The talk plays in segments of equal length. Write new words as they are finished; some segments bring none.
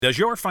Does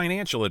your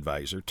financial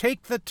advisor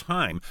take the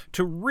time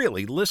to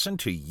really listen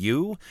to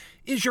you?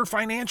 Is your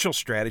financial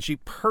strategy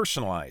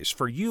personalized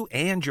for you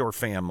and your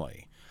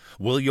family?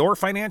 Will your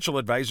financial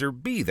advisor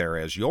be there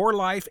as your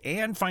life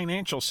and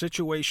financial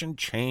situation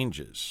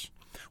changes?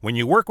 When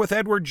you work with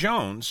Edward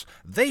Jones,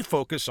 they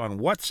focus on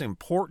what's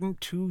important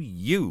to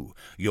you.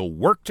 You'll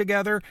work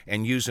together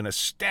and use an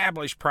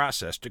established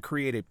process to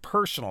create a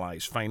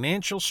personalized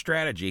financial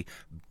strategy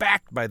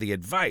backed by the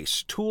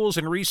advice, tools,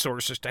 and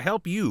resources to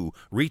help you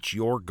reach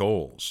your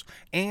goals.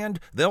 And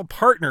they'll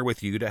partner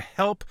with you to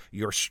help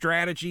your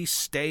strategy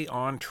stay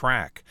on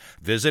track.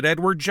 Visit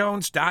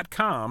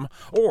edwardjones.com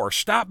or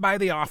stop by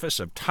the office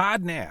of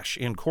Todd Nash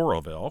in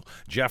Coralville,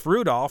 Jeff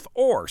Rudolph,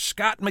 or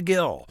Scott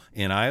McGill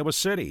in Iowa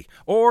City,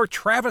 or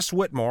Travis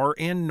Whitmore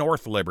in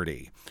North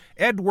Liberty.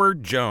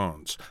 Edward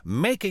Jones,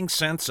 making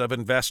sense of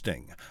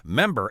investing.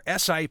 Member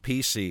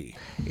SIPC.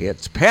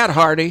 It's Pat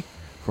Hardy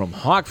from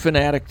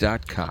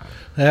HawkFanatic.com.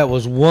 That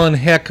was one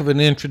heck of an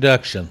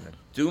introduction.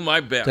 Do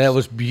my best. That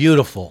was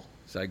beautiful.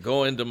 As I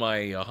go into my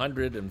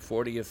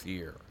 140th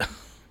year,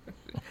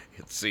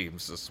 it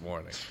seems, this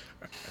morning.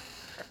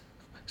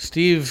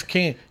 Steve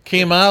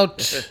came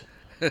out.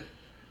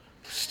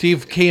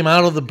 Steve came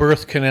out of the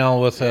birth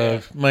canal with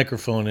a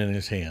microphone in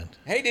his hand.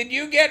 Hey, did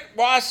you get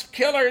Wasp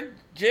Killer,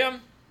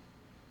 Jim?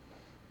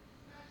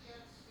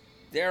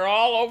 They're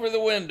all over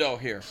the window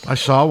here. I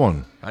saw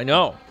one. I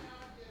know.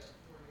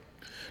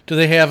 Do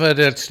they have it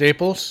at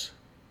Staples?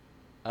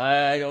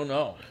 I don't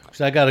know.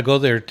 'Cause I got to go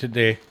there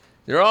today.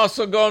 They're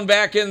also going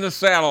back in the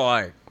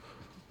satellite.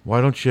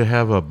 Why don't you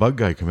have a bug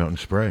guy come out and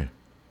spray?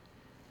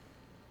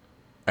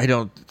 I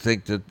don't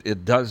think that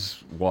it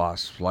does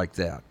wasps like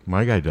that.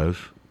 My guy does.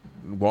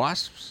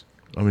 Wasps?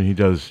 I mean, he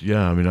does.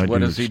 Yeah, I mean, I do. What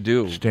does he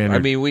do? Standard. I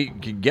mean, we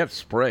can get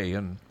spray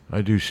and.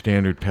 I do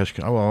standard pest.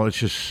 Well, it's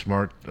just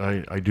smart.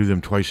 I do them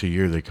twice a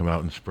year. They come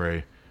out and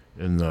spray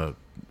in the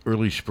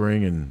early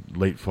spring and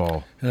late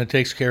fall. And it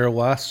takes care of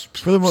wasps?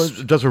 For the most,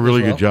 it does a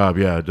really well? good job.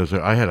 Yeah, it does.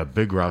 I had a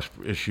big wasp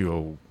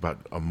issue about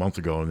a month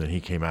ago, and then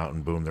he came out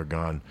and boom, they're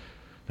gone.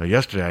 Now,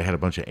 yesterday I had a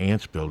bunch of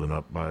ants building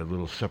up by a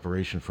little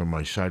separation from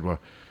my sidewalk.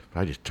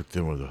 I just took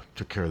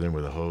care of them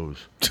with a hose.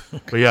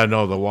 But yeah,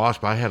 no, the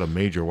wasp. I had a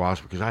major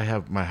wasp because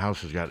my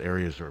house has got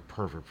areas that are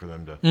perfect for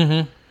them to.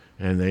 Mm-hmm.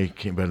 And they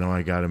came, but no,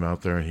 I got him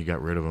out there and he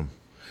got rid of them.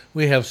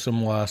 We have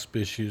some wasp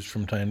issues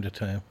from time to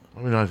time.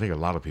 I mean, I think a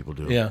lot of people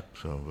do. Yeah.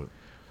 So, but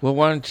well,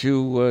 why don't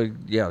you?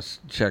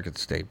 Check at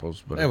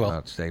Staples, but I will.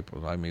 not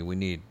Staples. I mean, we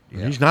need.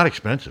 Yeah. He's not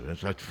expensive.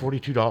 It's like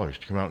 $42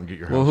 to come out and get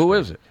your house. Well, who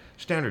sprayed. is it?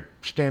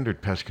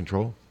 Standard pest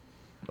control.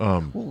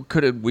 Well,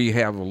 could we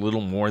have a little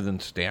more than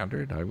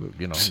standard? I would,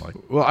 like.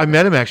 Well, I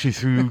met him actually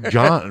through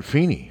John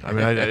Feeney. I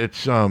mean,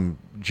 it's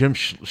Jim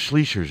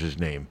Schleicher's his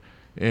name,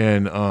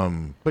 and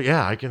but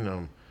yeah, I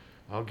can.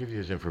 I'll give you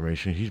his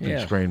information. He's been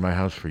spraying my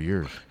house for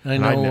years. I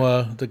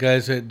know the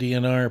guys at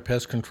DNR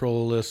Pest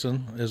Control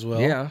listen as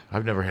well. Yeah,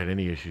 I've never had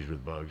any issues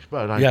with bugs,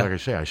 but like I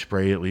say, I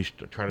spray at least.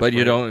 Try to. But spray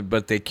you don't.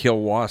 But they kill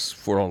wasps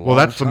for a long time. Well,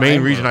 that's the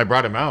main reason I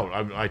brought him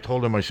out. I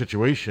told him my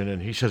situation,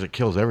 and he says it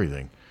kills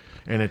everything.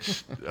 And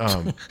it's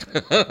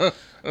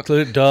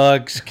include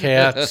dogs,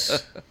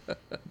 cats.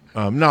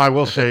 No, I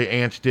will say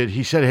ants did.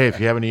 He said, "Hey, if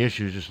you have any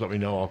issues, just let me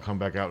know. I'll come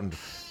back out."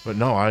 But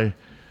no,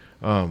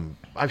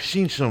 I've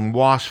seen some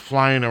wasps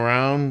flying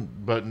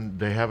around, but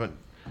they haven't.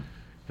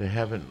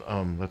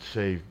 Let's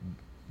say,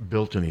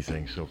 built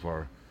anything so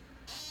far.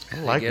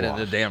 I like get in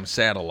wasps. the damn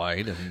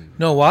satellite.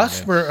 No,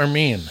 wasps are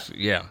mean.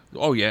 Yeah.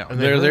 Oh yeah.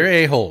 And they're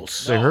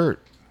a-holes. They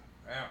hurt.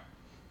 Yeah.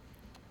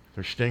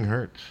 Their sting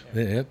hurts.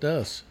 It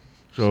does.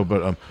 So,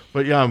 but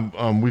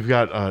yeah, we've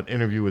got an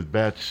interview with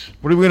Betts.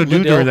 What are we going to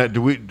do during that?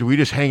 Do we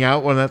just hang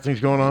out when that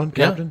thing's going on,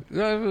 Captain?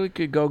 Yeah, we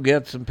could go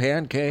get some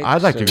pancakes.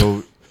 I'd like to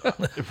go.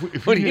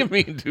 What do you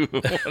mean, do?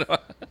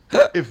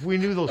 If we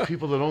knew those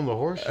people that own the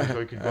horses, so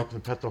we could go up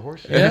and pet the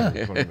horses. Yeah.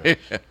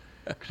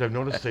 Because I've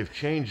noticed they've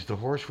changed. The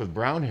horse with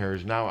brown hair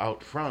is now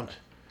out front,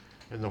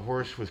 and the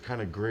horse with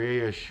kind of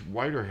grayish,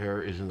 whiter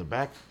hair is in the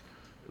back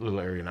little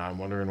area now. I'm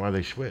wondering why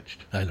they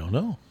switched. I don't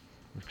know.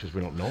 Because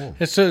we don't know them.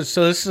 So this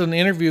is an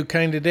interview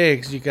kind of day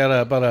because you got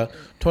about a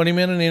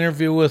 20-minute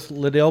interview with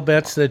Liddell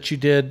Betts that you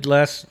did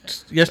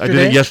yesterday. I did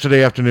it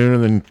yesterday afternoon,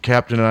 and then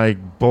Captain and I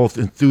both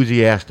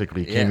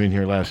enthusiastically came in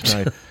here last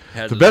night.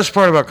 The best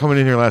part about coming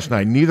in here last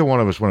night, neither one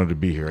of us wanted to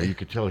be here. You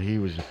could tell he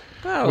was.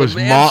 Well,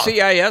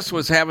 NCIS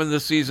was having the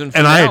season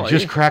finale. And I had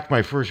just cracked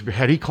my first beer.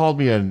 Had he called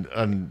me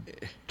on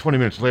 20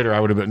 minutes later, I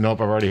would have been,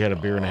 nope, I've already had a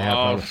beer and a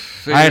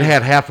half. I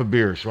had half a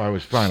beer, so I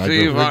was fine.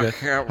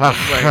 The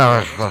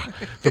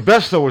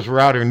best, though, was we're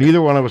out here. Neither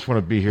one of us want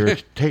to be here.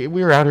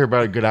 We were out here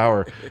about a good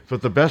hour.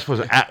 But the best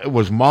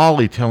was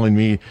Molly telling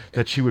me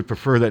that she would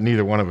prefer that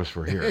neither one of us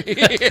were here.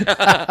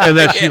 And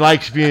that she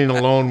likes being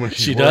alone when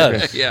she's working.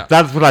 Does. Yeah.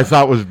 That's what I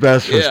thought was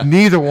best, was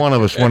neither one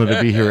of us wanted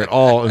to be here at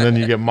all. And then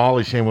you get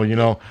Molly saying,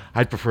 well,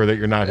 I'd prefer that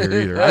you're not here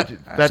either.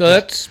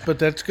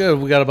 That's good.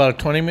 We got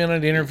about a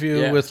 20-minute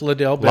interview with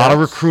Liddell Betts. A lot of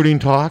recruiting recruiting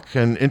talk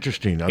and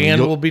interesting. I mean,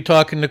 And we'll be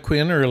talking to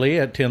Quinn early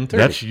at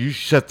 10:30. you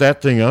set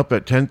that thing up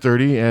at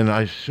 10:30, and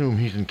I assume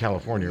he's in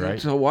California, right?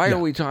 So why are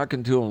we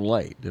talking to him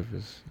late? If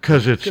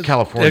Because it's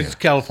California. It's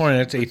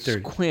California. It's it's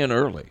 8:30. Quinn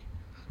early.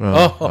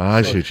 Well, Oh,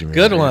 I see what you mean.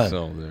 Good one.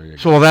 So there you go.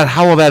 So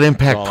how will that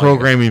impact That's all I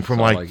programming got. from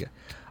That's all I like got.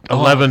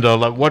 11 to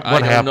 11? What I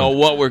don't happened? know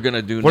what we're going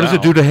to do What now. does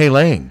it do to Hay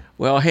Lang?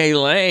 Well, Hay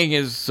Lang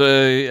is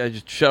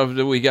shoved.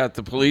 We got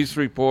the police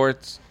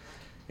reports,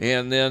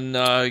 and then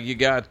you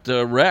got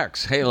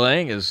Rex. Hay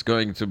Lang is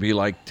going to be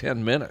like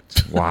 10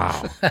 minutes.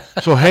 Wow.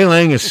 So Hay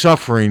Lang is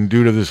suffering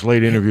due to this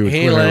late interview with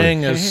Hay Quinn Early.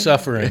 Lang is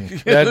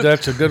suffering.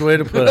 That's a good way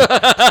to put it.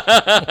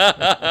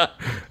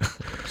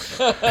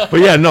 But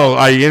yeah, no,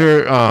 I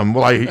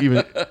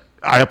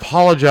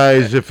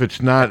apologize if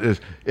it's not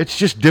as. It's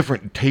just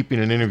different taping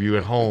an interview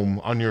at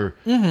home on your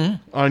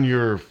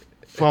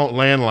phone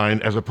landline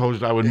as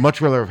opposed to. I would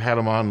much rather have had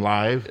him on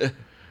live,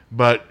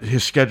 but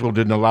his schedule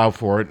didn't allow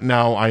for it.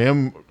 Now I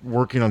am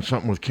working on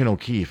something with Ken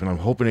O'Keefe, and I'm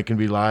hoping it can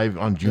be live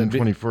on June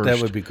 21st.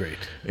 That would be great.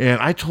 And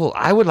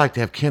I would like to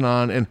have Ken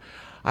on, and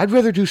I'd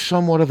rather do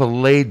somewhat of a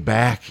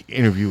laid-back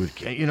interview with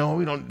Ken. You know,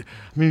 we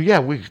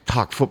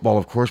talk football,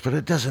 of course, but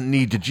it doesn't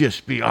need to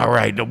just be, all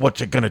right,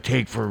 what's it going to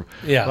take for...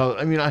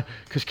 Yeah.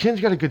 Because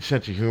Ken's got a good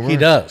sense of humor. He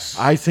does.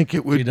 I think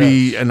it would He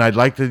be, does. and I'd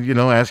like to,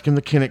 ask him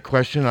the Kinnick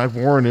question. I've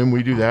warned him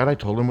we do that. I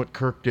told him what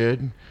Kirk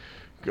did.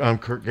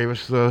 Kirk gave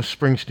us the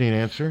Springsteen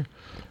answer.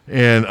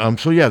 And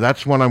so, yeah,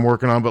 that's one I'm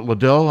working on. But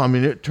Liddell,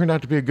 it turned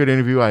out to be a good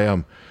interview.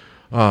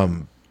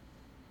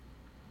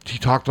 He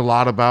talked a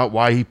lot about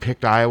why he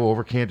picked Iowa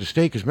over Kansas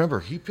State. Because remember,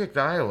 he picked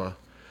Iowa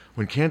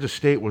when Kansas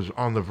State was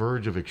on the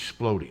verge of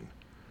exploding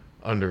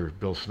under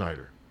Bill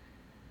Snyder.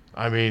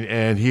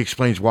 And he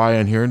explains why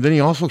on here. And then he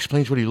also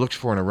explains what he looks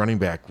for in a running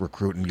back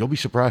recruit. And you'll be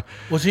surprised.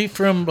 Was he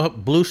from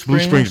Blue Springs? Blue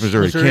Springs,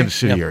 Missouri, Kansas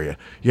City Yep. area.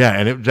 Yeah,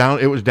 and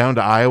it was down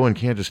to Iowa and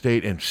Kansas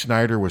State, and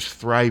Snyder was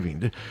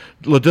thriving.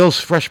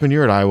 Liddell's freshman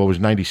year at Iowa was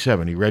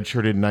 97. He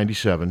redshirted in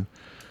 97.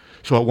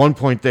 So at one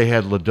point they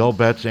had Liddell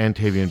Betts and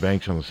Tavian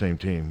Banks on the same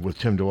team with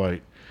Tim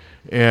Dwight.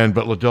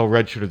 But Liddell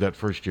redshirted that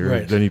first year.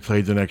 Right. Then he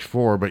played the next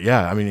 4. But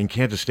yeah, in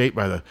Kansas State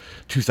by the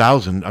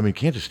 2000,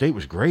 Kansas State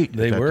was great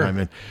They at that were. time.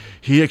 And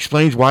he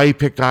explains why he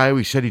picked Iowa.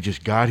 He said he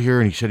just got here,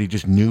 and he said he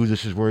just knew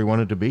this is where he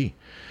wanted to be.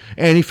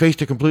 And he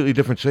faced a completely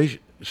different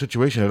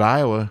situation at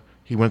Iowa.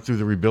 He went through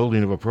the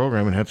rebuilding of a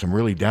program and had some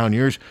really down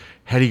years.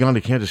 Had he gone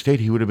to Kansas State,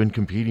 he would have been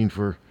competing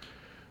for.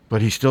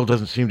 But he still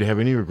doesn't seem to have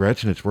any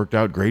regrets, and it's worked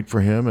out great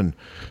for him. And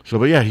so,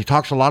 but yeah, he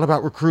talks a lot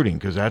about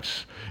recruiting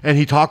and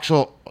he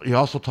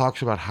also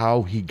talks about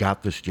how he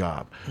got this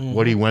job,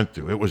 what he went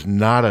through. It was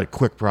not a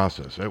quick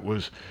process. It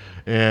was,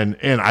 and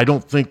I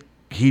don't think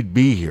he'd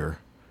be here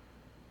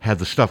had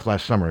the stuff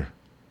last summer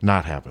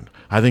not happened.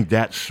 I think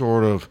that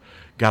sort of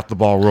got the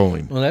ball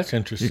rolling. Well, that's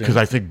interesting. Because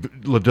I think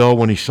Liddell,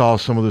 when he saw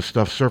some of this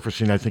stuff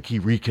surfacing, I think he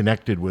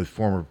reconnected with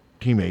former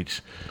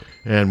teammates,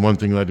 and one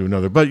thing led to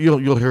another. But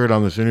you'll hear it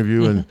on this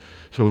interview, and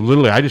so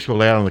literally I just go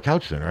lay out on the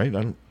couch then,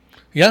 right?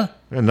 Yeah.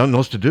 Nothing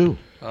else to do.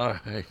 All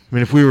right.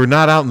 If we were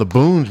not out in the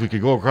boons, we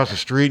could go across the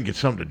street and get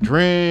something to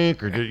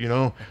drink,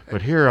 or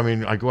But here,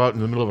 I go out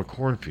in the middle of a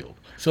cornfield.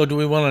 So do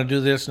we want to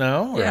do this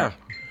now? or- Yeah.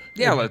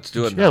 Yeah, let's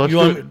do it Yeah, now. let's You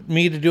do it. want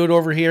me to do it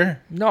over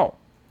here? No.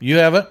 You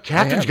have it?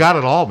 Captain's got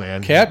it all,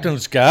 man.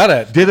 Captain's got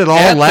it. Did it all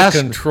At the last.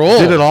 controls.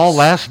 Did it all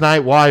last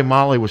night. Why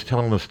Molly was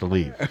telling us to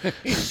leave.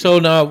 So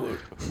now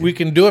we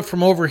can do it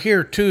from over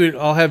here too.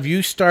 I'll have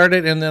you start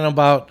it, and then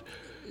about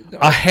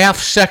a half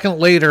second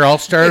later, I'll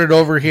start it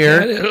over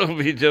here. It'll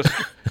be just.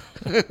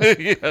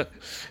 Yeah.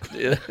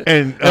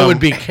 And That would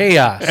be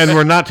chaos. And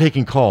we're not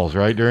taking calls,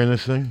 right, during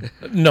this thing.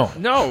 No,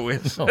 No,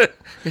 it's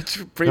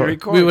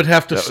pre-recorded. we would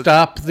have to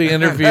stop the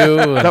interview.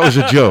 That was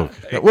a joke.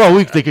 Well,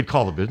 they could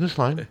call the business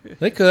line.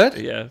 They could,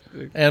 Yeah.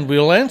 and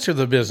we'll answer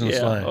the business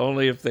Yeah. line.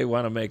 Only if they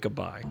want to make a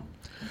buy.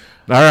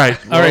 All right.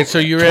 All right, so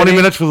you 20 ready?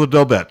 minutes for the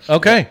Liddell Betts.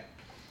 Okay.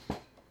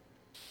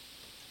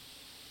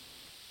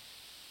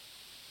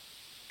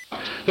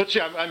 Let's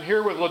see. I'm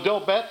here with Liddell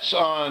Betts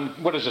on,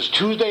 what is this,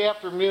 Tuesday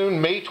afternoon,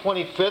 May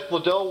 25th.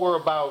 Liddell, we're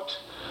about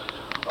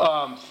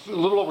a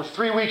little over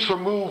 3 weeks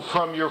removed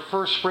from your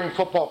first spring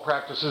football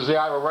practice as the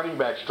Iowa running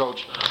backs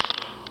coach.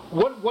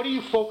 What do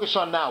you focus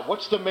on now?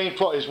 What's the main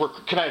focus?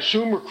 Can I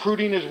assume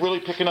recruiting is really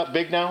picking up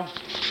big now?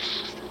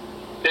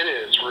 It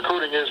is.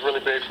 Recruiting is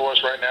really big for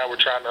us right now. We're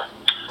trying to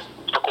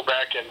circle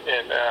back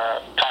and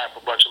tie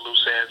up a bunch of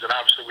loose ends. And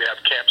obviously we have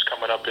camps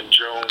coming up in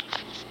June.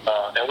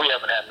 And we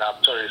haven't had an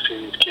opportunity to see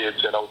these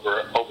kids in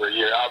over a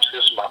year. Obviously,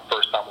 this is my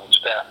first time on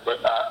staff, but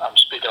I'm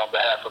speaking on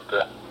behalf of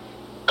the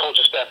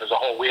coaching staff as a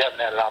whole. We haven't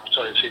had an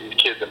opportunity to see these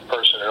kids in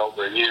person in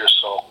over a year.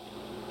 So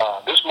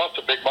this month's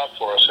a big month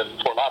for us and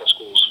for a lot of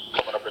schools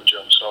coming up in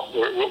June. So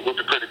we'll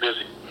be pretty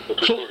busy with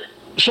recruiting.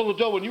 So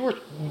Liddell, when you were,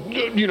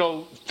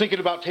 thinking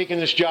about taking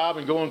this job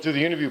and going through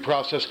the interview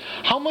process,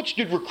 how much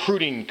did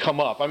recruiting come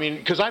up?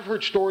 Because I've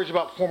heard stories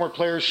about former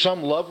players.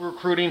 Some love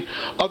recruiting,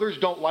 others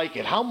don't like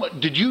it. How much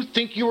did you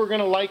think you were going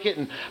to like it,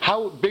 and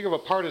how big of a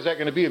part is that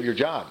going to be of your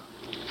job?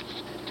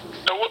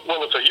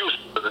 Well, it's a huge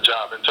part of the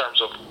job in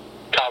terms of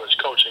college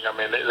coaching. I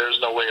mean, there's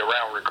no way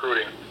around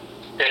recruiting.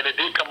 And it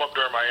did come up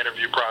during my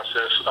interview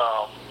process.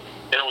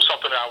 And it was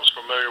something that I was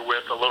familiar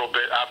with a little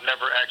bit. I've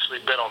never actually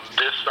been on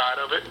this side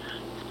of it,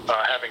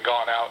 having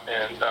gone out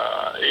and,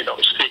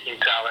 seeking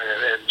talent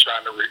and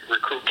trying to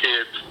recruit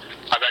kids.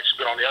 I've actually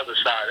been on the other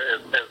side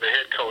as the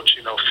head coach,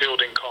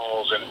 fielding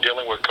calls and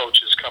dealing with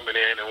coaches coming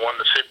in and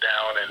wanting to sit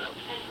down and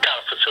kind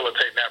of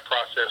facilitating that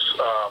process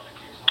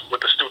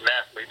with the student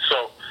athletes.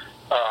 So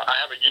I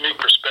have a unique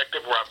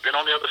perspective where I've been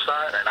on the other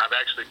side, and I've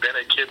actually been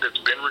a kid that's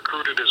been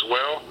recruited as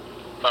well.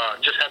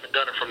 Just haven't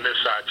done it from this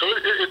side. So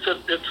it's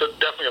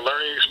definitely a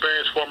learning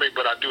experience for me,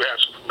 but I do have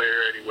some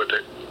familiarity with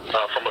it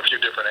from a few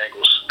different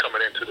angles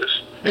coming into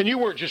this. And you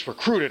weren't just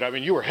recruited. I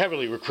mean, you were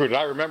heavily recruited.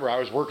 I remember I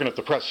was working at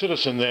the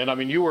Press-Citizen then. I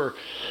mean, you were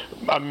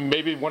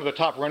maybe one of the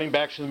top running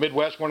backs in the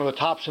Midwest, one of the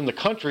tops in the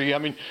country. I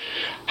mean,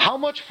 how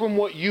much from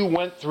what you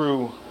went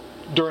through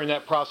during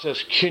that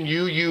process can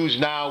you use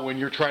now when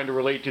you're trying to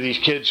relate to these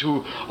kids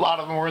who, a lot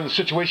of them were in the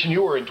situation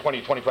you were in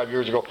 20, 25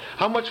 years ago?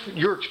 How much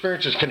your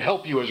experiences can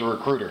help you as a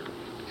recruiter?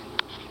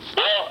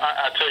 Well,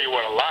 I tell you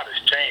what, a lot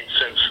has changed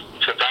since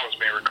I was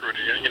being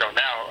recruited.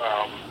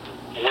 Now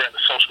we're in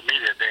the social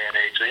media day and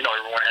age.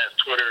 Everyone has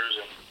Twitters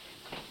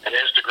and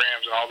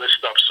Instagrams and all this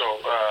stuff. So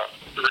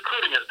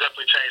recruiting has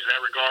definitely changed in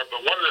that regard.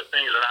 But one of the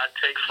things that I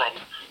take from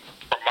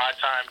my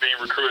time being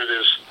recruited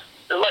is,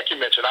 like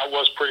you mentioned, I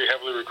was pretty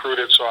heavily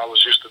recruited, so I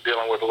was used to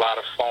dealing with a lot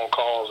of phone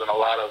calls and a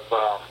lot of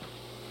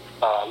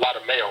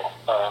mail,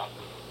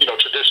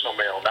 traditional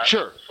mail, not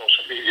sure.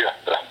 social media.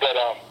 But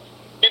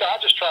I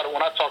just try to,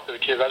 when I talk to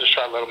the kids, I just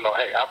try to let them know,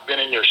 hey, I've been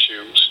in your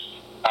shoes.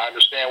 I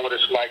understand what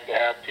it's like to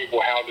have people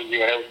hounding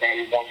you and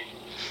everybody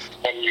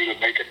wanting you to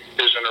make a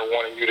decision or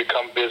wanting you to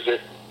come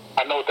visit.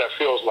 I know what that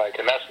feels like,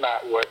 and that's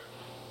not what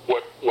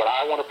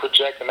I want to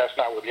project, and that's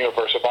not what the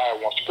University of Iowa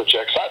wants to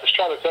project. So I just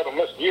try to tell them,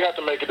 listen, you have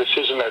to make a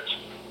decision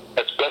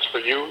that's best for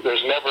you. There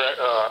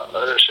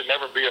should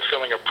never be a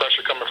feeling of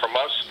pressure coming from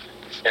us,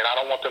 and I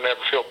don't want them to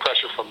ever feel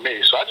pressure from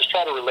me. So I just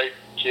try to relate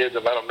to kids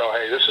and let them know,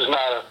 hey, this is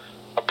not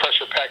a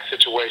pressure-packed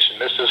situation.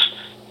 This is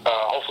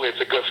hopefully it's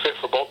a good fit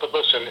for both of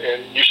us,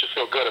 and you should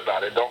feel good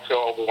about it. Don't feel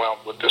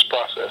overwhelmed with this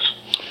process.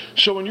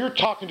 So when you're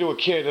talking to a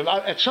kid, and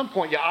at some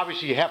point,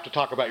 obviously you have to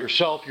talk about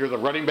yourself. You're the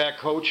running back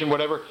coach and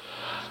whatever.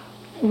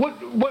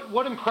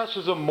 What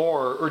impresses them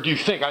more, or do you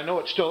think? I know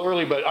it's still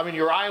early, but I mean,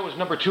 you're Iowa's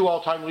number 2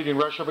 all-time leading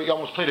rusher, but you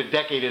almost played a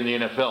decade in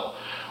the NFL.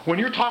 When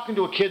you're talking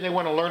to a kid and they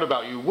want to learn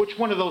about you, which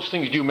one of those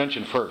things do you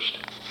mention first?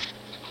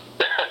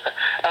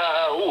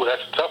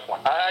 That's a tough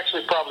one. I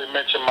actually probably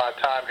mention my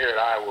time here at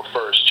Iowa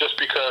first, just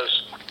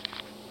because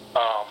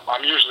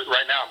I'm usually,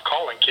 right now, I'm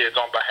calling kids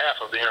on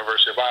behalf of the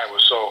University of Iowa,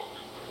 so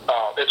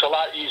it's a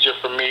lot easier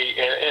for me,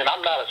 and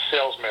I'm not a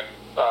salesman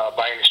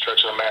by any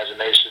stretch of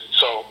imagination.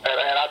 So, and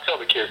I tell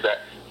the kids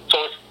that. So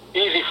it's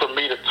easy for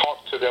me to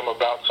talk to them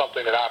about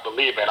something that I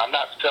believe in. I'm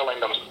not telling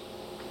them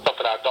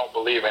something I don't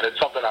believe in. It's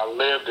something I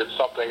lived. It's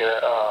something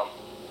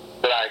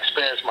that I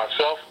experienced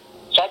myself.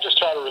 So I just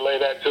try to relay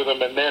that to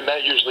them, and then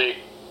that usually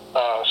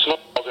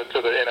snowballs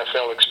into the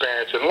NFL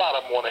experience, and a lot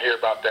of them want to hear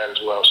about that as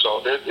well. So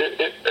they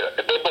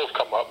both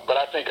come up, but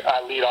I think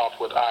I lead off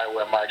with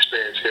Iowa and my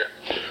experience here.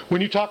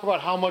 When you talk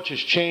about how much has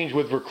changed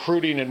with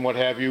recruiting and what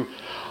have you,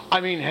 I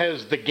mean,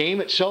 has the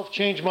game itself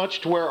changed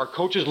much to where are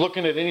coaches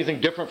looking at anything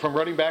different from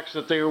running backs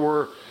that they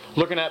were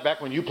looking at back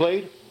when you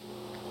played?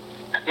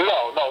 No.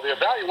 The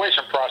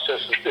evaluation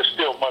process is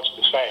still much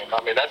the same.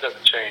 I mean, that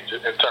doesn't change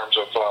in terms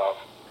of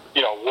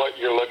what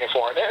you're looking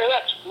for, and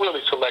that's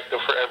really selective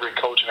for every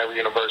coach and every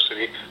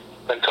university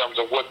in terms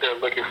of what they're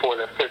looking for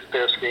that fits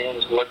their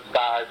schemes, what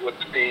size, what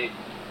speed.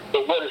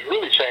 But what has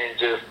really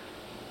changed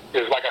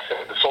is like I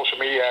said, the social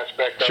media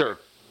aspect of Sure. it.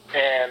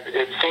 And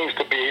it seems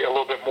to be a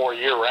little bit more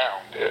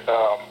year-round.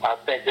 I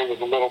think it was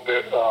a little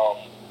bit,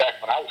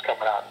 back when I was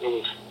coming out, it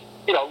was,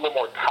 a little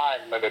more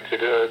time limited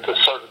to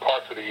certain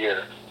parts of the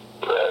year.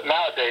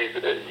 Nowadays,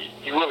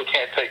 you really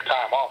can't take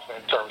time off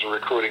in terms of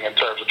recruiting, in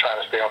terms of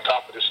trying to stay on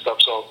top of this stuff.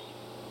 So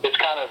it's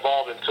kind of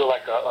evolved into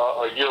like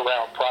a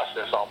year-round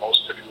process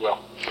almost, if you will.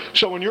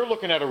 So when you're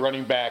looking at a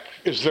running back,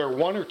 is there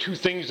one or two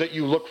things that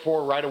you look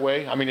for right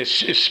away? I mean, is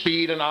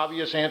speed an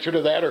obvious answer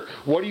to that, or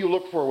what do you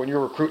look for when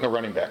you're recruiting a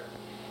running back?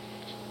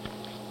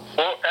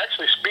 Well,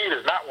 actually, speed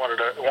is not one of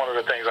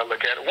the things I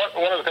look at.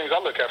 One of the things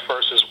I look at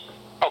first is,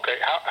 okay,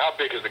 how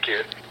big is the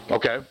kid?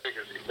 Okay. How big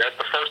is he? That's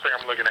the first thing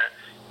I'm looking at.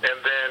 And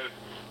then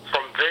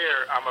from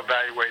there, I'm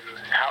evaluating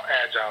how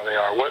agile they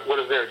are. What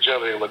does their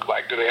agility look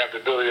like? Do they have the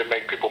ability to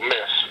make people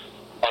miss?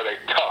 Are they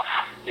tough?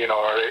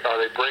 Are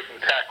they breaking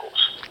tackles?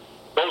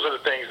 Those are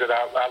the things that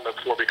I look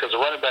for, because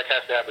a running back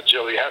has to have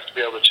agility, has to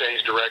be able to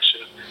change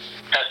direction,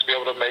 has to be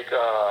able to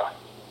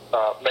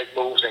make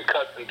moves and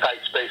cuts in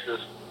tight spaces.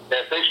 And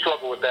if they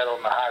struggle with that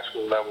on the high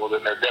school level,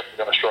 then they're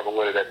definitely going to struggle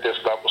with it at this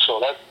level. So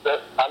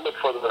I look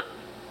for the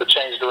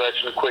change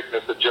direction,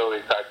 quickness,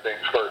 agility type things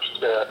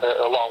first,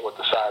 along with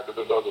the size of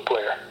the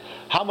player.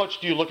 How much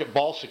do you look at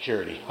ball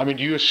security? I mean,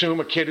 do you assume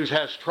a kid who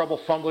has trouble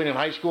fumbling in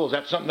high school, is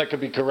that something that could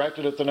be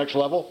corrected at the next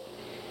level?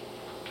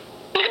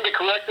 It can be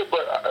corrected,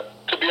 but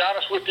to be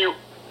honest with you,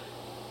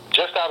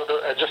 just out of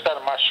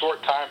my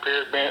short time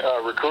period being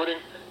recruiting,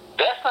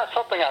 that's not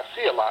something I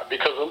see a lot,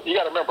 because you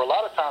got to remember, a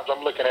lot of times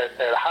I'm looking at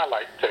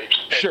highlight tapes.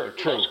 Sure, and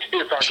true. Those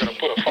kids aren't going to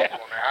put a fumble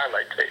on their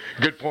highlight tape.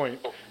 Good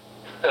point.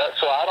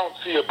 So I don't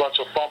see a bunch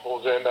of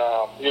fumbles, and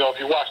if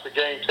you watch the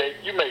game tape,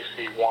 you may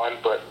see one,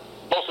 but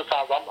most of the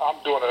times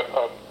I'm doing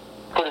a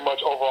pretty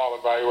much overall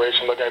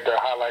evaluation, looking at their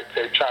highlight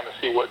tape, trying to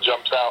see what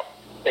jumps out,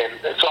 and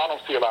so I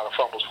don't see a lot of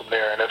fumbles from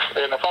there. And if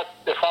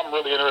I'm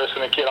really interested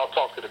in a kid, I'll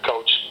talk to the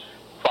coach,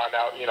 find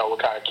out what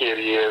kind of kid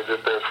he is,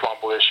 if there's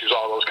fumble issues,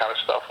 all those kind of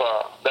stuff.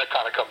 That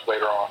kind of comes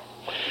later on.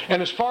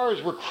 And as far as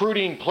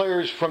recruiting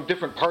players from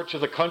different parts of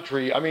the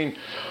country, I mean,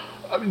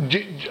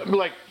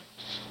 like,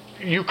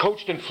 you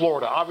coached in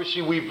Florida.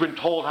 Obviously, we've been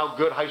told how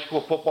good high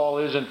school football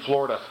is in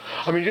Florida.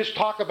 I mean, just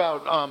talk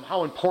about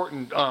how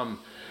important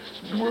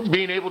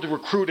being able to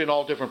recruit in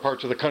all different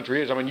parts of the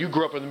country is. I mean, you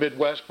grew up in the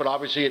Midwest, but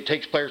obviously it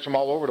takes players from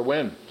all over to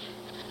win.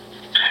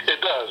 It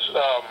does.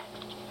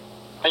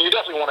 And you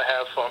definitely want to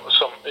have some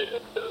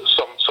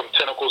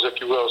tentacles,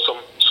 if you will,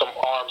 some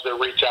arms that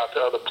reach out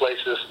to other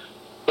places.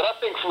 But I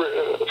think,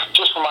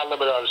 just from my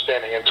limited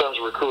understanding in terms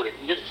of recruiting,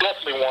 you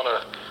definitely want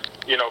to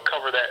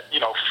cover that 4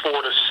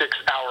 to 6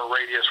 hour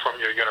radius from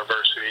your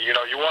university. You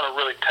want to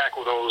really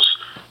tackle those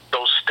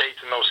states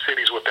and those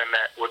cities within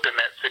that 6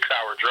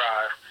 hour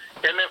drive,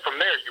 and then from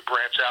there you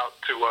branch out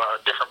to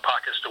different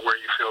pockets to where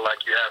you feel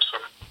like you have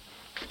some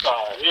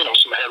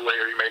some headway,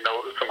 or you may know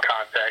some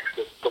contacts.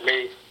 For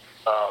me,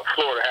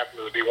 Florida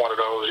happens to be one of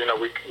those.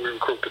 We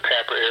recruit the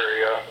Tampa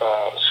area,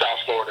 South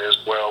Florida as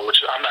well,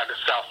 which I'm not in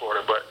South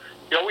Florida, but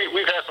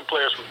we've had some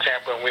players from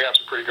Tampa, and we have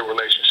some pretty good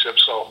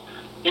relationships. So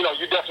you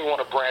definitely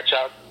want to branch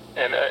out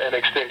and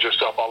extend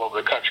yourself all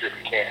over the country if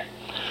you can.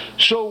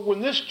 So when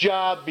this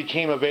job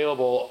became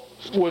available,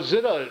 was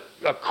it a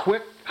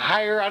quick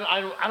hire?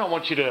 I don't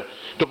want you to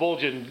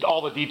divulge in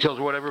all the details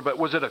or whatever, but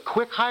was it a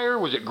quick hire?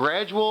 Was it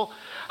gradual?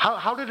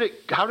 How did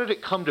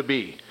it come to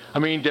be? I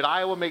mean, did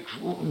Iowa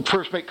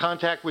first make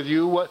contact with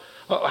you?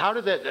 How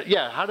did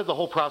the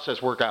whole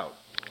process work out?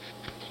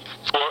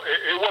 Well,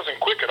 it wasn't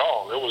quick at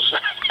all. It was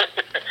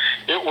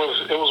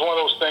it was one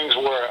of those things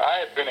where I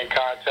had been in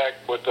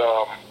contact with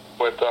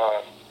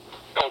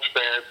Coach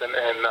Barrett and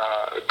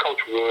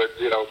Coach Woods,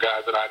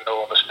 guys that I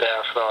know on the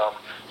staff,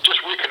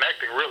 just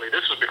reconnecting. Really,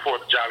 this was before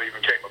the job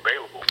even came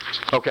available.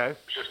 Okay.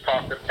 Just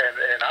talking,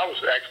 and I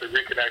was actually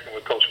reconnecting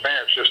with Coach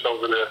Barrett just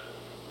over the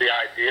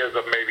ideas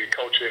of maybe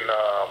coaching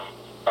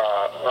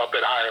up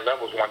at higher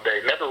levels one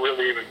day. Never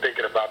really even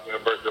thinking about the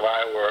University of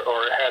Iowa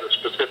or had a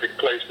specific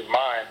place in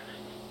mind.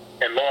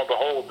 And lo and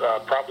behold,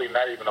 probably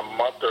not even a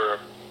month or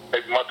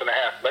maybe a month and a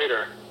half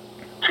later,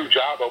 2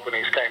 job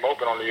openings came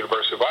open on the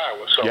University of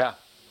Iowa. So yeah.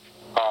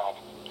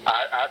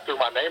 I threw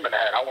my name in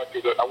the hat. I went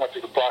through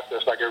the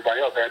process like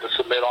everybody else. I had to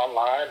submit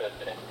online,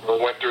 and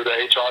we went through the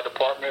HR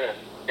department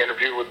and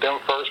interviewed with them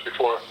first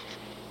before,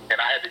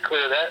 and I had to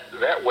clear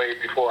that way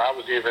before I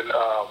was even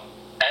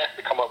asked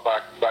to come up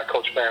by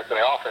Coach Barrett and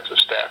the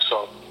offensive staff.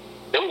 So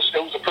it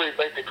was a pretty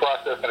lengthy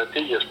process and a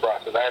tedious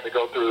process. I had to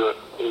go through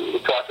the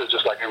process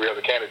just like every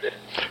other candidate.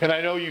 And I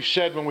know you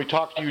said when we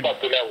talked to you.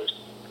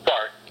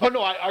 Sorry. Oh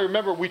no, I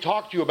remember we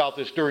talked to you about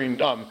this during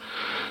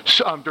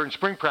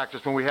spring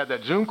practice when we had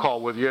that Zoom call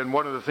with you, and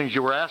one of the things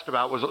you were asked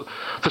about was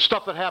the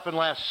stuff that happened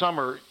last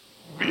summer.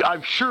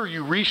 I'm sure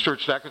you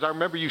researched that, because I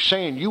remember you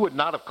saying you would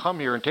not have come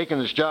here and taken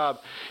this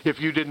job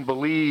if you didn't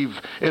believe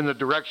in the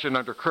direction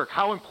under Kirk.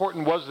 How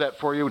important was that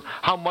for you, and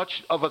how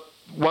much of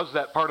was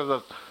that part of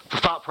the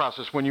thought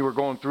process when you were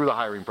going through the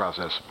hiring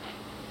process?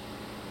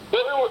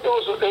 Well, it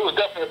was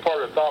definitely a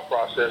part of the thought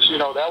process.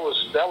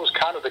 That was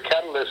kind of the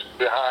catalyst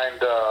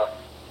behind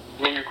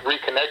me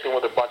reconnecting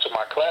with a bunch of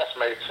my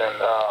classmates and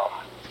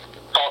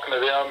talking to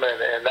them,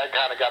 and that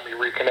kind of got me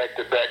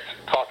reconnected back to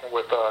talking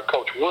with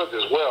Coach Woods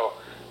as well.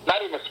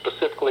 Not even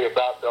specifically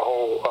about the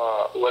whole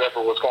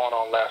whatever was going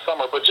on last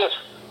summer, but just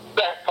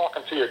back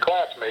talking to your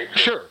classmates.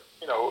 Sure.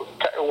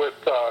 With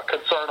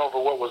concern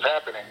over what was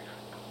happening.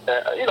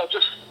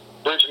 Just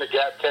bridging the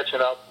gap,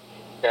 catching up.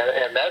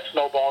 And that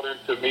snowballed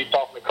into me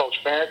talking to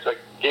Coach Barrett.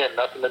 Again,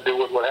 nothing to do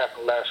with what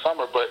happened last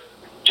summer, but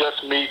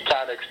just me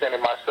kind of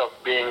extending myself,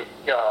 getting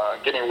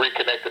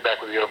reconnected back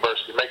with the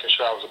university, making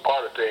sure I was a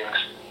part of things.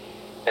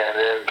 And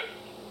then,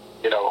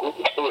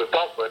 who would have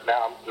thought? But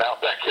now I'm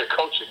back here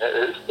coaching.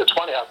 It's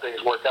funny how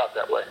things work out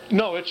that way.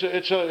 No, it's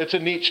a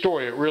neat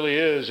story. It really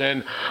is.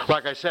 And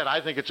like I said, I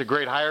think it's a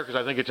great hire because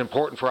I think it's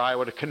important for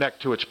Iowa to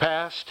connect to its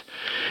past.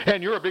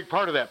 And you're a big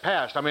part of that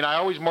past. I mean, I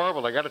always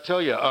marveled. I got to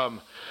tell you.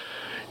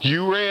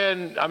 You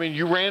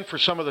ran for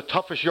some of the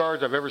toughest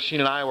yards I've ever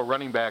seen an Iowa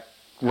running back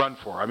run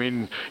for. I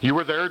mean, you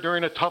were there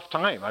during a tough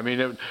time. I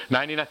mean,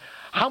 99.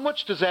 How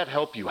much does that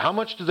help you? How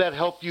much does that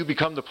help you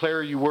become the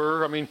player you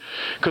were? I mean,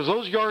 because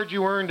those yards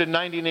you earned in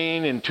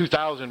 99 and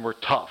 2000 were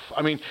tough.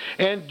 I mean,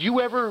 and do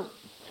you ever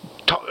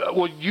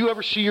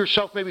see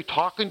yourself maybe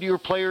talking to your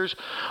players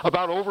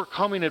about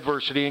overcoming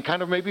adversity and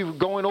kind of maybe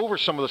going over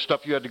some of the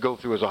stuff you had to go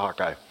through as a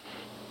Hawkeye?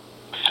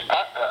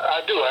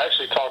 I do. I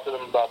actually talk to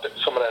them about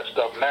some of that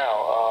stuff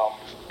now.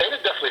 And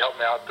it definitely helped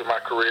me out through my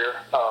career.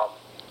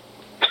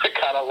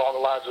 kind of along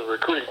the lines of the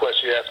recruiting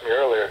question you asked me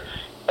earlier.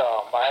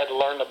 I had to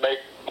learn to make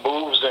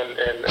moves and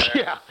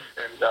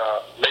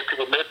make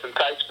people miss in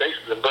tight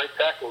spaces and break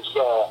tackles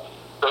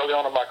early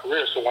on in my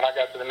career. So when I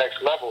got to the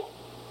next level,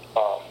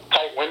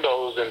 tight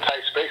windows and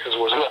tight spaces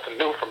was nothing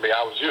new for me.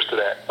 I was used to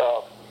that.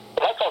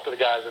 But I talk to the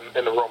guys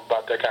in the room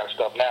about that kind of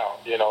stuff now.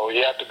 You know,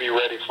 you have to be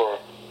ready for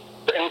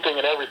anything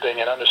and everything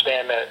and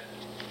understand that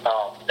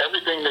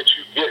everything that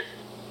you get,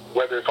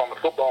 whether it's on the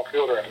football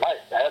field or in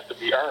life, has to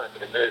be earned.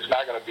 And it's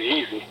not going to be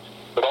easy.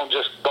 But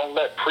don't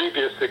let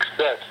previous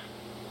success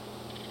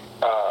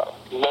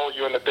lull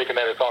you into thinking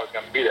that it's always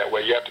going to be that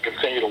way. You have to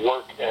continue to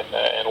work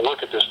and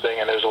work at this thing.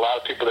 And there's a lot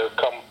of people that have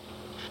come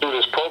through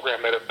this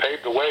program that have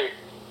paved the way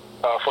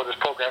for this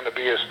program to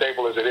be as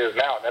stable as it is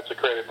now. And that's a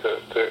credit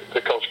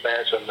to Coach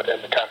Ferentz and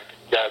the kind of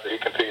guys that he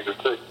continues to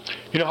recruit.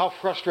 You know, how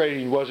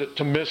frustrating was it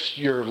to miss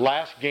your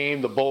last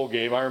game, the bowl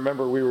game? I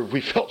remember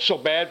we felt so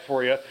bad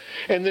for you.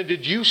 And then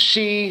did you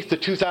see the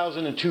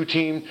 2002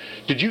 team?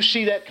 Did you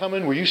see that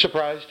coming? Were you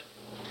surprised?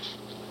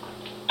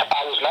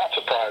 I was not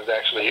surprised,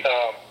 actually.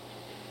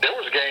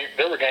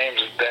 There were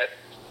games that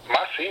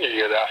my senior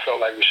year that I felt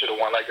like we should have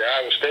won. Like the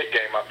Iowa State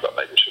game, I felt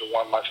like we should have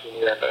won my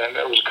senior year. And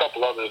there was a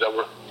couple others that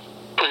were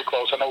pretty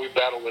close. I know we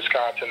battled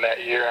Wisconsin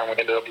that year and we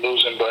ended up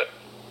losing, but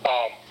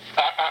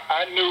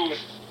I knew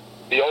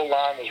the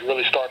O-line was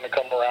really starting to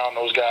come around.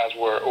 Those guys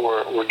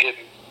were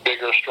getting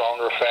bigger,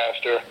 stronger,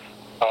 faster.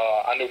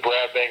 I knew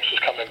Brad Banks was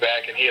coming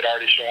back, and he had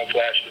already shown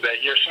flashes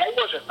that year. So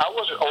I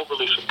wasn't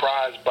overly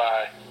surprised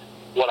by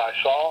what I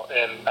saw,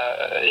 and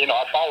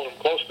I followed him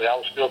closely. I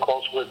was still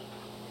close with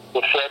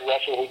Fred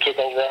Russell, who took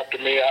over after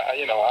me.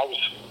 I was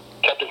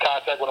kept in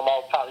contact with him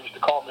all the time. He used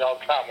to call me all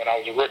the time when I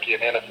was a rookie in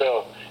the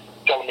NFL,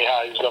 telling me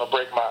how he was going to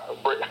break my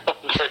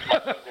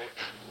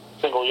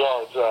single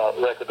yards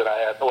record that I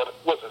had. Well, it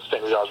wasn't a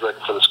single yards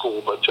record for the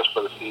school, but just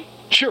for the season.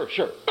 Sure.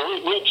 So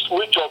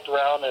we joked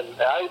around, and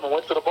I even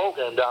went to the bowl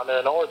game down there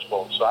in the Orange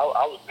Bowl. So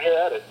I was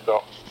there at it.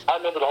 So I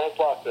remember the whole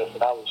process,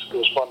 and it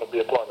was fun to be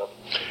a part of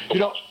it. You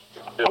know,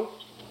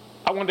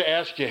 I wanted to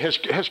ask you, has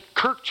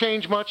Kirk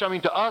changed much? I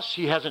mean, to us,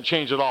 he hasn't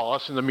changed at all,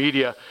 us in the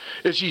media.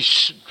 Is he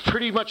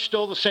pretty much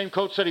still the same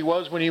coach that he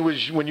was when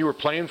you were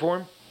playing for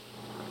him?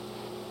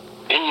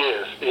 He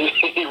is.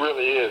 He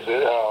really is.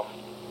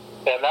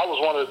 And that was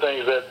one of the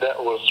things that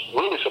was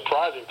really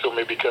surprising to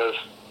me because,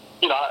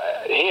 he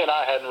and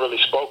I hadn't really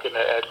spoken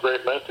at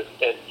great length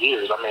in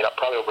years. I mean,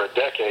 probably over a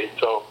decade.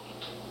 So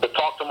to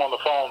talk to him on the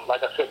phone,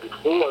 like I said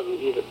before,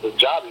 the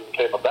job even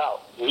came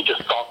about. We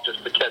just talked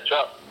just to catch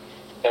up.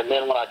 And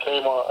then when I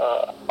came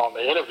on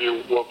the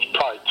interview,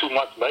 probably 2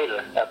 months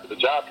later, after the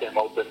job came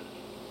open,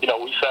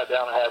 we sat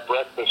down and had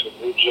breakfast, and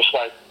it was just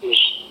like it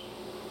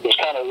was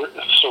kind of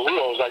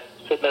surreal. It was like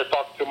sitting there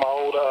talking to my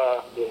old,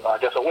 I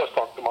guess I was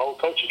talking to my old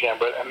coach again,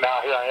 and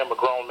now here I am, a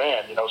grown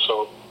man,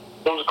 So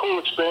it was a cool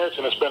experience,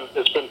 and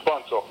it's been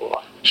fun so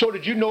far. So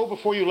did you know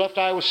before you left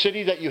Iowa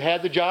City that you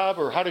had the job,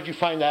 or how did you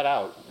find that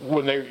out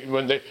when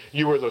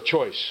you were the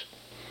choice?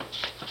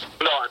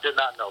 No, I did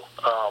not know.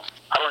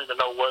 I don't even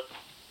know what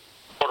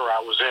order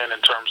I was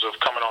in terms of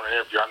coming on an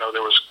interview. I know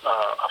there was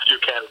a few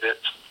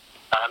candidates.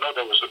 I know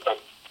there was a ton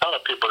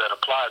of people that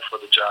applied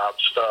for the jobs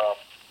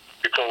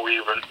before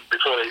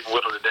they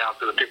whittled it down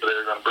to the people that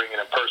are going to bring in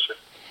person.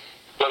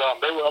 But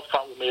they were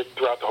upfront with me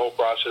throughout the whole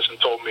process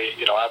and told me,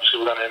 obviously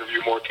we're going to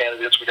interview more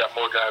candidates. We got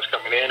more guys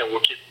coming in, and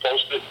we'll keep you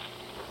posted.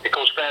 And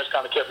Coach Ferentz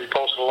kind of kept me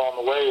posted along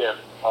the way, and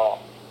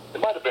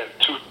it might have been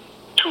two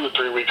or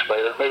 3 weeks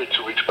later, maybe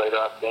 2 weeks later,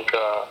 I think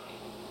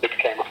it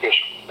became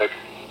official. Maybe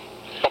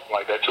something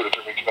like that, 2 to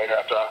 3 weeks later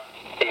after I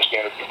finished the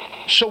interview.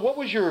 So what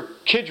was your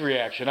kids'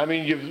 reaction? I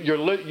mean,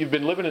 you've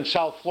been living in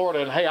South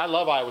Florida, and hey, I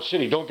love Iowa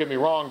City, don't get me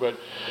wrong, but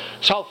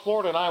South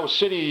Florida and Iowa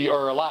City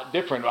are a lot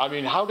different. I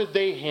mean, how did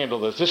they handle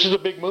this? This is a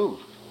big move.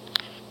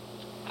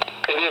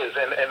 It is,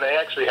 and they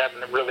actually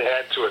haven't really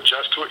had to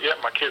adjust to it yet.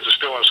 My kids are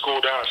still in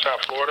school down in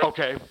South Florida.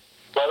 Okay.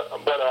 But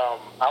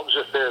I was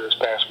just there this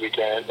past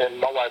weekend, and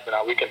my wife and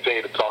I, we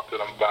continue to talk to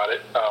them about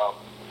it.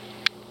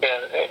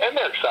 And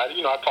they're excited.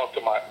 I talked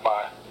to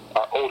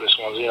our oldest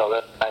ones,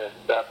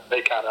 that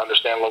they kind of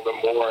understand a little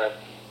bit more, and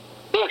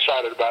they're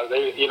excited about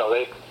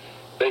it.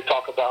 They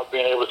talk about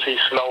being able to see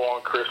snow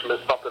on Christmas,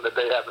 something that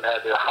they haven't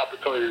had the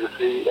opportunity to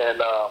see. And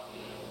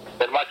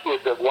my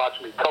kids have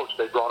watched me coach.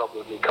 They've grown up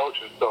with me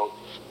coaching, so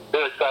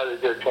they're excited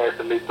to get a chance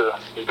to meet the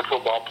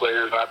football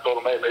players. And I told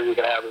them, hey, maybe we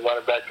can have the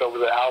running backs over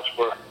the house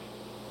for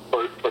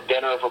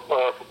dinner, for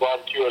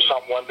barbecue or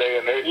something one day.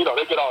 And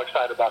they get all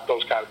excited about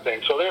those kind of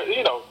things. So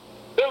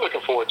they're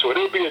looking forward to it.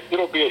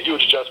 It'll be a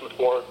huge adjustment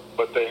for them,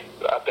 but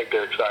I think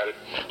they're excited.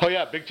 Oh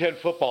yeah, Big Ten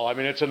football. I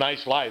mean, it's a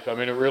nice life. I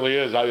mean, it really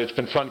is. It's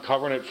been fun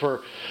covering it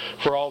for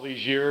all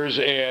these years,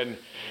 and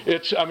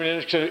it's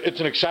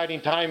an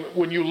exciting time.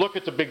 When you look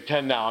at the Big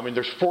Ten now, I mean,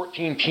 there's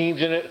 14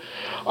 teams in it.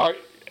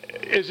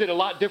 Is it a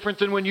lot different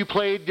than when you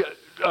played?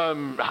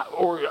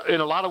 Or in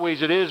a lot of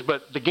ways it is,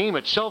 but the game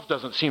itself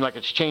doesn't seem like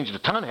it's changed a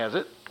ton, has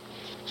it?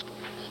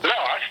 No,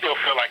 I still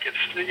feel like it's,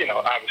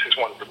 obviously it's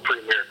one of the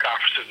premier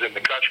conferences in the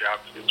country.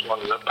 Obviously it's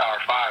one of the Power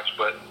Fives,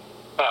 but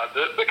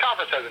The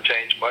conference hasn't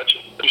changed much.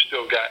 You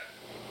still got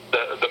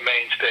the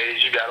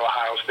mainstays. You got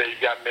Ohio State,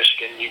 you got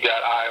Michigan, you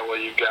got Iowa,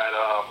 you got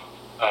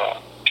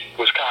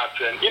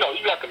Wisconsin. You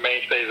got the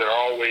mainstays that are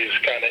always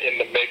kind of in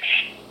the mix.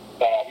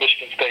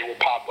 Michigan State will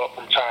pop up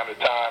from time to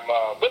time,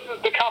 but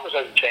the conference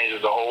hasn't changed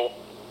as a whole.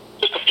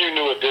 Just a few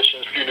new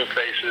additions, a few new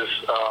faces.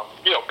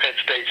 Penn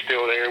State's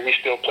still there. We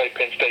still play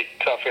Penn State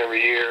tough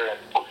every year, and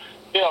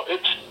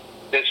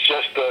it's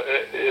just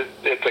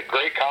it's a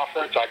great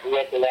conference. I grew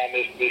up around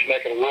this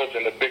neck of the woods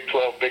in the Big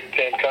 12, Big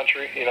 10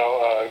 country.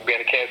 Being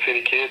a Kansas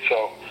City kid,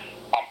 so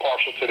I'm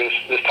partial to this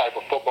type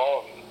of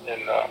football.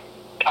 And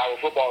Iowa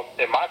football,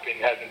 in my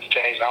opinion, hasn't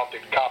changed. I don't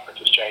think the conference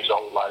has changed a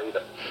whole lot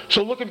either.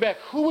 So looking back,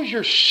 who was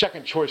your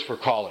second choice for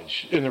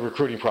college in the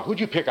recruiting process? Who'd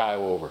you pick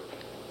Iowa over?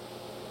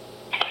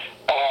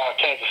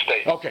 Kansas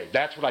State. Okay,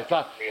 that's what I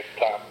thought.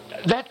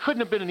 That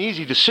couldn't have been an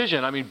easy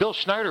decision. I mean, Bill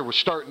Snyder was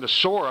starting to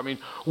soar. I mean,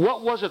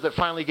 what was it that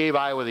finally gave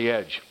Iowa the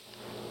edge?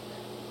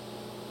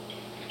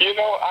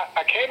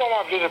 I came on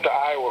my visit to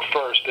Iowa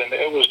first, and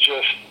it was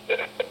just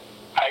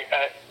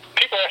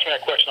people ask me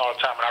that question all the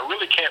time, and I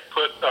really can't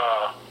put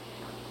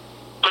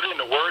it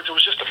into words. It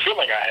was just a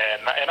feeling I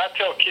had, and I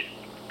tell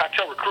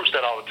recruits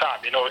that all the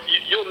time.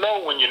 You'll know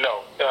when you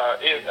know.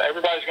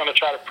 Everybody's going to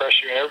try to press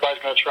you, and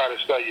everybody's going to try to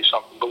sell you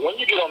something. But when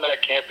you get on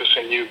that campus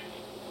and you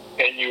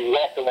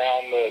walk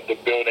around the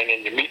building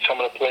and you meet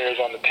some of the players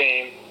on the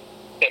team,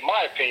 in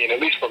my opinion, at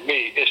least for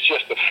me, it's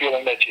just the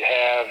feeling that you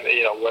have.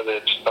 Whether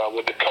it's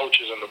with the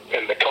coaches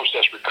and the coach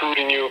that's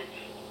recruiting you,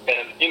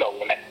 and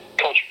when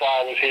Coach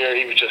Fry was here,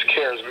 he was just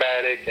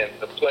charismatic, and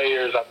the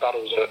players, I thought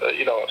it was a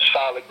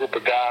solid group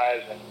of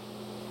guys, and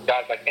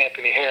guys like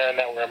Anthony Herron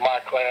that were in my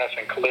class,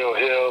 and Khalil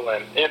Hill,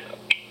 and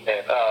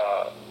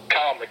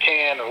Kyle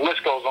McCann, and the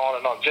list goes on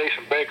and on.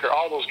 Jason Baker,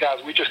 all those guys,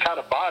 we just kind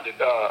of bonded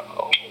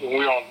when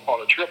we were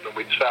on a trip, and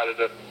we decided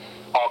to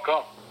all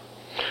come.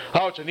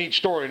 Oh, it's a neat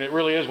story, and it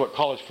really is what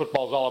college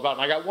football is all about.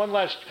 And I got one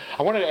last.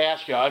 I wanted to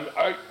ask you: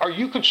 Are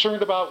you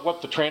concerned about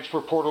what the transfer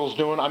portal is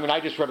doing? I mean,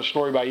 I just read a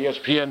story by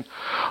ESPN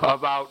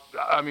about,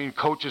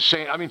 coaches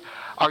saying.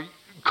 Are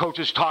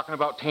coaches talking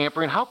about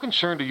tampering? How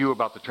concerned are you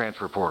about the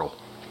transfer portal?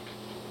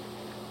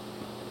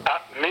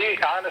 Me,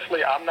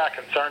 honestly, I'm not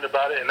concerned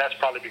about it, and that's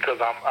probably because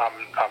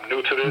I'm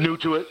new to this. New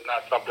to it. It's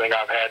not something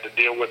I've had to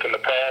deal with in the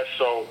past,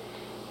 so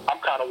I'm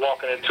kind of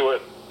walking into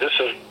it.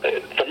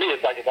 For me,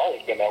 it's like it's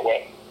always been that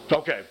way.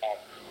 Okay.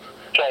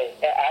 So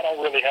I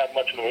don't really have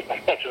much of an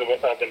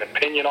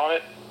opinion on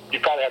it. You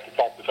probably have to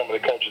talk to some of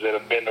the coaches that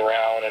have been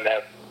around and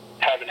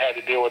haven't had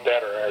to deal with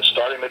that, or are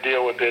starting to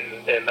deal with it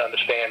and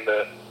understand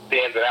the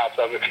ins and outs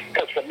of it.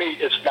 Because for me,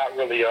 it's not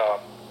really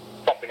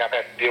something I've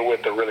had to deal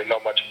with or really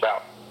know much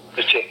about.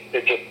 It just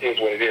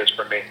is what it is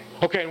for me.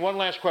 Okay, and one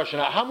last question: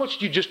 how much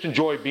do you just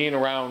enjoy being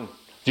around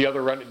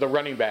the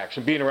running backs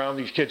and being around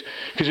these kids?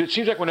 Because it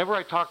seems like whenever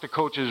I talk to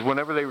coaches,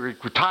 whenever they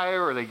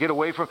retire or they get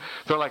away from,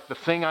 they're like, the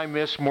thing I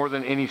miss more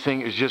than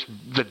anything is just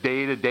the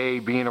day-to-day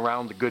being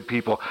around the good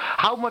people.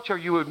 How much are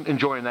you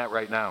enjoying that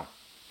right now?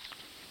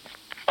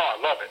 Oh, I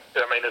love it.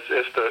 I mean,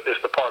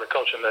 it's the part of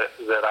coaching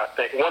that I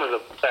think, one of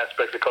the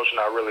aspects of coaching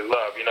I really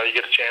love. You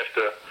get a chance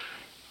to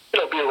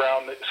be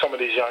around some of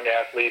these young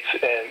athletes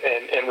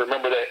and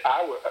remember that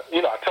I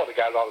tell the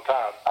guys all the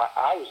time,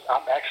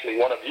 I'm actually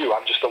one of you.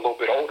 I'm just a little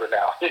bit older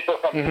now.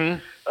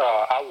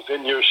 I was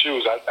in your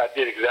shoes. I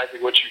did exactly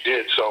what you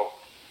did. So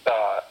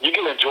you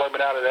get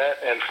enjoyment out of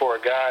that. And for a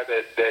guy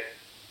that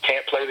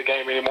can't play the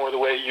game anymore the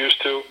way he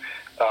used to,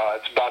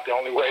 it's about the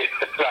only way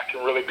that I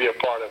can really be a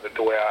part of it.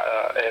 The way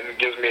and it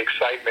gives me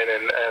excitement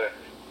and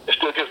it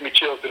still gives me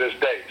chills to this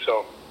day.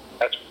 So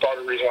that's part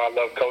of the reason why I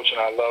love coaching.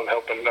 I love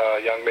helping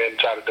young men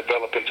try to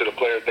develop into the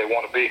players they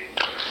want to be.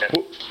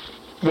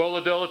 Well,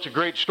 Liddell, it's a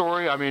great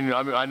story. I mean,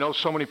 I know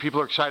so many people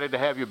are excited to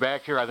have you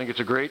back here. I think it's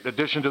a great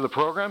addition to the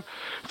program.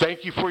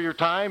 Thank you for your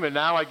time. And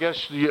now I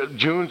guess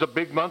June's a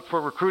big month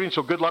for recruiting,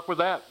 so good luck with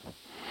that.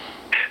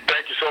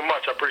 Thank you so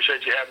much. I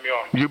appreciate you having me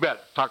on. You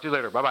bet. Talk to you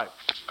later. Bye-bye. All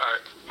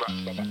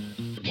right. Bye-bye.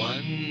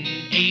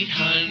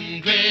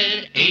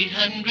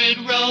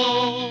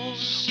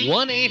 1-800-800-ROSE.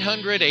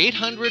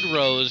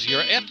 1-800-800-ROSE.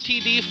 Your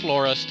FTD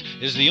florist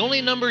is the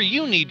only number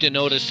you need to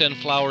know to send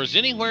flowers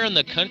anywhere in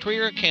the country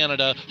or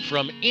Canada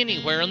from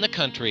anywhere in the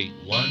country.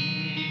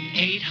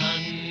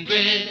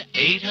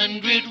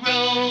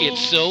 1-800-800-ROSE.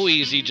 It's so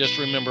easy. Just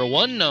remember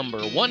one number.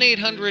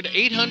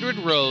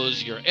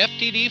 1-800-800-ROSE. Your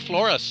FTD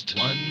florist.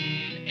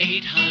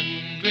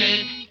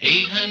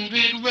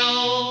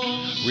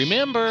 1-800-800-ROSE.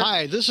 Remember.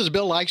 Hi, this is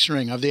Bill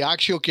Eichstring of the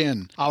Oxyoke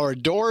Inn. Our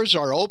doors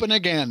are open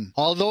again.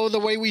 Although the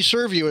way we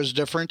serve you is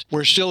different,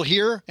 we're still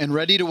here and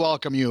ready to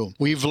welcome you.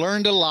 We've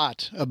learned a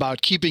lot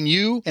about keeping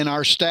you and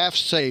our staff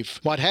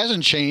safe. What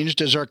hasn't changed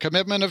is our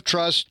commitment of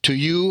trust to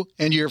you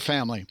and your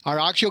family. Our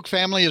Oxyoke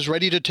family is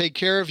ready to take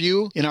care of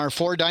you in our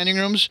 4 dining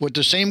rooms with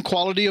the same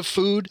quality of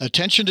food,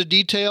 attention to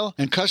detail,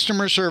 and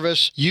customer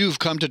service you've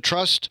come to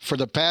trust for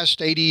the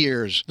past 80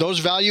 years. Those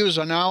values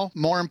are now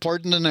more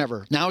important than than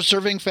ever. Now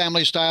serving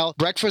family style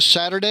breakfast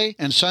Saturday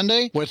and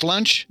Sunday with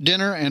lunch,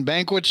 dinner, and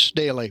banquets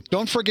daily.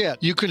 Don't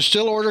forget, you can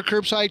still order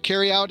curbside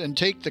carryout and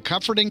take the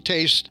comforting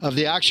taste of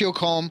the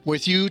AxioComb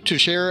with you to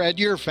share at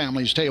your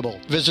family's table.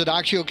 Visit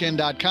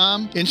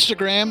AxioKin.com,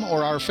 Instagram,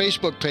 or our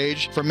Facebook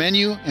page for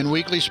menu and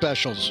weekly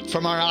specials.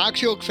 From our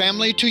Axio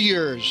family to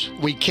yours,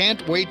 we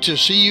can't wait to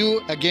see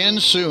you again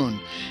soon,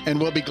 and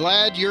we'll be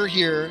glad you're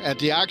here at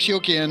the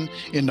AxioKin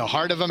in the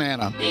heart of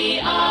Amana. The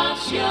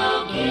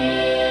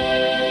AxioKin.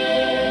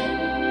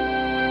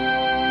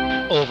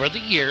 Over the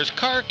years,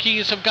 car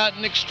keys have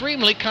gotten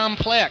extremely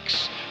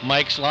complex.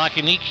 Mike's Lock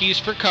and E-Keys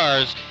for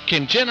Cars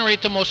can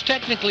generate the most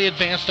technically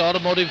advanced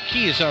automotive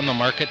keys on the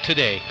market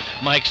today.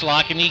 Mike's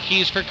Lock and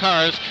E-Keys for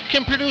Cars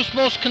can produce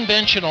most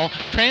conventional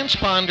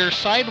transponder,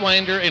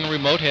 sidewinder, and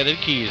remote-headed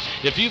keys.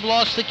 If you've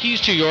lost the keys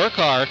to your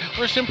car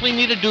or simply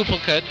need a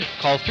duplicate,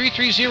 call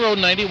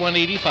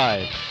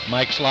 330-9185.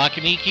 Mike's Lock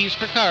and E-Keys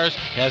for Cars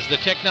has the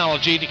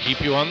technology to keep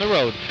you on the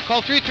road.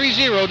 Call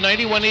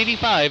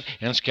 330-9185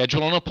 and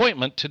schedule an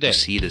appointment today.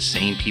 See the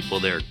same people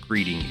there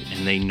greeting you,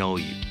 and they know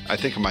you. I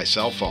think of my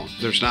cell phone.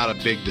 There's not a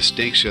big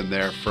distinction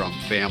there from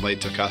family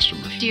to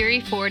customers.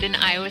 Deary Ford in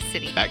Iowa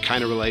City. That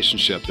kind of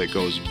relationship that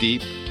goes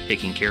deep.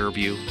 Taking care of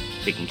you,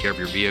 taking care of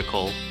your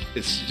vehicle.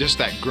 It's just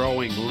that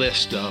growing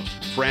list of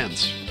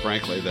friends,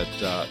 frankly,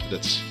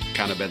 that's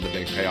kind of been the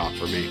big payoff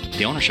for me.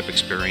 The ownership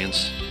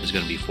experience is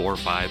going to be 4 or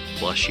 5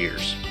 plus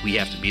years. We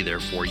have to be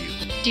there for you.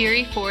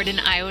 Deary Ford in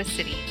Iowa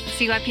City.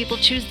 See why people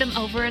choose them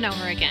over and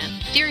over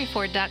again.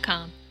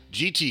 DearyFord.com.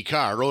 GT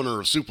Carr,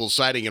 owner of Supple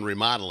Siding and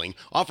Remodeling,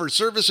 offers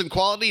service and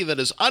quality that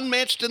is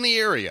unmatched in the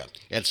area.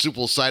 At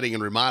Supple Siding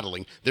and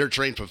Remodeling, their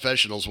trained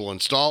professionals will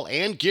install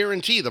and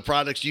guarantee the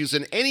products used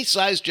in any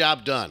size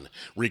job done,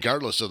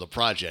 regardless of the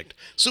project.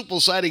 Supple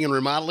Siding and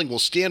Remodeling will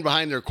stand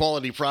behind their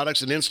quality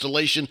products and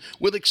installation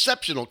with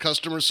exceptional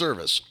customer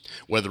service.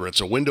 Whether it's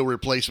a window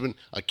replacement,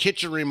 a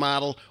kitchen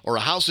remodel, or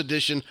a house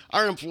addition,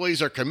 our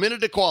employees are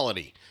committed to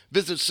quality.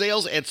 Visit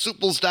sales at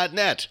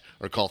supples.net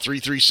or call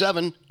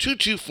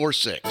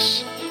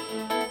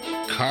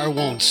 337-2246. Car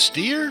won't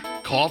steer?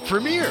 Call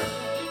Premier.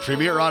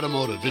 Premier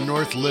Automotive in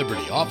North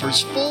Liberty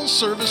offers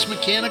full-service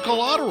mechanical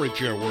auto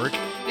repair work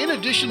in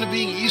addition to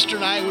being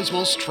Eastern Iowa's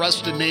most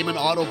trusted name in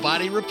auto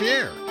body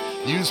repair.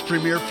 Use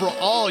Premier for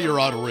all your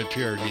auto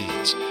repair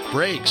needs.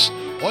 Brakes,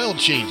 oil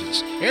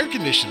changes, air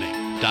conditioning,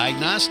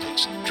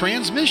 diagnostics,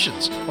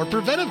 transmissions, or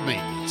preventive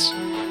maintenance.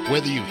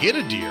 Whether you hit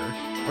a deer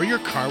or your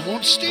car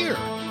won't steer,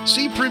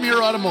 see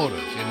Premier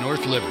Automotive in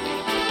North Liberty.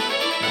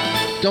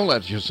 Don't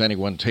let just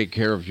anyone take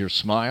care of your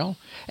smile.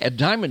 At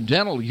Diamond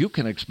Dental, you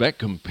can expect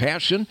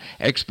compassion,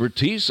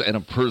 expertise, and a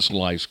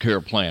personalized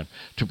care plan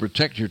to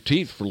protect your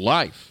teeth for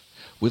life.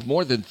 With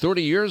more than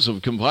 30 years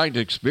of combined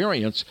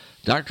experience,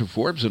 Dr.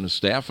 Forbes and his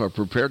staff are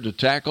prepared to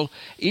tackle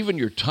even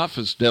your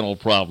toughest dental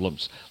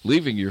problems,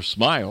 leaving your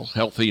smile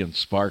healthy and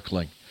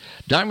sparkling.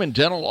 Diamond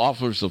Dental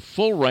offers a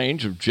full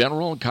range of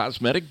general and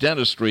cosmetic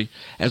dentistry,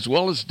 as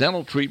well as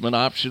dental treatment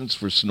options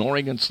for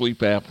snoring and sleep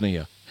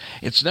apnea.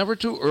 It's never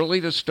too early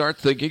to start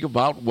thinking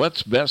about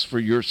what's best for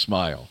your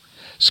smile.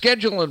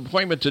 Schedule an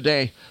appointment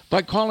today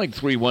by calling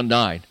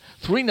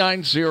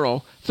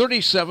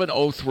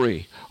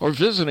 319-390-3703 or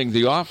visiting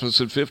the office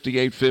at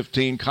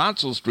 5815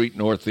 Consul Street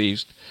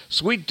Northeast,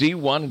 Suite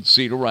D1 in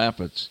Cedar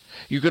Rapids.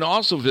 You can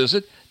also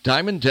visit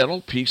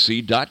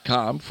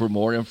DiamondDentalPC.com for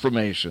more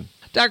information.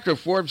 Dr.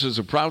 Forbes is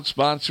a proud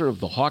sponsor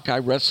of the Hawkeye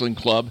Wrestling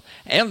Club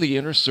and the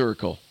Inner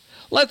Circle.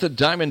 Let the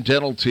Diamond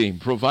Dental team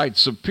provide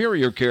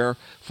superior care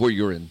for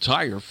your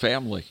entire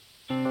family.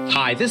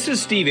 Hi, this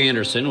is Steve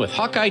Anderson with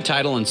Hawkeye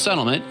Title and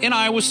Settlement in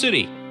Iowa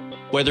City.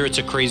 Whether it's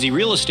a crazy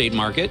real estate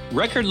market,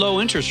 record low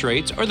interest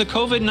rates, or the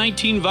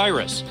COVID-19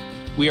 virus,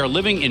 we are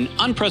living in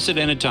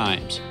unprecedented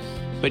times.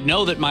 But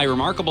know that my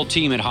remarkable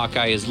team at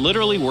Hawkeye is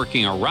literally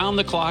working around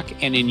the clock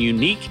and in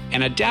unique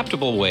and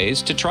adaptable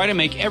ways to try to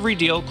make every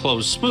deal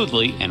close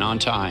smoothly and on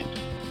time.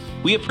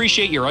 We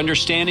appreciate your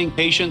understanding,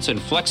 patience,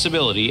 and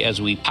flexibility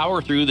as we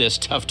power through this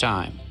tough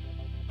time.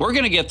 We're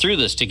going to get through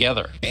this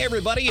together. Hey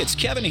everybody, it's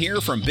Kevin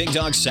here from Big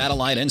Dog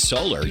Satellite and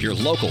Solar, your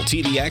local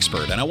TV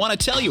expert, and I want to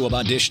tell you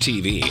about Dish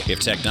TV. If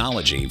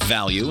technology,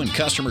 value, and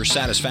customer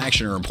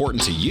satisfaction are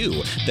important to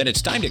you, then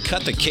it's time to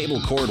cut the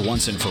cable cord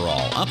once and for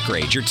all.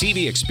 Upgrade your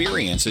TV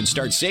experience and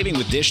start saving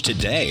with Dish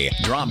today.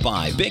 Drop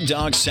by Big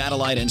Dog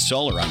Satellite and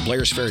Solar on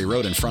Blair's Ferry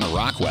Road in front of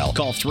Rockwell.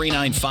 Call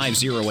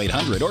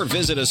 395-0800 or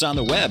visit us on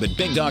the web at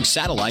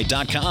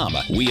BigDogSatellite.com.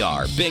 We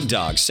are Big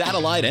Dog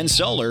Satellite and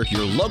Solar,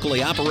 your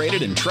locally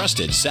operated and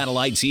trusted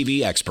satellite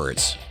TV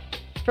experts.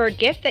 For a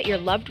gift that your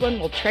loved one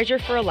will treasure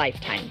for a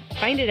lifetime,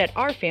 find it at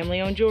our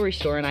family-owned jewelry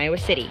store in Iowa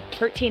City,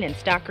 Hertine and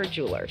Stocker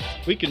Jewelers.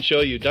 We can show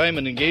you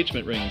diamond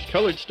engagement rings,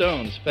 colored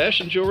stones,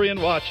 fashion jewelry,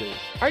 and watches.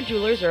 Our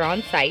jewelers are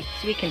on site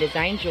so we can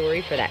design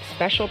jewelry for that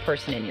special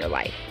person in your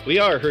life. We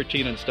are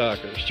Hertine and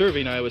Stocker,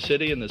 serving Iowa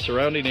City and the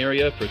surrounding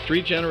area for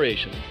 3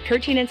 generations.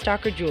 Hertine and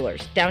Stocker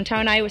Jewelers,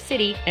 downtown Iowa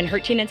City, and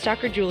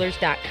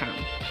HertineandStockerJewelers.com.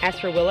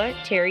 Ask for Willa,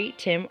 Terry,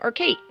 Tim, or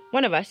Kate.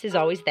 One of us is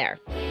always there.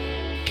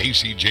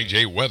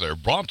 KCJJ weather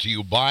brought to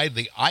you by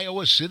the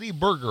Iowa City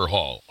Burger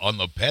Hall on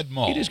the Ped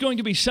Mall. It is going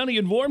to be sunny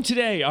and warm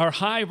today. Our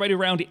high right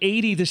around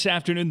 80 this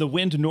afternoon. The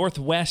wind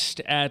northwest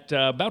at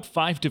about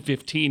 5 to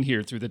 15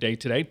 here through the day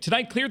today.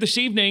 Tonight, clear this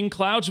evening.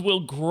 Clouds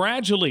will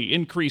gradually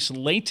increase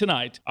late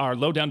tonight. Our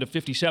low down to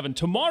 57.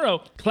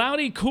 Tomorrow,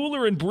 cloudy,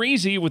 cooler, and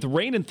breezy with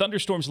rain and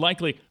thunderstorms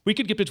likely. We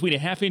could get between a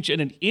half inch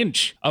and an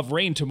inch of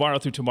rain tomorrow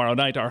through tomorrow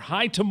night. Our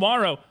high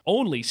tomorrow,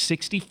 only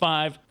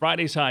 65.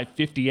 Friday's high,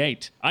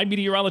 58. I'm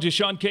meteorologist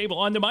Sean Cable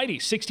on the mighty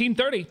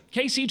 1630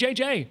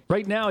 KCJJ.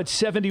 Right now it's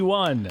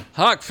 71.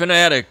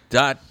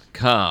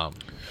 HawkFanatic.com.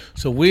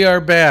 So we are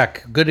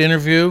back. Good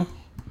interview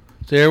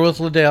there with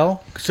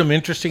Liddell. Some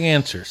interesting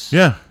answers.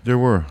 Yeah, there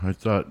were. I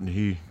thought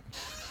he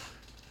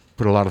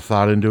put a lot of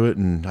thought into it,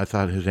 and I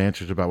thought his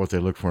answers about what they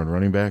look for in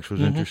running backs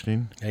was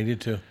interesting. I did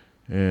too.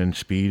 And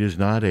speed is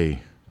not a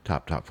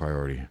top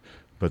priority,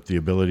 but the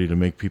ability to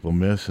make people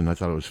miss. And I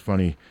thought it was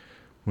funny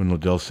when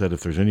Liddell said,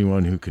 if there's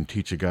anyone who can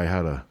teach a guy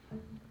how to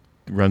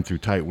run through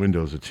tight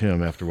windows, it's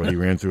him after what he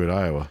ran through at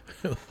Iowa.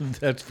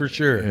 That's for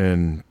sure.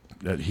 And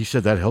he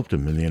said that helped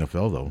him in the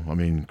NFL, though. I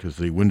mean, because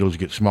the windows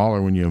get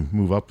smaller when you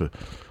move up a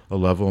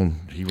level,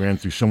 and he ran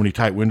through so many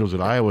tight windows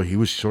at Iowa, he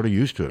was sort of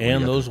used to it.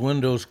 And those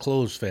windows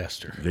close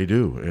faster. They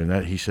do,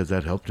 and he said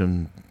that helped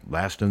him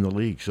last in the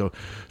league. So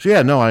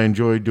yeah, no, I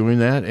enjoyed doing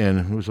that, and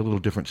it was a little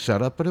different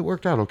setup, but it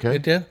worked out okay.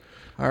 It did.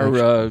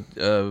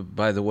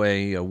 By the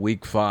way,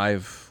 week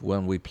 5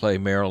 when we play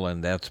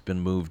Maryland, that's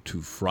been moved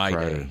to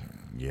Friday.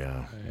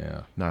 Yeah.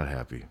 Not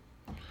happy.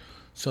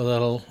 So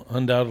that'll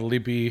undoubtedly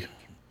be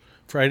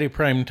Friday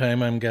prime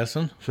time, I'm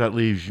guessing. So that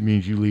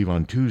means you leave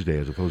on Tuesday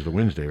as opposed to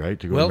Wednesday, right?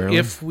 To go to Maryland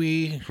if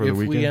we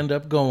end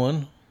up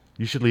going,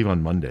 you should leave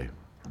on Monday.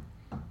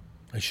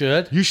 I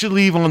should. You should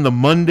leave on the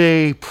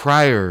Monday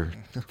prior,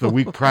 the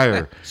week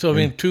prior. So I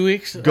mean, 2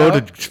 weeks.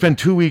 To spend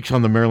 2 weeks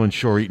on the Maryland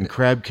shore eating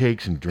crab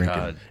cakes and drinking.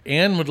 God.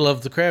 Ann would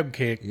love the crab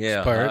cake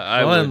part.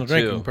 I would and the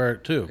drinking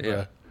part too.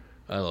 Yeah.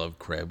 I love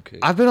crab cake.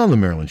 I've been on the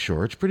Maryland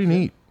shore. It's pretty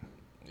neat.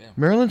 Yeah.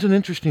 Maryland's an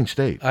interesting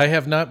state. I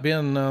have not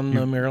been on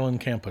the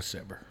Maryland campus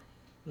ever.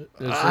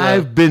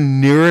 I've been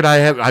near it.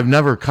 I've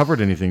never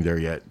covered anything there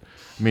yet.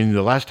 I mean,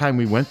 the last time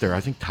we went there, I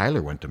think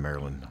Tyler went to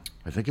Maryland.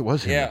 I think it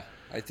was him. Yeah,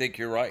 I think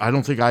you're right. I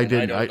don't think I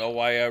did. I don't know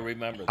why I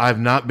remember that. I have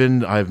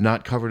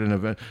not covered an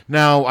event.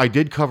 Now, I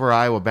did cover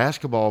Iowa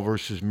basketball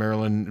versus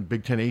Maryland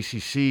Big Ten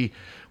ACC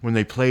when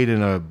they played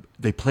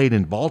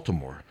in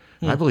Baltimore.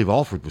 I believe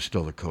Alford was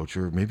still the coach,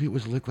 or maybe it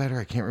was Licklider.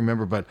 I can't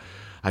remember, but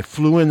I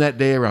flew in that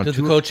day around. Did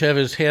the coach have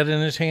his head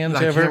in his hands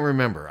ever? I can't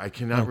remember. I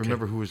cannot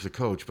remember who was the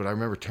coach, but I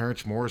remember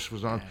Terrence Morris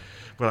was on.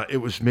 But it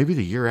was maybe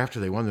the year after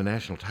they won the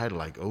national title,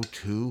 like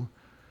 2002.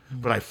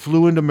 But I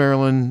flew into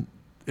Maryland,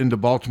 into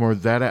Baltimore.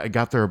 I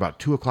got there about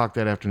 2:00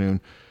 that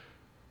afternoon.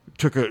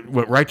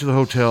 Went right to the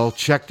hotel,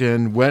 checked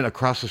in, went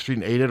across the street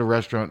and ate at a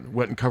restaurant.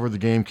 Went and covered the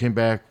game, came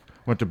back,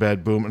 went to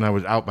bed, boom, and I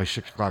was out by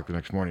 6:00 the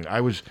next morning.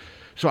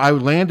 So I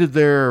landed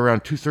there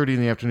around 2:30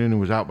 in the afternoon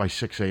and was out by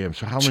 6 a.m.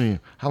 So how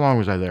long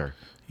was I there?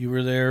 You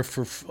were there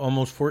for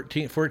almost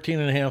 14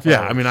 and a half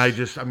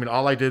hours. Yeah,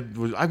 all I did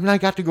was, I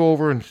got to go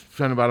over and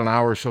spend about an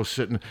hour or so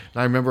sitting. And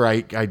I remember I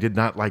did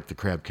not like the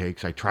crab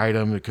cakes. I tried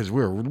them because we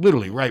were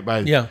literally right by.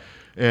 Yeah.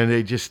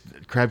 And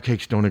crab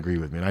cakes don't agree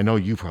with me. And I know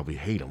you probably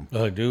hate them.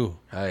 I do.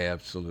 I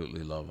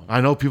absolutely love them.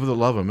 I know people that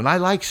love them. And I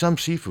like some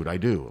seafood. I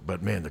do.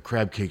 But, man, the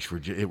crab cakes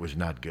it was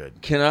not good.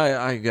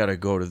 I got to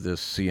go to this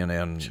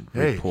CNN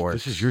report.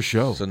 This is your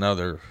show. It's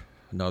another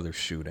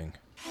shooting.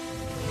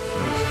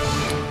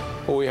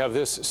 Well, we have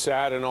this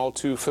sad and all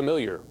too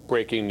familiar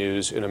breaking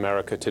news in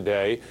America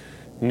today.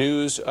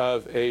 News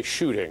of a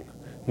shooting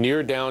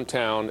near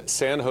downtown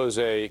San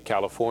Jose,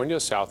 California,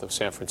 south of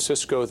San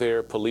Francisco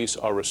there. Police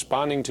are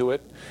responding to it.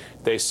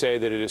 They say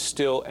that it is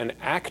still an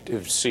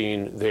active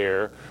scene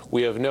there.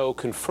 We have no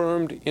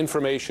confirmed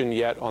information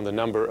yet on the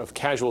number of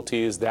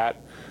casualties.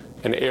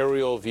 An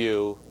aerial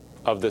view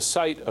of the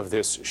site of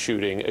this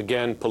shooting.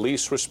 Again,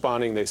 police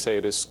responding. They say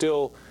it is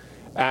still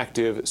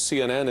active.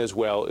 CNN as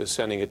well is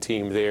sending a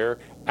team there.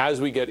 As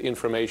we get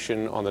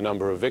information on the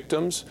number of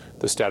victims,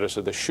 the status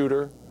of the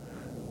shooter,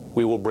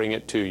 we will bring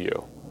it to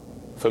you.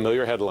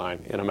 Familiar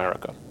headline in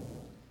America.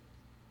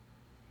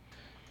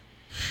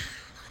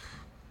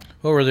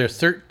 What were there?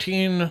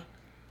 13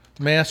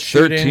 mass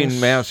shootings?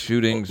 13 mass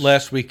shootings.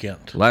 Last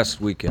weekend.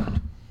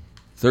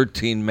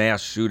 13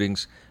 mass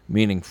shootings,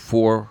 meaning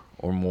 4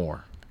 or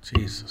more.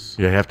 Jesus.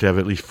 You have to have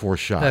at least 4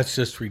 shots. That's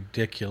just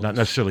ridiculous. Not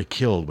necessarily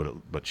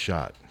killed, but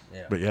shot.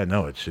 Yeah. But yeah,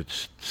 no,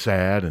 it's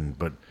sad,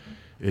 but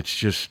it's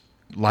just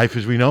life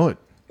as we know it.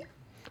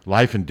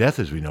 Life and death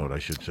as we know it, I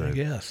should say. I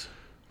guess.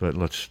 But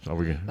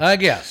I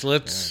guess.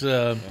 Let's...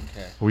 Are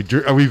we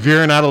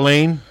veering out of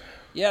lane?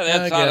 Yeah,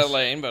 that's out of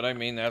lane, but I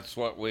mean, that's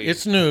what we...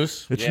 It's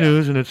news. It's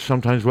news, and it's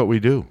sometimes what we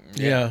do.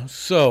 Yeah,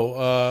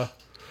 so...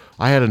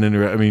 I had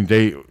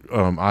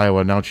Iowa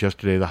announced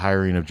yesterday the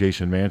hiring of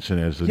Jason Manson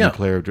as the new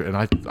player, and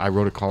I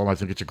wrote a column. I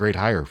think it's a great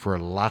hire for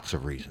lots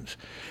of reasons,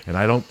 and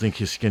I don't think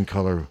his skin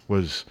color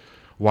was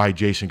why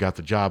Jason got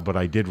the job, but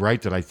I did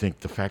write that I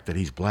think the fact that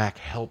he's black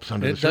helps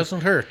under the It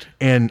doesn't hurt.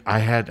 And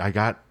I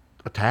got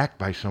attacked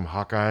by some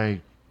Hawkeye,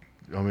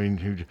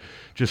 who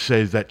just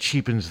says that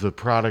cheapens the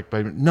product.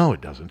 No,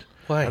 it doesn't.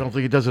 Why? I don't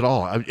think it does at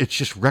all. It's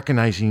just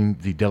recognizing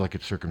the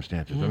delicate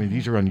circumstances. I mean,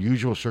 these are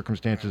unusual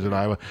circumstances at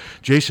Iowa.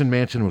 Jason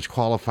Manson was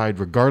qualified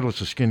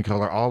regardless of skin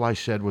color. All I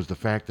said was the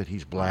fact that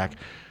he's black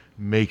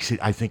makes it,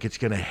 I think it's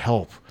going to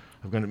help.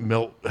 I'm going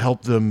to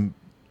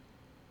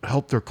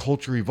help their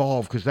culture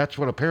evolve, because that's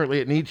what apparently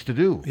it needs to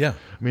do. Yeah.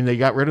 I mean, they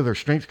got rid of their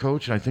strength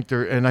coach, and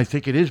I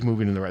think it is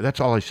moving in the right.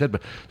 That's all I said,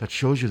 but that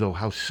shows you, though,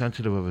 how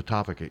sensitive of a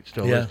topic it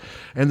still is.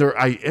 And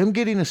I am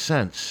getting a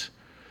sense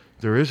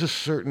there is a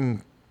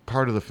certain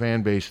part of the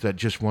fan base that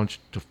just wants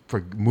to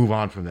move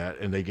on from that,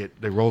 and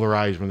they roll their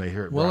eyes when they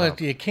hear it. Well,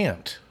 you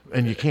can't.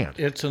 And you can't.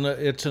 It's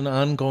an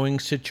ongoing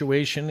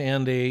situation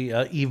and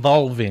a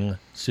evolving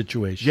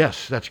situation.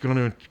 Yes, that's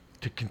going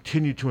to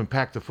continue to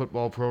impact the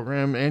football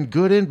program in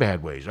good and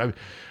bad ways.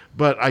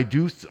 But I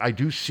do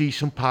see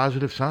some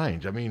positive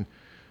signs. The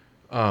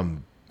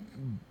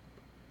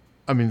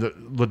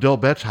Liddell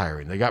Betts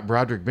hiring. They got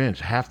Broderick Binns.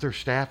 Half their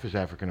staff is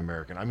African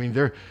American. I mean,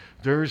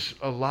 there's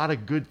a lot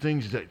of good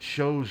things that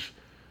shows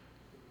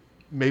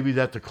maybe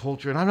that the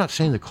culture, and I'm not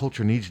saying the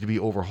culture needs to be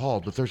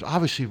overhauled, but there's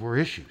obviously were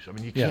issues. I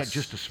mean, you can't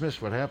just dismiss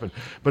what happened.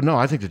 But no,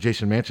 I think the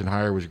Jason Manson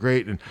hire was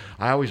great, and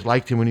I always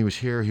liked him when he was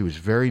here. He was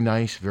very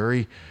nice,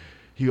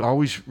 he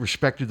always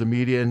respected the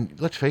media, and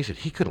let's face it,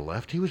 he could have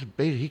left.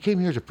 He came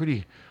here as a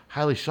pretty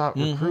highly sought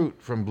recruit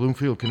from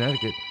Bloomfield,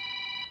 Connecticut,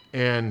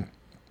 and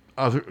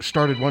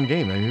started one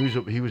game. I mean,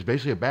 he was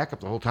basically a backup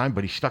the whole time,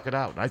 but he stuck it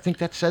out. And I think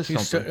that says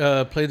something.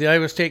 He played the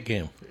Iowa State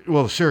game.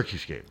 Well, the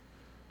Syracuse game.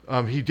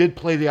 He did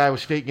play the Iowa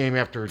State game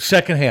after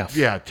second half.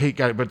 Yeah,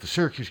 but the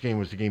Syracuse game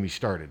was the game he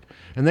started,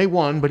 and they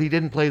won, but he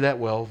didn't play that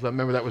well.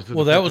 Remember, that was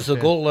the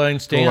goal line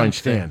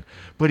stand.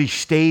 But he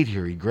stayed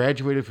here. He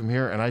graduated from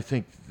here, and I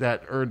think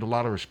that earned a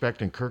lot of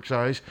respect in Kirk's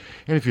eyes.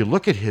 And if you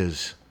look at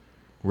his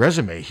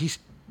resume, he's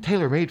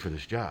tailor-made for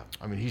this job.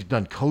 I mean, he's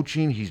done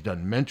coaching, he's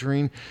done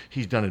mentoring,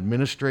 he's done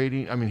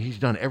administrating. I mean, he's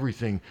done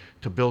everything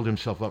to build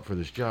himself up for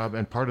this job.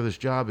 And part of this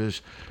job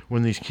is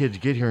when these kids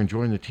get here and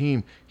join the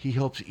team, he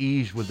helps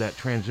ease with that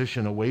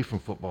transition away from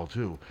football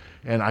too.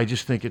 And I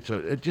just think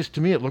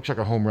to me, it looks like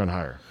a home run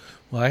hire.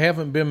 Well, I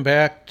haven't been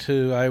back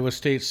to Iowa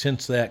State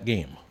since that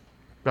game.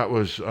 That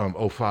was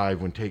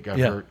 05 when Tate got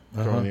hurt.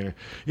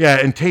 Yeah,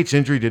 and Tate's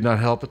injury did not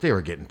help, but they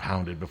were getting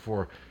pounded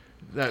before.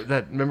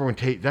 That remember when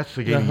Tate? That's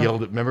the game he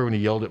yelled at. Remember when he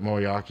yelled at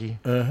Moyaki?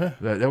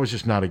 That was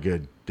just not a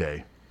good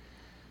day.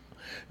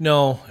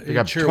 No, they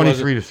got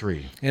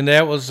 23-3, and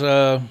that was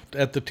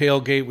at the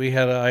tailgate. We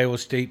had an Iowa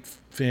State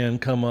fan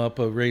come up,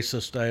 a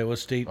racist Iowa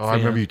State fan. I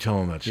remember you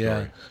telling that story.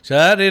 Yeah. So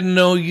I didn't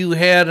know you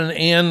had an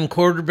N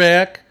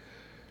quarterback,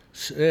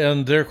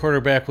 and their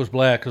quarterback was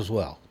black as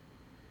well.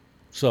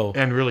 So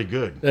really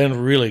good. And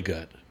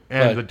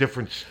the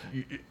difference.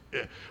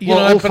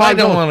 But I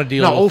don't want to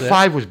deal with that.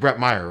 05 was Brett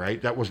Meyer,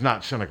 right? That was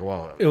not Seneca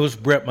Wallace. It was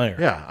Brett Meyer.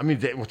 Yeah, I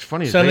mean, what's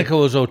funny is Seneca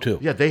was 02.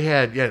 Yeah, they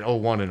had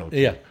 01 and 02.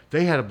 Yeah,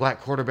 they had a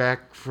black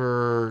quarterback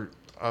for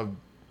a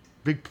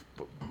big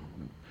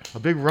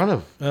run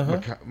of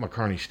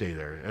McCarney stay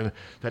there, and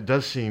that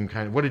does seem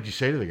kind of. What did you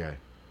say to the guy?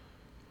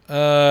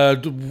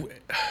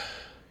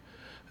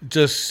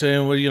 Just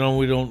saying, well,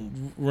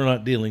 we're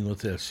not dealing with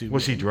this.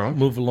 Was he drunk?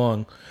 Move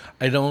along.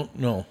 I don't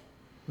know.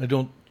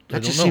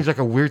 That just seems like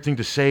a weird thing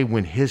to say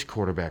when his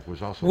quarterback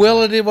was also.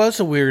 Well, it was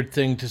a weird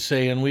thing to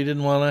say, and we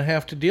didn't want to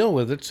have to deal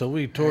with it, so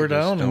we tore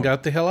down and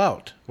got the hell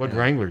out. What did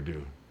Wrangler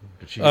do?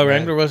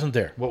 Wrangler wasn't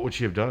there. What would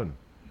she have done?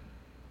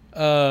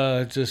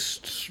 I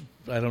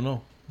don't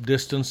know.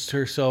 Distanced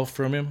herself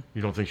from him.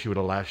 You don't think she would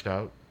have lashed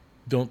out?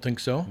 Don't think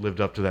so.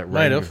 Lived up to that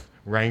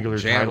Wrangler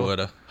Jan title? would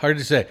have. Hard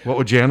to say. What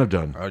would Jan have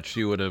done?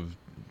 She would have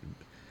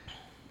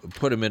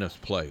put him in his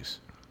place.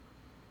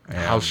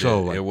 How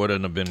so? It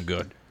wouldn't have been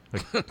good.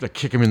 Like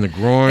kick him in the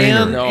groin?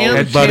 I'm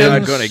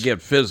not going to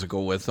get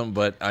physical with him,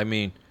 but I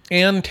mean...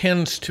 Anne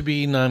tends to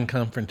be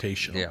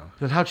non-confrontational. Yeah.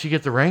 Then how'd she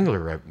get the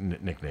Wrangler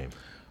nickname?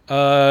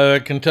 I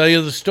can tell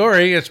you the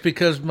story. It's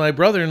because my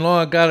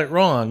brother-in-law got it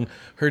wrong.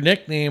 Her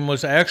nickname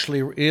was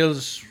actually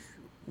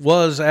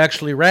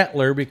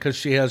Rattler because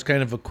she has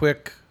kind of a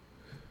quick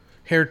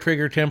hair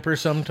trigger temper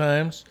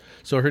sometimes.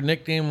 So her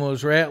nickname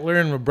was Rattler,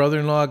 and my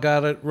brother-in-law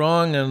got it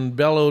wrong and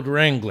bellowed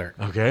Wrangler.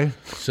 Okay.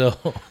 So...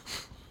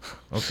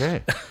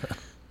 Okay.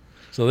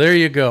 So there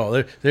you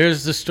go.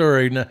 There's the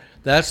story. Now,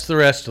 that's the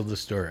rest of the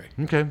story.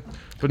 Okay.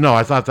 But no,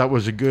 I thought that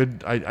was a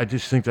good. I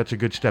just think that's a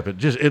good step.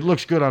 It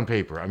looks good on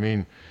paper. I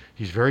mean,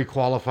 he's very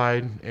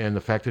qualified, and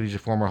the fact that he's a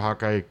former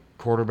Hawkeye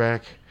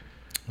quarterback,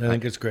 I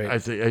think it's great. I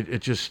think it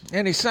just.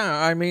 And he checks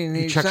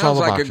sounds all the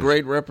like boxes. a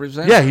great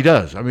representative. Yeah, he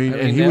does. I mean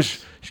he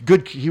was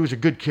good. He was a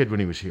good kid when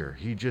he was here.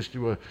 I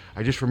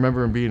just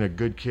remember him being a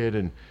good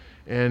kid,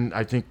 and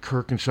I think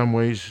Kirk in some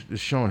ways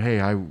is showing, hey,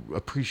 I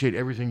appreciate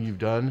everything you've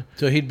done.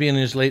 So he'd be in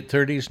his late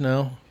 30s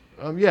now?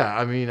 Yeah,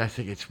 I mean, I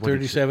think it's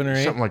 37 or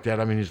 8? Something like that.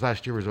 I mean, his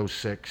last year was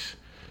 06,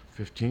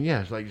 15.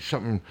 Yeah, it's like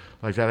something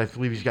like that. I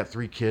believe he's got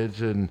 3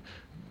 kids, and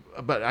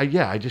but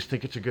I just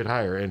think it's a good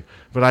hire.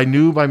 But I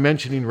knew by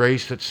mentioning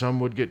race that some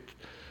would get.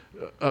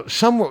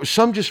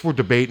 Some just were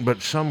debating,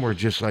 but some were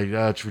just like,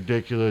 it's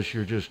ridiculous.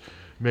 You're just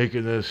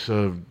making this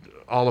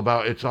all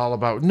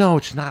about. No,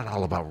 it's not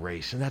all about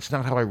race, and that's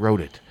not how I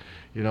wrote it.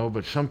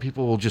 But some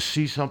people will just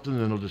see something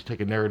and they'll just take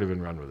a narrative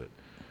and run with it.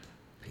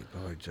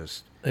 People are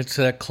just. It's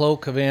that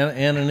cloak of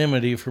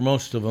anonymity for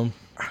most of them,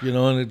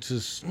 and it's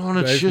just. Well, and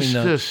it's just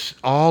this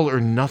all or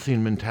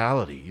nothing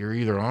mentality. You're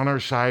either on our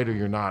side or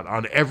you're not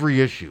on every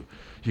issue.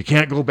 You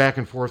can't go back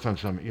and forth on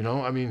something.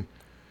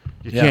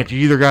 You can't. You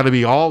either got to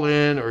be all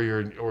in or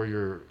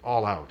you're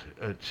all out.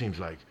 It seems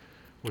like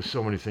with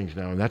so many things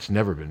now, and that's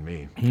never been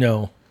me.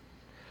 No,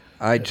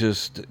 I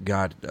just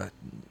got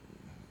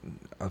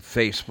a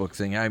Facebook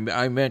thing.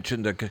 I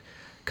mentioned a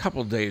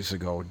couple days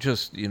ago.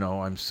 Just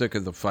I'm sick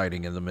of the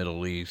fighting in the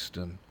Middle East,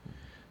 and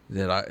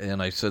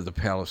I said the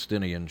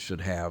Palestinians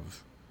should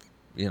have,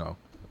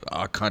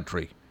 a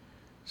country.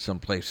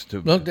 Someplace to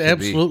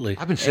absolutely. Be.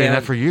 I've been saying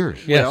that for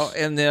years. Yes. Well,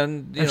 and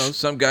then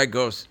some guy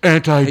goes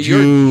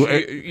anti-Jew.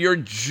 Hey, you're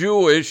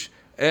Jewish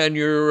and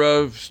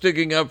you're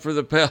sticking up for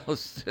the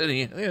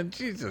Palestinians.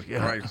 Jesus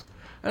Christ!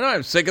 I know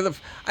I'm sick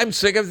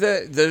of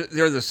the.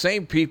 They're the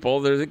same people.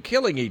 They're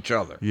killing each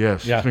other.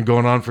 Yes, it's been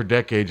going on for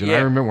decades. And I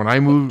remember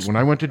when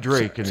I went to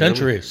Drake in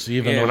centuries.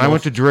 When I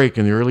went to Drake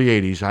in the early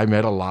 '80s, I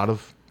met a lot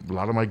of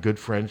my good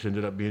friends.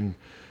 Ended up being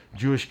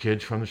Jewish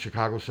kids from the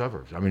Chicago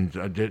suburbs. I mean,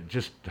 it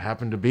just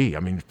happened to be. I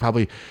mean,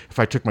 probably if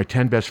I took my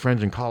 10 best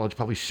friends in college,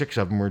 probably 6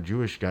 of them were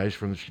Jewish guys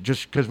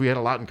just because we had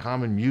a lot in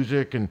common,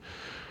 music and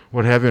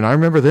what have you. And I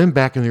remember them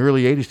back in the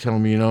early 80s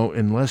telling me,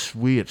 unless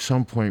we at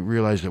some point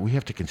realize that we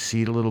have to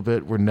concede a little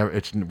bit, we're never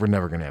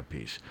going to have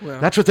peace. Well,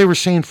 that's what they were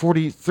saying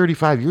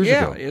 35 years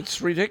ago. Yeah,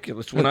 it's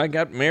ridiculous. When I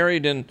got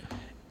married in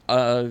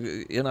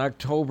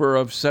October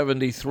of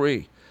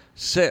 '73,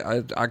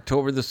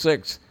 October the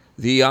 6th,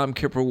 the Yom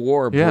Kippur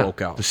War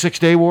broke out. The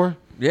 6-Day War?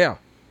 Yeah.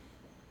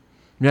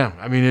 Yeah,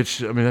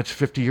 that's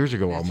 50 years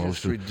ago almost.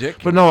 It's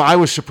ridiculous. But no, I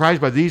was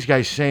surprised by these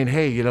guys saying,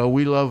 hey,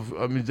 we love,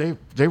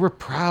 they were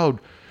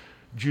proud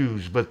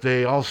Jews, but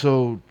they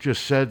also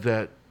just said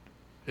that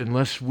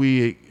unless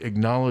we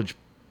acknowledge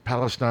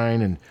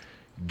Palestine and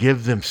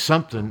give them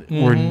something,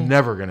 we're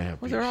never going to have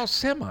peace. Well, they're all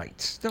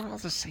Semites. They're all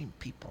the same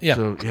people. Yeah.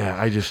 So,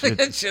 yeah,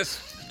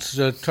 it's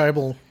a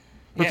tribal...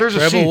 But there's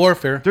tribal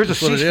warfare. There's a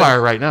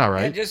ceasefire right now,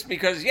 right?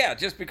 Yeah,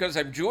 just because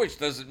I'm Jewish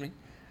doesn't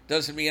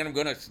mean I'm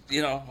going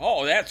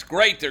to, that's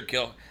great. They're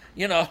killing.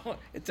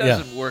 It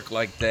doesn't work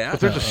like that. But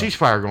there's a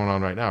ceasefire going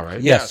on right now,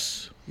 right?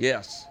 Yes.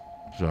 Yeah.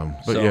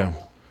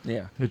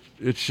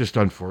 It's just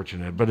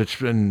unfortunate, but it's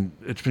been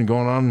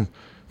going on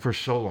for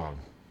so long.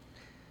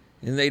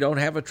 And they don't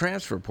have a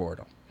transfer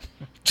portal.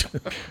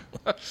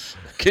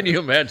 Can you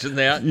imagine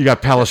that? You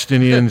got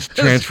Palestinians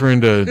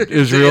transferring to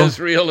Israel.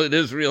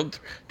 Israel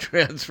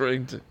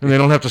transferring to. And they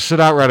don't have to sit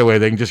out right away.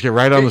 They can just get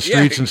right on the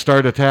streets and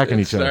start attacking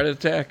each other. Start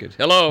attacking.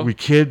 Hello. We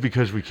kid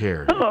because we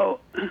care. Hello.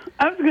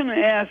 I was going to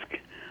ask,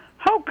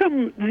 how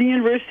come the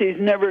university's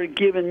never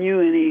given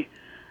you any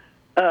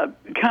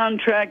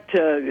contract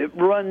to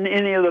run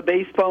any of the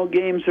baseball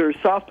games or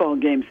softball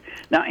games?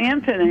 Now,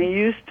 Anthony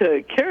used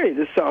to carry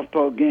the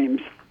softball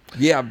games.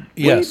 Yeah,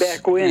 way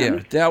back when. Yeah,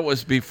 that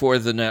was before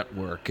the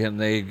network, and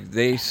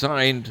they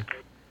signed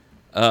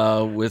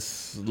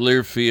with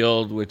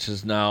Learfield, which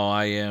is now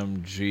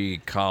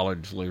IMG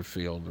College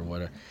Learfield or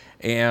whatever,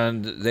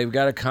 and they've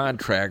got a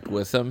contract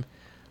with them.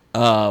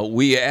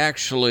 We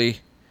actually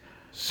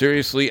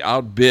seriously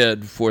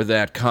outbid for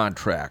that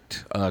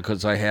contract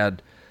because I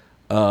had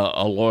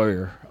a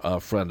lawyer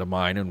friend of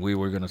mine, and we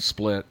were going to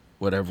split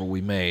whatever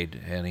we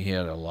made, and he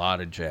had a lot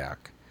of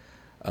jack.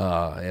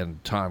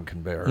 And Tom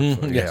can bear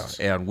it. Yes.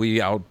 Yeah, and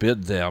we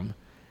outbid them,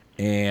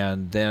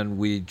 and then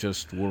we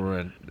just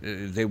weren't.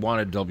 They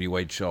wanted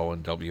WHO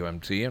and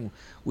WMT, and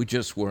we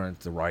just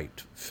weren't the right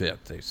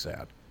fit. They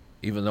said,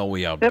 even though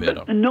we outbid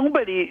them.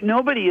 Nobody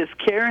is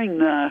carrying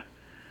the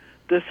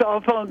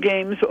softball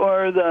games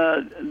or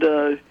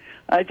the.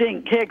 I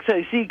think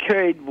KXIC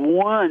carried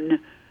one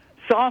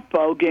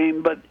softball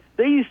game, but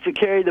they used to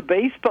carry the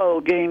baseball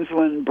games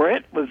when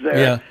Brett was there.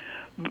 Yeah.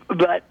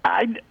 But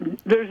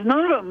there's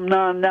none of them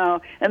on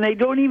now, and they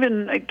don't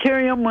even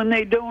carry them when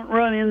they don't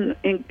run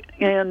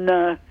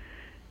in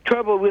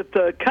trouble with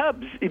the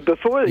Cubs.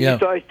 Before they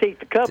used to always take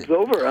the Cubs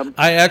over them.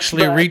 I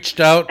actually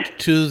reached out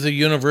to the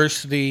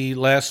university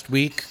last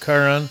week,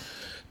 Karan,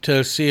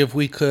 to see if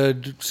we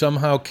could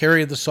somehow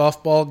carry the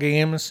softball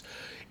games,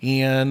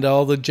 and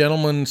all the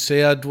gentleman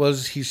said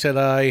was, he said,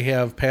 I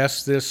have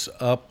passed this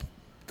up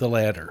the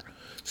ladder.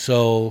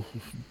 So...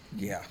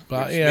 Yeah,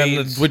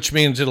 which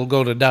means it'll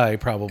go to die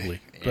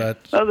probably. But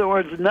in other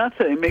words,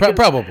 nothing.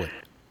 Probably.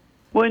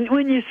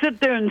 When you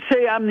sit there and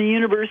say I'm the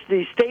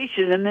university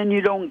station, and then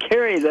you don't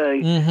carry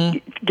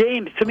the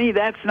games, to me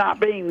that's not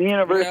being the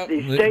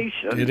university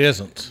station. It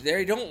isn't.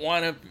 They don't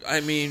want to. I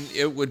mean,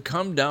 it would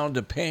come down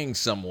to paying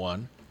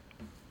someone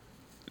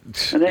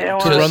to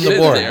run the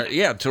board. There.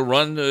 Yeah, to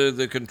run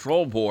the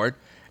control board,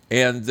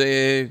 and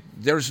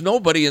there's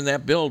nobody in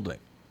that building.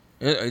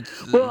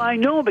 Well, I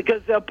know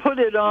because they'll put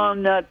it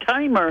on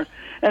timer,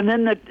 and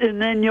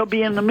then you'll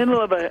be in the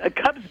middle of a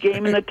Cubs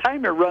game, and the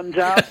timer runs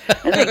out,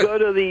 and they go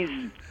to these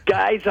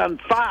guys on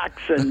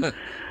Fox, and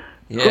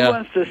who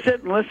wants to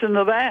sit and listen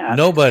to that?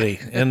 Nobody,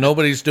 and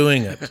nobody's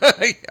doing it.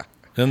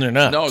 Then they're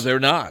not. No, they're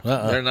not.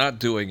 They're not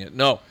doing it.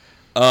 No.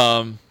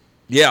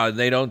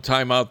 They don't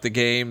time out the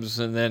games,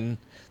 and then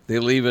they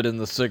leave it in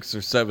the 6th or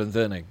 7th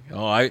inning.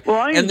 I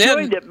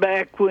enjoyed it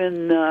back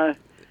when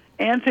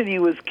Anthony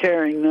was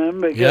carrying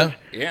them because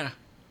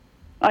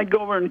I'd go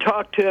over and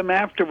talk to him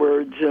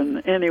afterwards.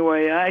 And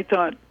anyway, I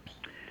thought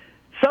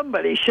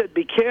somebody should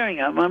be carrying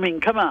them. I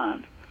mean, come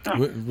on.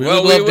 We'd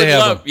love to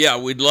have them. Yeah,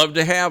 we'd love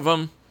to have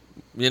them.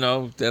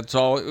 That's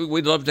all.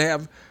 We'd love to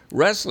have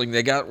wrestling.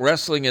 They got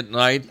wrestling at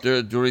night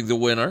during the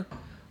winter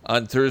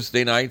on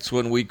Thursday nights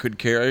when we could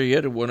carry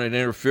it. It wouldn't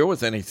interfere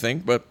with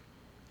anything, but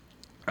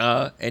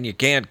and you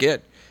can't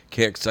get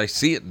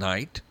KXIC at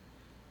night.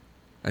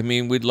 I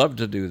mean, we'd love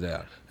to do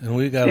that. And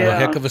we got a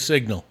heck of a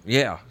signal.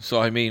 Yeah, so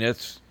I mean,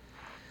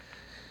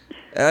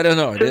 I don't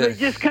know. So they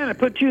just kind of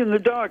put you in the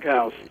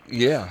doghouse.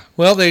 Yeah.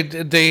 Well,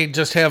 they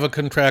just have a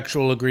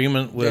contractual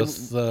agreement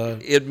with...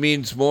 it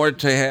means more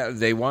to have...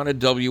 They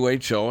wanted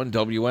WHO and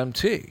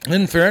WMT.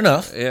 And fair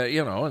enough.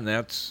 And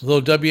that's...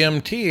 Though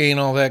WMT ain't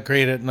all that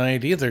great at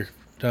night either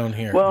down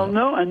here. Well,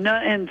 no,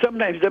 and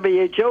sometimes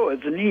WHO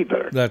isn't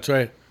either. That's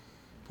right.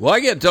 Well,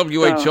 I get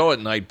WHO at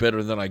night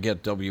better than I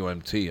get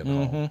WMT at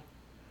home.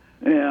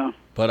 Yeah.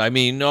 But I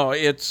mean, no,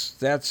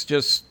 that's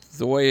just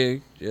the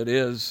way it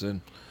is,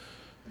 and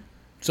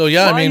so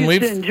I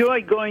used to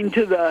enjoy going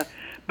to the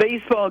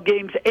baseball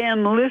games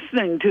and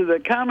listening to the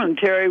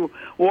commentary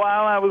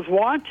while I was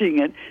watching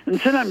it. And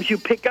sometimes you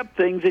pick up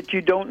things that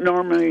you don't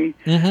normally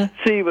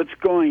see what's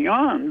going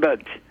on,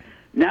 but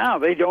now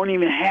they don't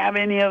even have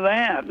any of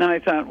that. And I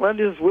thought, what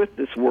is with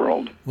this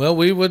world? Well,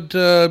 we would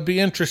be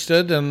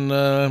interested, and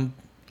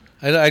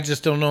I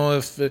just don't know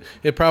if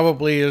it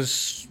probably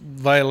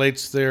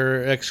violates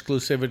their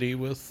exclusivity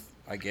with,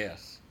 I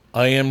guess,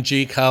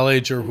 IMG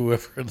College or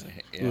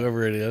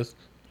whoever it is.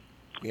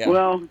 Yeah.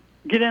 Well,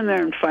 get in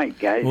there and fight,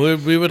 guys.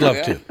 We would love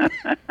to.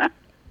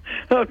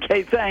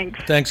 Okay, thanks.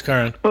 Thanks,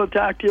 Karen. We'll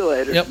talk to you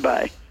later. Yep.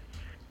 Bye.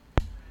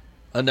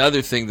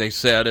 Another thing they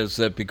said is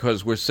that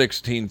because we're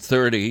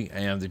 1630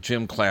 and the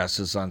gym class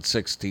is on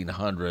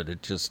 1600,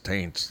 it just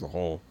taints the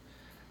whole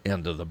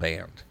end of the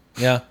band.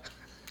 Yeah.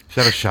 Is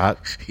that a shot?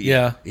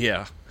 Yeah.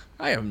 Yeah.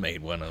 I haven't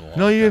made one in a long time.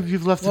 No,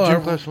 you've left the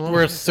gym class alone.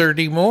 We're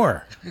 30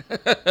 more.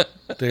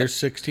 There's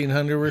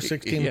 1600, we're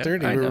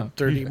 1630. We're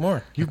 30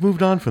 more. You've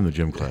moved on from the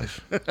gym class.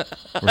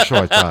 Or so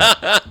I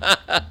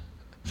thought.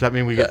 Does that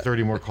mean we get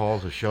 30 more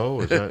calls a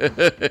show? Is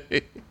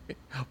that...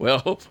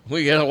 Well,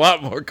 we get a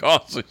lot more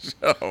calls a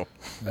show.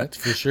 That's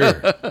for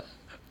sure.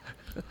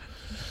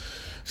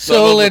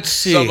 So let's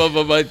see. Some of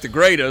them ain't the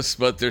greatest,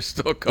 but they're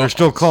still calls. They're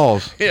still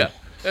calls. Yeah.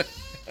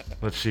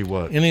 Let's see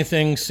what.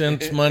 Anything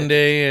since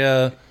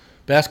Monday,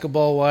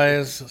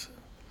 basketball-wise?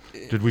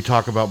 Did we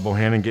talk about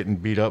Bohannon getting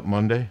beat up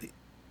Monday?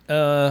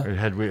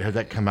 Had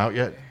that come out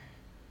yet?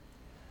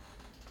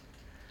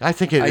 I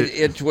think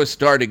it was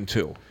starting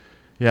to.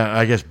 Yeah,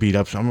 I guess beat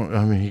up. I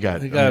mean, he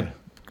got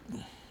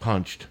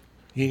punched.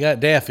 He got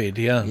daffied,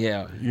 yeah.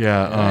 Yeah.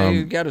 Yeah.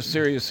 He got a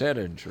serious head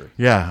injury.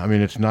 Yeah, I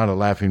mean, it's not a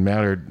laughing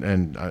matter.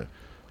 And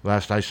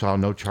last I saw,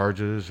 no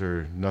charges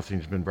or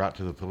nothing's been brought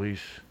to the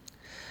police.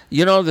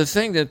 You know, the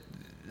thing that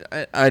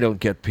I don't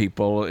get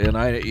people, and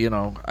I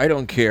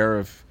don't care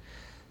if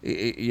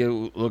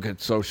you look at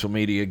social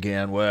media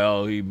again.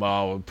 Well, he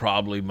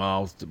probably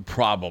mouthed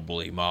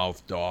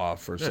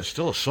off, or it's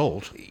still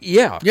assault.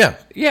 Yeah.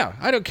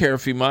 I don't care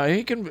if he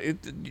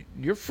can.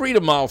 You're free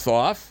to mouth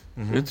off.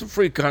 Mm-hmm. It's a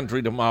free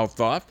country to mouth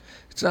off.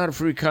 It's not a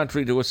free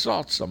country to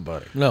assault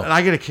somebody. No. And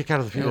I get a kick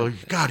out of the people. Yeah.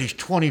 God, he's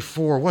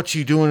 24. What's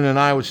he doing in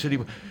Iowa City?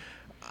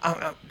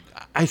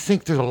 I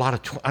think there's a lot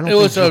of... It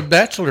was a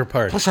bachelor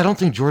party. Plus, I don't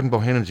think Jordan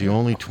Bohannon's the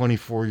only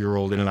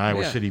 24-year-old in an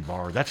Iowa City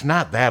bar. That's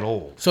not that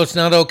old. So it's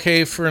not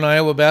okay for an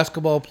Iowa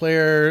basketball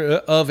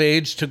player of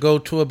age to go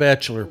to a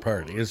bachelor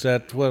party. Is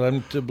that what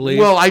I'm to believe?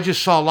 Well, I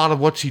just saw a lot of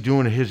what's he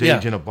doing at his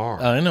age in a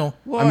bar. I know.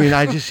 I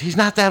mean, he's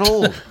not that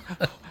old.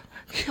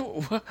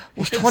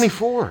 He's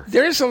 24.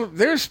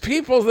 There's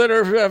people that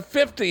are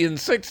 50 and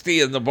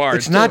 60 in the bars.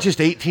 It's not just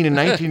 18 and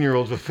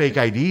 19-year-olds with fake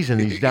IDs in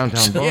these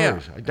downtown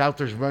bars. I doubt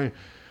there's...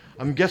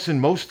 I'm guessing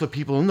most of the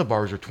people in the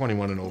bars are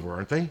 21 and over,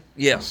 aren't they?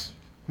 Yes.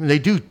 I mean, they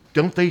do.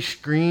 Don't they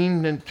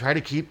screen and try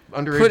to keep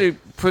underage?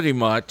 Pretty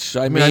much.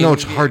 I mean, I know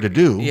it's hard to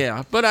do.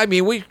 Yeah, but I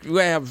mean, we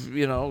have,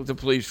 the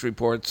police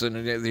reports,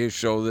 and they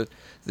show that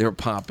they're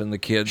popping the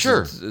kids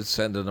and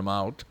sending them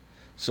out.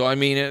 So, I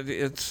mean,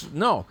 it's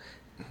no.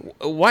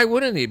 Why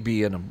wouldn't he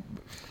be in them?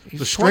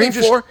 He's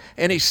 24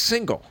 and he's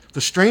single.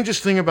 The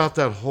strangest thing about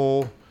that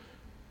whole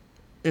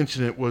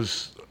incident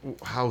was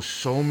how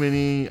so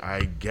many,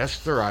 I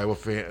guess they're Iowa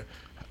fans,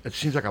 it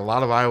seems like a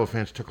lot of Iowa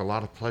fans took a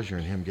lot of pleasure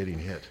in him getting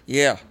hit.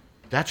 Yeah.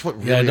 That's what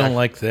really... Yeah, I don't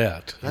like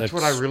that. That's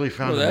what I really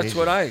found amazing. That's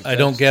what I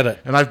don't get it.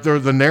 And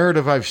the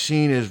narrative I've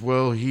seen is,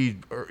 well, he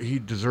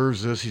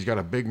deserves this. He's got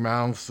a big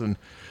mouth. And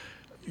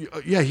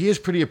Yeah, he is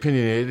pretty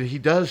opinionated. He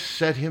does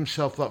set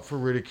himself up for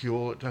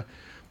ridicule,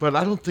 but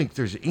I don't think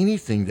there's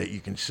anything that you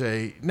can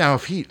say. Now,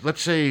 if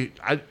let's say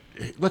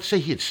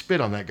he had spit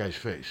on that guy's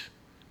face,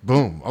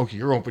 boom, okay,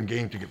 you're open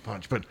game to get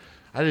punched. But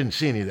I didn't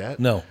see any of that.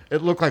 No.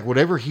 It looked like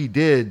whatever he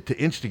did to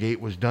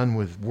instigate was done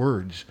with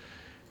words,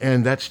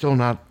 and that's still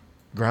not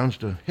grounds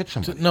to hit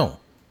somebody. No.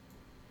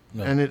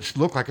 And it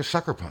looked like a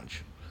sucker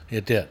punch.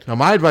 It did. Now,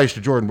 my advice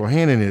to Jordan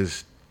Bohannon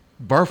is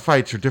bar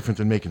fights are different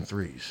than making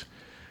threes.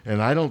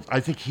 And I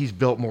think he's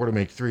built more to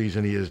make threes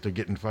than he is to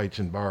get in fights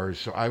in bars.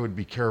 So I would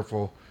be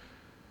careful.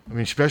 I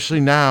mean,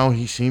 especially now,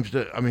 he seems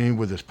to,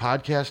 with his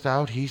podcast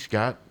out, he's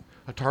got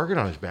a target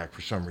on his back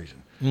for some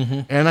reason.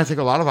 Mm-hmm. And I think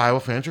a lot of Iowa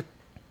fans are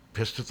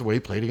pissed at the way he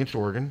played against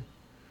Oregon.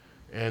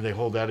 And they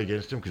hold that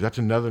against him because that's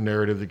another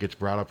narrative that gets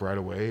brought up right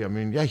away. I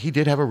mean, yeah, he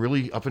did have a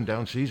really up and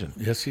down season.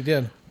 Yes, he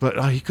did.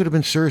 But he could have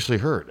been seriously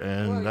hurt.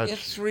 And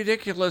it's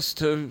ridiculous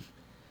to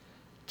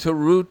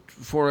root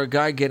for a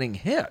guy getting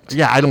hit.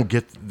 Yeah,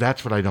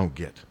 that's what I don't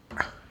get.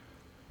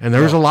 And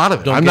there's a lot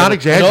of it. I'm not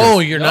exaggerating. No,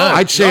 you're not.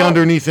 I'd say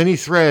underneath any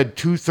thread,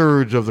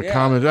 2/3 of the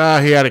comments,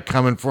 he had it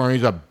coming for him.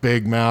 He's a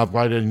big mouth.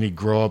 Why didn't he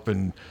grow up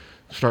and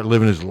start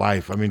living his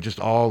life? I mean,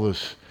 just all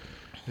this.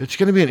 It's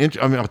going to be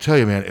I'll tell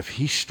you, man, if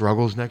he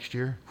struggles next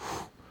year,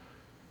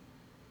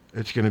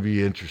 it's going to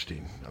be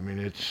interesting. I mean,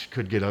 it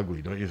could get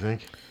ugly, don't you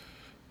think?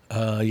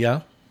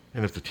 Yeah.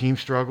 And if the team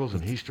struggles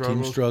and he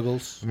struggles. Team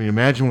struggles. I mean,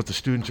 imagine what the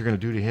students are going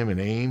to do to him in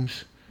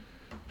Ames.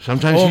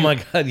 Sometimes. Oh my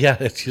God!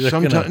 Yeah.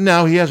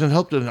 No, he hasn't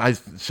helped it. I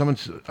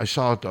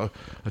saw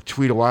a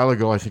tweet a while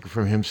ago. I think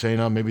from him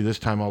saying, "Oh, maybe this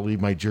time I'll leave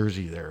my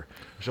jersey there."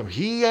 So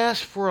he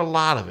asked for a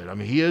lot of it. I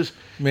mean, he is.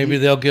 Maybe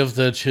they'll give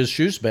his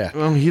shoes back.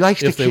 Well, he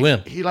likes if they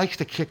win. He likes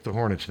to kick the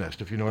hornet's nest,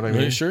 if you know what I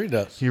mean. Sure, he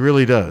does. He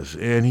really does,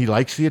 and he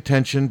likes the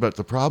attention. But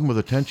the problem with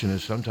attention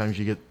is sometimes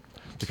you get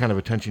the kind of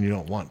attention you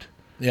don't want.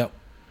 Yeah.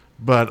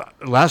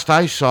 But last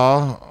I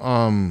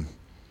saw,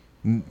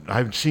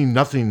 I've seen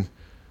nothing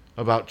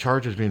about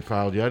charges being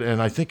filed yet,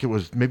 and I think it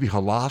was maybe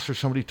Halas or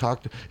somebody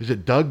talked. Is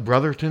it Doug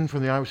Brotherton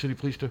from the Iowa City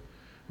Police?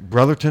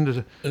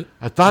 Brotherton?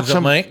 I thought is it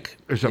Mike?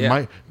 Is it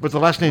Mike? But the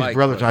last name is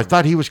Brotherton. I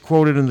thought he was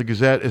quoted in the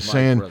Gazette as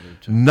saying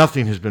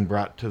nothing has been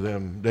brought to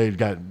them.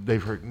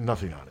 They've heard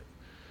nothing on it.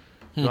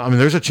 So, I mean,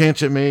 there's a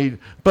chance it may,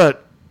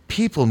 but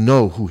people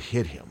know who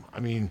hit him. I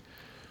mean,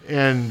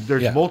 and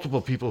there's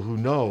multiple people who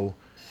know,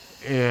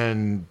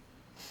 and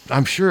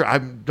I'm sure.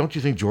 Don't you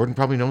think Jordan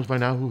probably knows by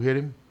now who hit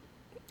him?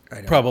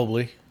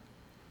 Probably.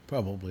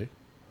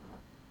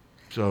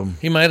 So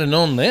he might have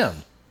known then.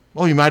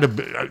 Well, he might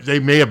have. They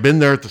may have been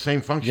there at the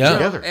same function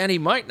together, and he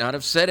might not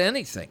have said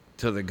anything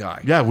to the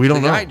guy. Yeah, we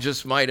don't know. The guy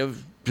just might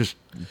have just.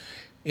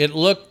 It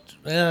looked.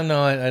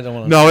 No, I don't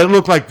want to. No, it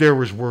looked like there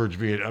was words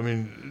being. I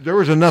mean, there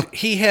was enough.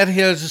 He had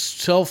his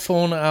cell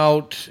phone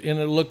out, and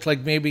it looked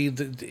like maybe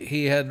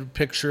he had a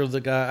picture of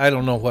the guy. I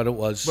don't know what it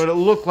was, but it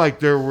looked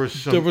like there was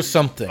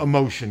something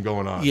emotion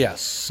going on.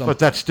 Yes, something. But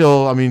that's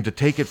still. I mean, to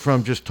take it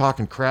from just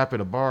talking crap at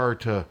a bar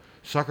to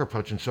sucker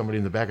punching somebody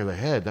in the back of the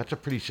head, that's a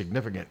pretty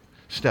significant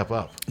step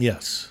up.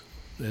 Yes,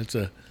 it's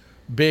a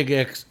big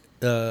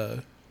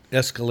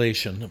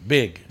escalation,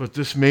 big. But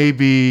this may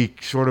be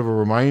sort of a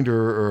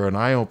reminder or an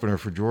eye-opener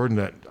for Jordan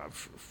that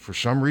for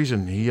some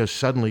reason he has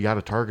suddenly got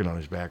a target on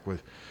his back.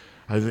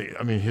 I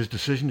mean, his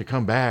decision to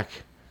come back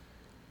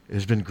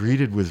has been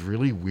greeted with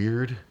really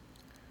weird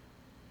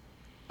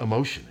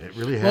emotion. It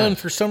really has. Well, and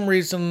for some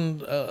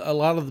reason, a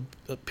lot of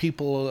the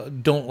people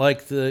don't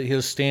like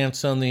his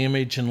stance on the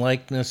image and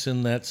likeness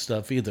and that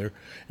stuff either.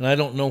 And I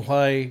don't know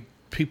why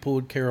people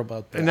would care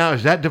about that. And now,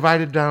 is that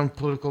divided down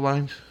political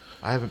lines?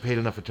 I haven't paid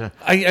enough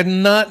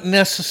attention. Not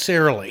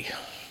necessarily.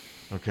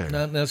 Okay.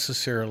 Not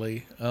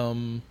necessarily.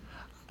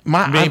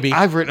 Maybe.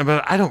 I've written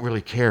about it. I don't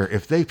really care.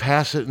 If they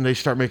pass it and they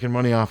start making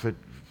money off it,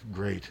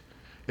 great.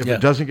 If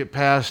it doesn't get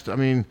passed, I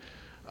mean,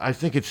 I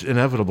think it's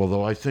inevitable,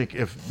 though. I think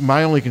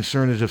my only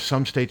concern is if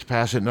some states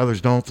pass it and others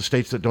don't, the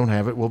states that don't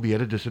have it will be at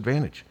a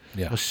disadvantage.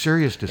 Yeah. A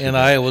serious disadvantage. And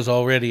Iowa's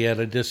already at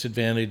a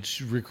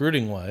disadvantage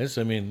recruiting-wise.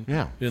 I mean,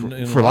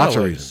 for lots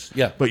of reasons.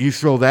 Yeah. But you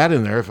throw that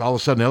in there, if all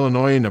of a sudden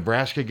Illinois and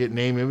Nebraska get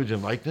name, image,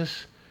 and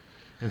likeness,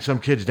 and some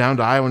kid's down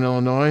to Iowa and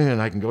Illinois,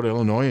 and I can go to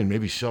Illinois and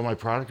maybe sell my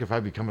product if I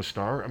become a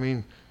star, I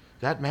mean,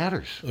 that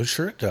matters. Oh,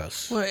 sure it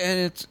does. Well, and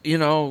it's,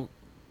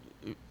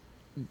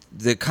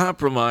 the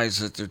compromise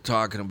that they're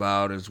talking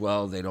about as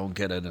well, they don't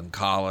get it in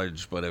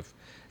college, but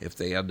if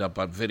they end up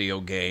on video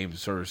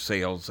games or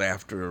sales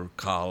after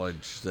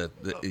college,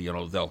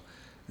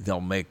 they'll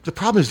make. The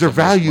problem is their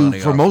value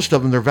for most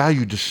of them. Their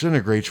value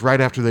disintegrates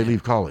right after they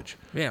leave college.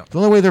 Yeah. The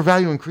only way their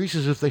value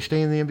increases is if they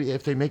stay in the NBA,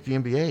 if they make the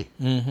NBA.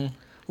 Mm-hmm.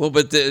 Well,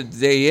 but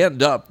they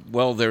end up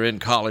they're in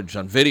college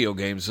on video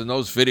games, and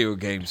those video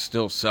games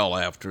still sell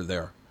after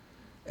they're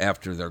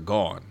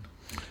gone.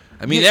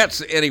 I mean,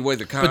 that's anyway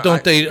the. But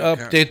don't they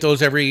update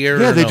those every year?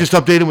 Yeah, they just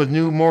update them with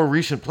new, more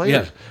recent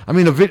players. Yeah. I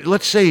mean,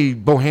 let's say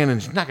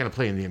Bohannon's not going to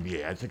play in the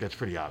NBA. I think that's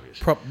pretty obvious.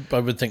 I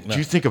would think not. Do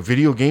you think a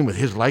video game with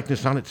his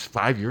likeness on it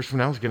 5 years from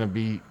now is going to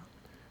be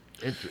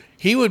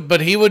He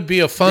would be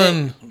a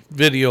fun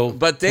video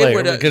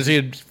player because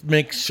he'd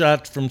make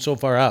shots from so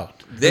far out.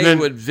 They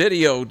would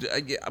video.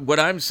 What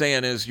I'm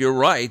saying is, you're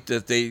right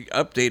that they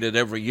update it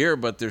every year,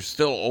 but there's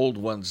still old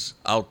ones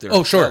out there.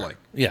 Oh, sure. Selling.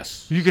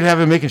 Yes. You could have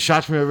him making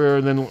shots from everywhere,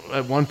 and then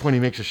at one point he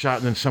makes a shot,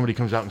 and then somebody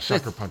comes out and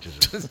sucker punches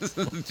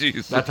him.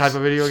 Jesus. That type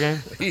of video game?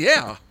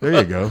 Yeah. There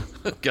you go.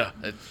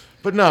 God.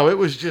 But no, it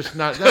was just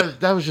not.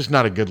 That was just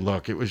not a good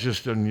look. It was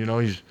just,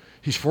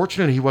 he's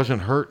fortunate he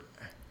wasn't hurt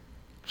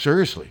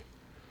seriously.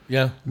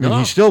 Yeah. I mean,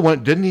 he still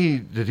went. Did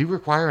he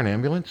require an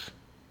ambulance?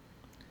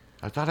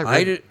 I thought I read.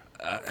 I did.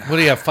 Would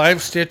he have 5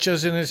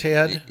 stitches in his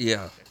head?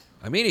 Yeah.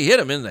 I mean, he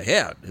hit him in the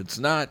head. It's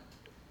not.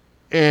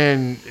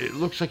 And it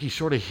looks like he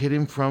sort of hit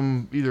him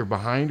from either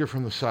behind or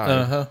from the side.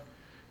 Uh-huh.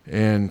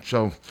 And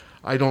so,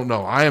 I don't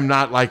know. I am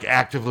not like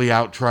actively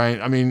out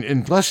trying. I mean,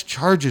 unless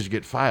charges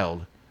get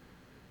filed,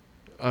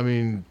 I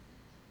mean,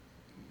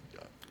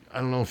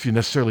 I don't know if you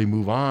necessarily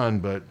move on,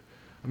 but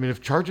I mean,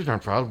 if charges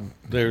aren't filed,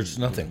 there's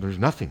nothing. There's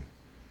nothing.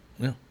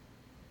 Yeah.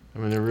 I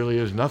mean, there really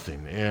is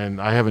nothing.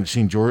 And I haven't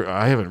seen Jordan.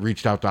 I haven't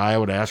reached out to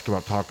Iowa to ask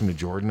about talking to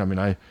Jordan. I mean,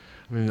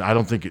 I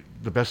don't think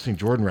the best thing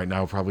Jordan right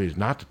now probably is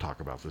not to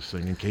talk about this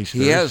thing in case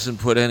he hasn't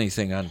put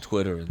anything on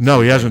Twitter.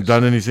 No, he hasn't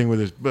done anything with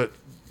his. But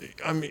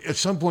I mean, at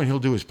some point he'll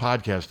do his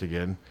podcast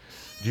again.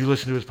 Do you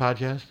listen to his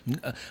podcast?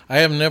 I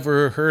have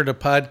never heard a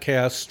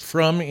podcast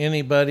from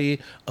anybody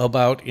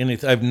about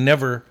anything. I've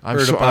never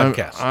heard a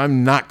podcast.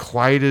 I'm not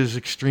quite as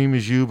extreme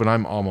as you, but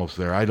I'm almost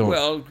there. I don't.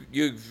 Well,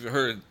 you've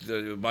heard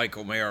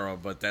Michael Mara,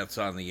 but that's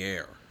on the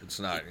air. It's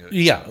not.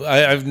 Yeah,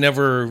 I've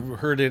never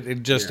heard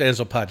it just as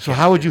a podcast. So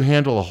how would you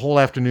handle a whole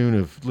afternoon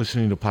of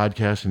listening to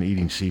podcasts and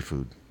eating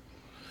seafood?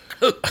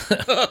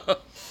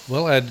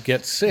 Well, I'd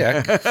get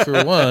sick,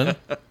 for one.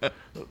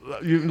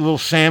 A little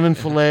salmon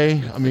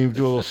fillet. I mean,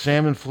 do a little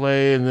salmon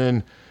fillet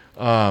and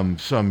then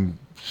some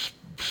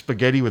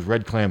spaghetti with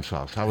red clam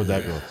sauce. How would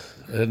that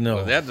go? No.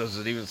 Well, that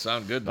doesn't even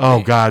sound good to me.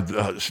 me.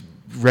 God.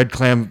 Red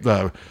clam,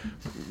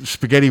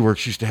 Spaghetti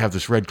Works used to have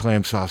this red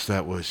clam sauce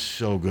that was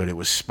so good. It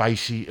was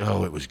spicy.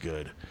 Oh, it was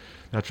good.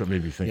 That's what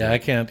made me think. Yeah, I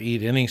can't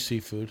eat any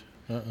seafood.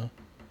 Oh,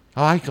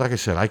 like I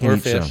said, I can or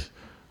eat fish. some.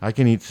 I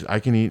can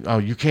eat. Oh,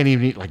 you can't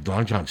even eat like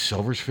Long John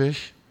Silver's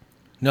fish?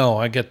 No,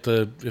 I get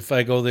if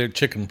I go there,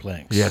 chicken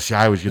planks. Yes,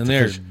 I always get and the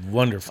they're fish.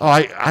 Wonderful. Oh,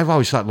 I've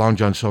always thought Long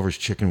John Silver's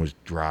chicken was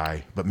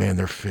dry, but man,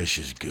 their fish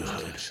is good.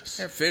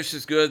 Their fish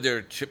is good.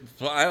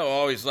 I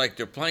always like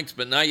their planks,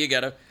 but now you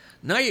gotta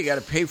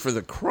pay for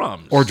the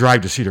crumbs. Or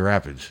drive to Cedar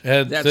Rapids.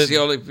 That's the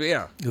only.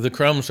 Yeah, the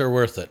crumbs are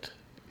worth it.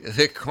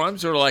 The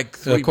crumbs are like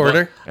 $3. A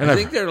quarter? I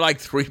think they're like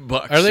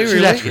 $3. Are they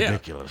really? That's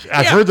ridiculous.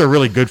 I've heard they're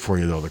really good for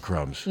you, though, the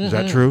crumbs. Is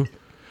that true?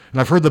 And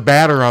I've heard the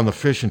batter on the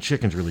fish and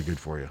chicken's really good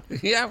for you.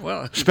 Yeah,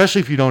 well.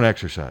 Especially if you don't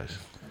exercise.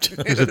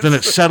 Because then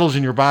it settles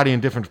in your body in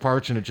different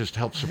parts and it just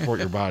helps support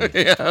your body.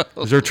 Yeah.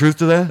 Is there truth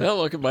to that? Now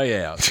look at my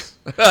ass.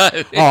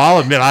 I'll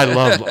admit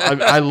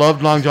I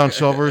loved Long John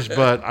Silver's,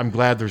 but I'm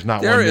glad there's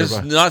not one There nearby.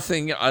 is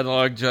nothing on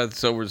Long John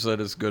Silver's that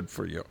is good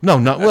for you. No.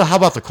 Well, how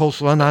about the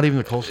coleslaw? Not even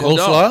the coleslaw?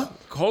 No,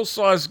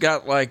 coleslaw's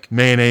got like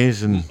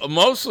mayonnaise and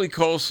mostly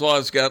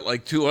coleslaw's got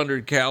like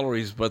 200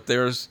 calories, but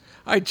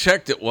I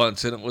checked it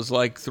once and it was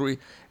like 3.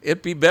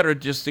 It'd be better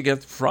just to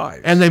get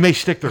fries. And they may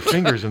stick their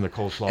fingers in the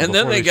coleslaw and before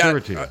then they got serve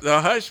it to you.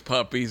 The hush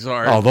puppies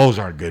are. Oh, those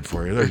aren't good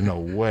for you. There's no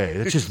way.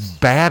 It's just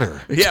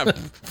batter. Yeah,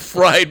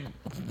 fried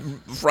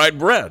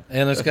bread.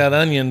 And it's got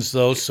onions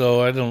though,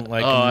 so I don't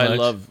like them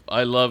much.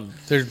 I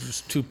love. They're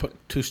just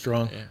too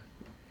strong. Yeah.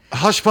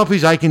 Hush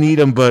puppies, I can eat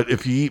them, but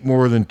if you eat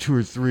more than 2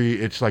 or 3,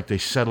 it's like they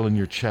settle in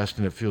your chest,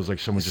 and it feels like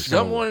someone just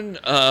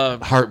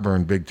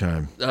heartburn big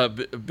time. A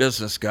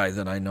business guy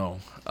that I know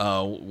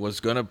was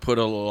going to put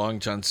a Long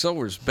John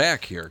Silver's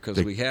back here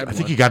because we had. I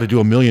think you got to do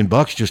 $1 million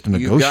just to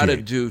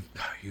negotiate. You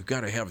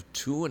got to have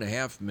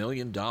 $2.5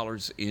 million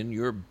in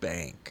your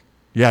bank.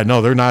 Yeah,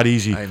 no, they're not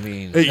easy. I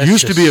mean, it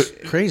used to be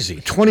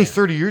crazy. 20,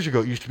 30 years ago,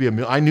 it used to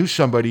be I knew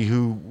somebody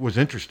who was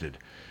interested.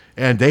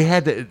 And they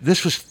had to,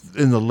 this was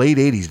in the late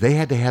 80s, they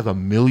had to have $1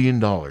 million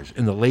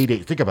in the late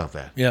 80s. Think about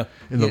that. Yeah.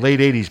 In the late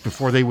 80s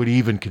before they would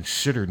even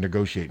consider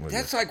negotiating with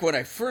That's you. like when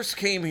I first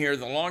came here,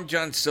 the Long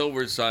John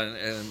Silver's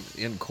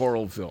in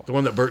Coralville. The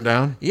one that burnt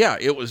down? Yeah,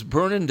 it was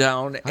burning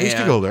down. I used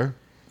to go there.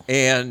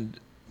 And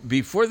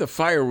before the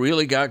fire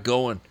really got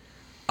going,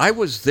 I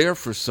was there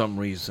for some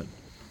reason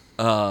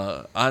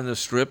on the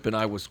strip, and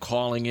I was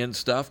calling in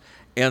stuff,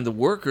 and the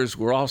workers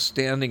were all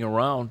standing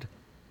around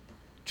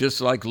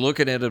just like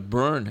looking at it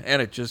burn, and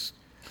it just,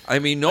 I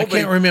mean, nobody. I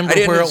can't remember I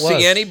didn't where it was.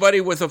 see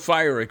anybody with a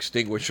fire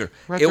extinguisher.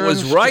 Right it there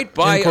was on the right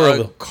by a car right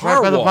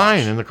wash. by the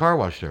Vine in the car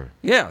wash there.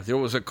 Yeah, there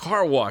was a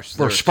car wash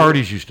there. Where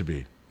Sparty's used to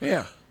be.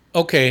 Yeah.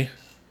 Okay.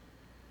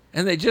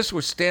 And they just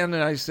were standing.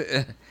 I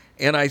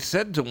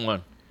said to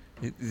one,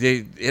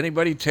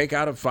 anybody take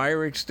out a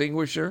fire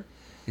extinguisher?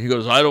 He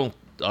goes, I don't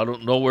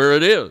know where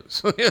it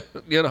is.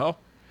 You know,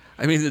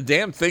 I mean, the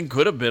damn thing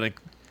could have been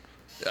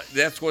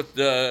that's what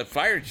the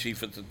fire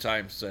chief at the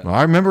time said. Well,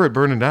 I remember it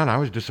burning down. I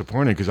was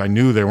disappointed because I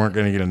knew they weren't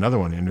going to get another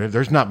one in.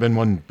 There's not been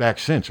one back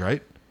since,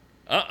 right?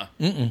 Uh-uh.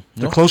 Mm-mm.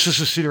 The closest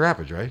is Cedar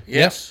Rapids, right?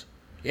 Yes.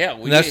 Yeah,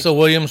 And that's the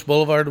Williams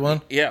Boulevard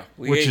one? Yeah,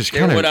 we Which ate is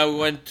there kinda- when I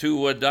went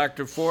to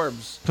Dr.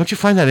 Forbes. Don't you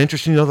find that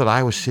interesting, though, that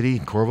Iowa City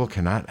and Coralville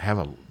cannot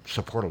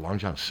support a Long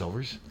John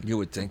Silver's? You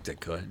would think they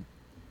could.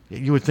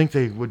 You would think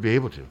they would be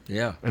able to.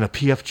 Yeah. And a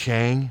P.F.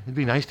 Chang. It'd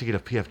be nice to get a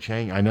P.F.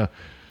 Chang. I know.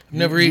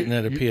 Never eaten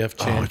at a P.F.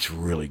 Chang. Oh, it's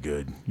really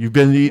good. You've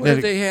been eating What at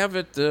do they have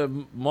at the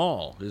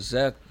mall? Is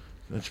that...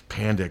 That's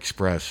Panda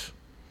Express.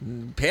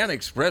 Pan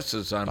Express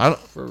is on I don't-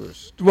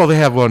 First. Well, they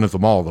have one at the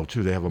mall, though,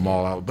 too. They have a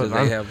mall out. But, Do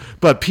they have-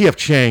 but P.F.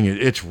 Chang,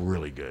 it's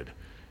really good.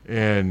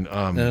 And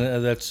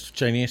that's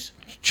Chinese?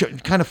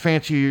 Kind of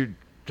fancy,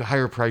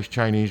 higher priced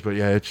Chinese, but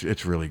yeah,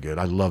 it's really good.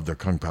 I love their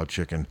Kung Pao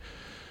chicken.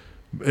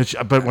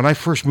 But when I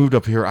first moved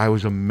up here, I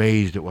was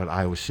amazed at what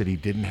Iowa City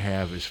didn't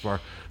have as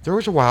far. There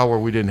was a while where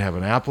we didn't have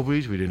an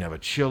Applebee's, we didn't have a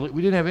Chili,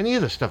 we didn't have any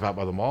of the stuff out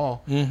by the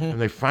mall, and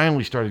they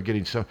finally started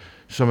getting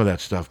some of that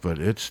stuff. But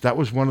that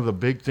was one of the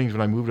big things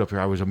when I moved up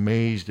here. I was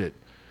amazed at,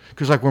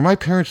 because like where my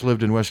parents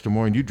lived in West Des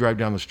Moines, you drive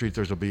down the street,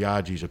 there's a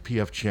Biaggi's, a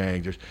P.F.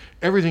 Chang, there's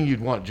everything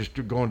you'd want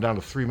just going down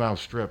a 3-mile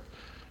strip,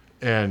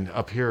 and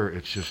up here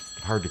it's just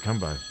hard to come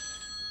by.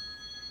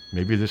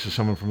 Maybe this is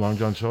someone from Long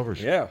John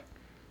Silver's. Yeah.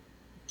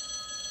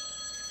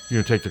 You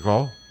gonna take the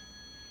call?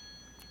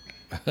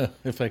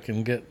 If I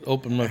can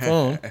open my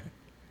phone.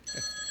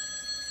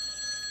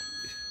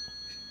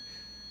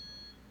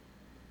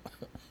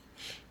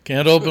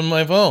 Can't open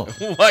my phone.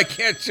 Why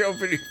can't you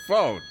open your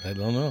phone? I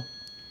don't know.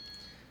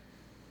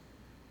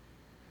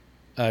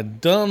 I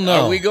don't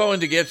know. Are we going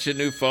to get you a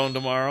new phone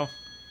tomorrow?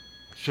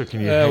 So can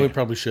you? We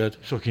probably should.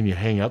 So can you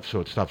hang up so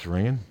it stops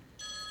ringing?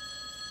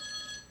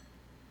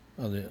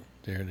 Oh, there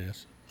it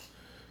is.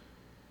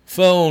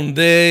 Phone,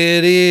 there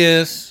it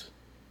is.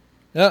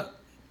 Yeah.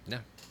 No,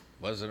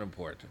 wasn't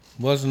important.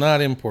 Was not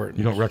important.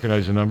 You don't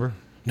recognize the number?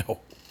 No.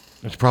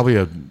 It's probably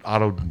an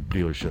auto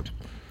dealership.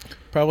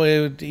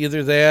 Probably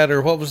either that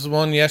or what was the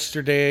one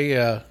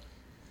yesterday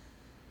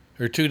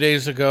or 2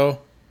 days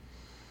ago?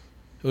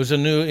 It was a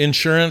new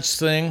insurance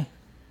thing.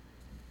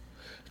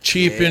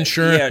 Cheap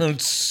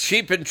insurance.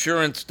 Yeah,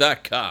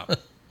 cheapinsurance.com.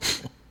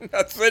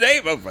 That's the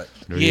name of it.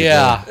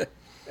 Yeah.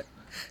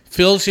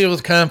 Fills you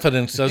with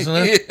confidence, doesn't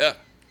it? Yeah.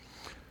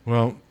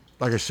 Well,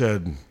 like I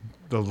said,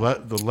 the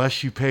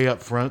less you pay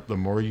up front, the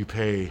more you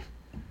pay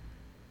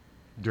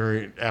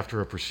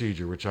after a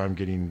procedure, which I'm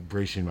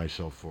bracing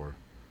myself for.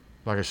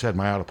 Like I said,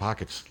 my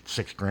out-of-pocket's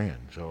 $6,000.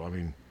 So I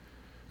mean,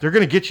 they're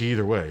going to get you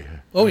either way.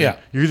 Oh yeah.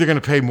 You're either going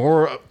to pay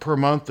more per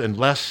month and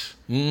less,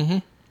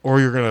 or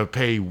you're going to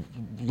pay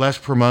less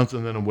per month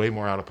and then way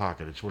more out of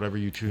pocket. It's whatever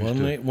you choose.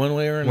 One way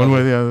or another. One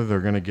way or the other,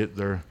 they're going to get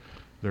they're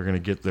going to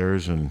get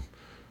theirs and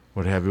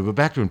what have you. But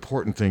back to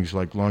important things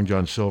like Long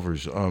John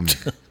Silver's.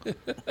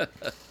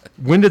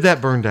 When did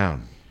that burn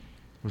down?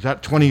 Was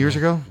that 20 years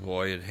ago?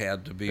 Boy, it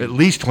had to be. At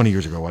least 20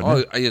 years ago,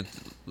 wasn't it?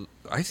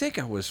 I think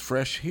I was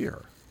fresh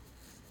here.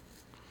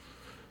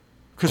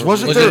 Because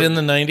was it in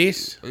the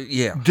 90s?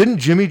 Yeah. Didn't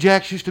Jimmy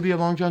Jack's used to be at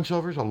Long John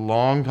Silver's a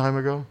long time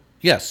ago?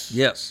 Yes.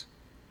 Yes.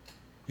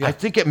 Yeah. I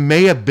think it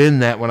may have been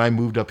that when I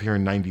moved up here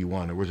in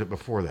 '91, or was it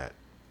before that?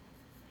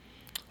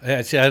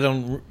 See, I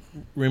don't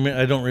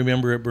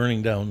remember it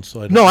burning down.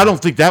 So I don't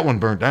think that one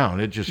burned down.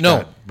 It just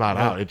got bought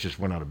out. It just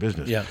went out of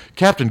business. Yeah.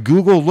 Captain,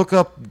 Google, look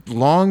up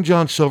Long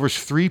John Silver's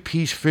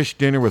 3-piece fish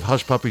dinner with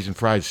hush puppies and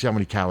fries. See how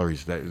many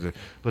calories that is.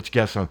 Let's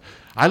guess on.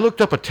 I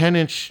looked up a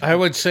 10-inch. I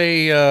would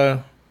say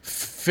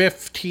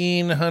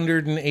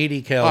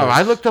 1,580 calories. Oh,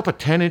 I looked up a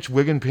 10-inch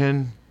wig and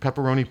pin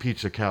pepperoni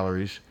pizza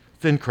calories,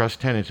 thin crust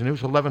 10-inch, and it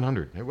was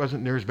 1,100. It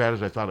wasn't near as bad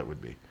as I thought it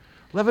would be.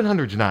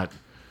 1,100's not.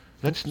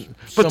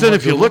 But then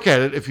if you look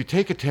at it, if you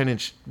take a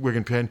 10-inch wig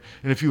and pin,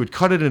 and if you would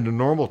cut it into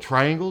normal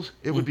triangles,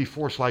 it would be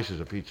 4 slices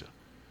of pizza.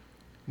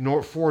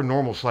 4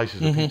 normal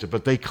slices of pizza,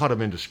 but they cut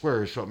them into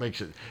squares, so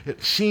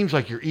it seems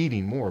like you're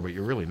eating more, but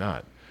you're really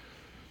not.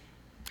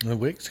 The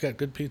Wig's got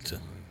good pizza.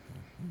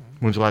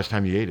 When's the last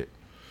time you ate it?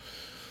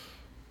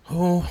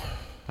 Oh,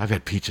 I've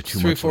had pizza 2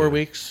 months. 3-4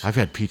 weeks. I've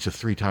had pizza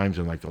 3 times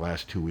in like the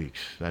last 2 weeks.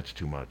 That's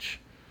too much.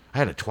 I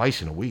had it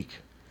twice in a week.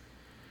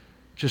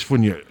 Just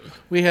when you.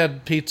 We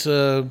had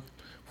pizza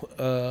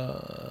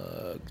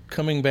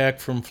coming back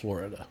from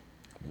Florida.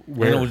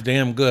 Where? And it was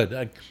damn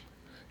good.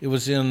 It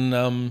was in.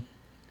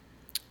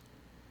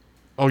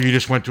 Oh, you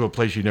just went to a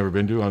place you'd never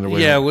been to on the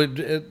way?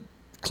 Yeah,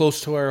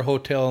 close to our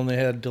hotel, and they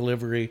had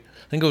delivery.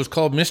 I think it was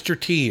called Mr.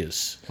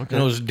 T's. Okay.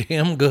 And it was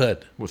damn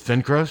good. With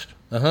thin crust?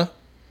 Uh-huh.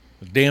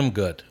 Damn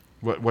good.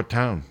 What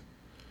town?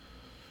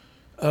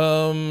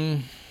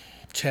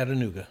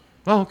 Chattanooga.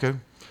 Oh, okay.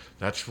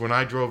 That's when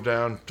I drove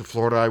down to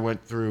Florida. I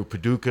went through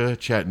Paducah,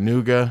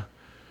 Chattanooga.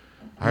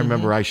 I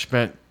remember I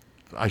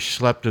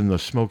slept in the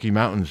Smoky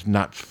Mountains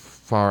not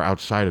far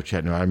outside of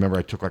Chattanooga. I remember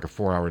I took like a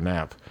 4-hour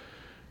nap.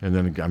 And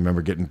then I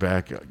remember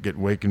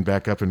waking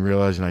back up and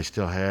realizing I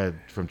still had,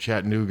 from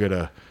Chattanooga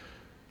to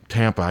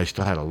Tampa, I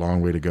still had a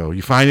long way to go.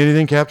 You find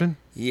anything, Captain?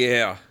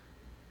 Yeah.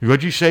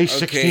 What'd you say,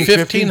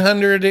 1650?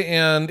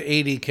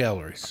 1,580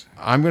 calories.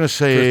 I'm going to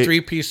say... For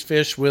 3-piece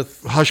fish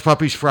with... Hush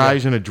puppies,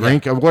 fries, and a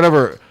drink, or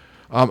whatever.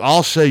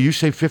 I'll say, you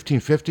say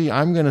 1,550.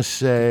 I'm going to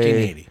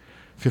say...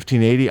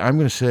 1580. I'm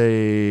going to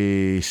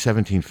say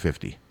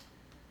 1750.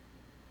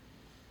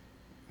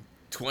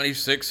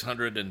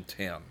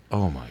 2,610.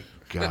 Oh my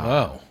God!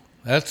 Wow,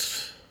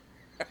 that's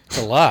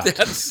a lot.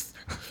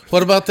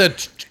 What about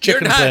that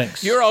chicken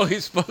planks? You're only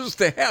supposed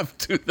to have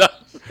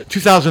 2,000.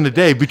 2,000 a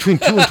day, between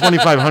 2,000 and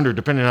 2,500,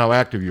 depending on how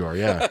active you are.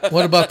 Yeah.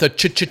 What about the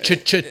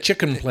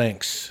chicken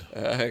planks?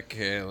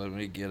 Okay, let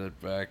me get it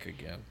back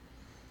again.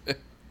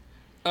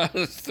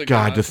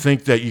 God, to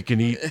think that you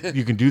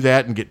can do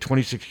that and get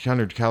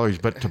 2,600 calories,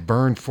 but to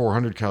burn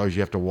 400 calories,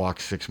 you have to walk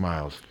 6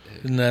 miles.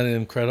 Isn't that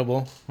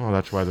incredible? Well,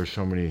 that's why there's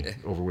so many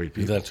overweight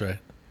people. That's right.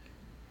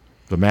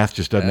 The math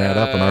just doesn't add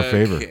up in our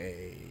favor.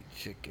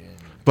 Chicken.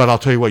 But I'll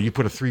tell you what, you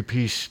put a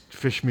 3-piece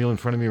fish meal in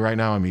front of me right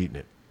now, I'm eating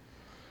it.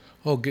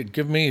 Oh,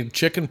 give me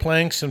chicken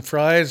planks and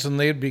fries, and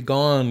they'd be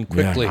gone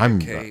quickly.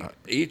 Okay,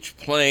 each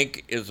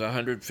plank is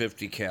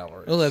 150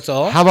 calories. Oh, that's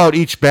all? How about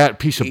each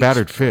piece of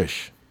battered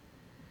fish?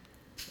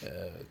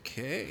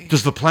 Okay.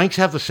 Does the planks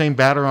have the same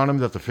batter on them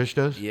that the fish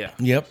does? Yeah.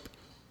 Yep.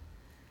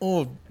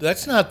 Oh,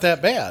 that's not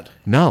that bad.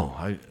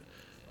 No.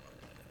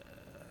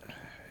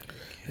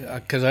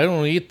 Because I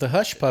don't eat the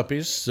hush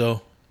puppies,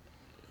 so.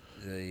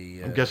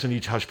 I'm guessing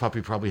each hush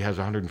puppy probably has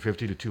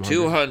 150 to 200.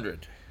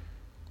 200.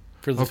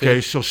 For the okay,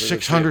 fish. so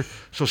 600.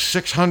 So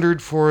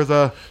 600 for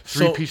the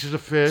three pieces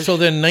of fish. So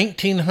then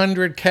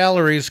 1,900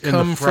 calories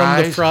come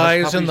from the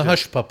fries and the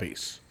hush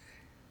puppies.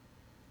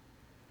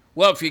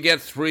 Well, if you get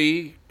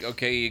 3,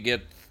 okay, you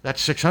get... That's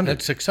 600.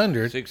 That's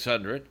 600.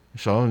 600.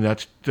 So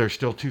there's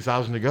still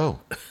 2,000 to go.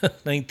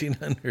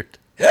 1,900.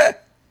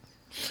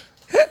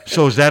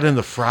 So is that in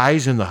the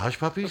fries and the hush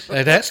puppies?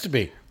 It has to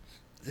be.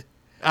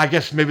 I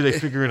guess maybe they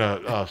figure in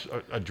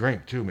a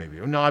drink too. Maybe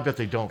no, I bet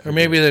they don't. Or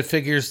maybe that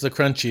figures the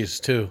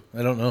crunchies too.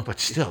 I don't know. But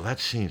still, that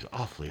seems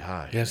awfully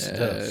high. Yes, it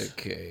does.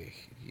 Okay,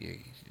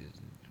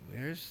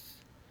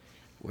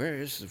 where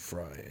is the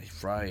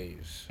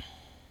fries?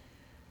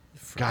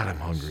 God, I'm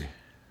hungry.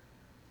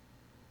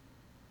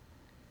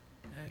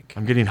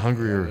 I'm getting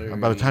hungrier.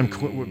 By the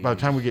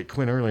time we get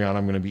Quinn early on,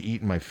 I'm going to be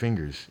eating my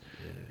fingers.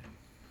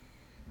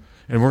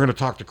 And we're going to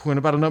talk to Quinn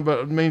about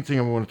the main thing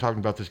I want to talk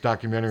about this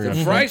documentary.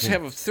 The fries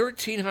have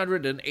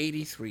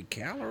 1,383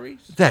 calories.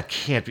 That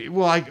can't be.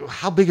 Well,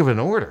 how big of an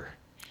order?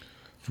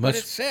 That's what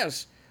it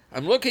says.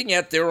 I'm looking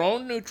at their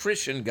own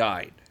nutrition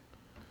guide.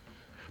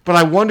 But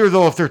I wonder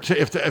though if you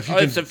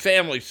it's a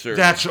family service.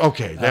 That's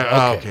okay.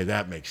 Okay,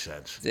 that makes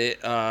sense. They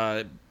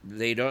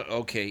don't.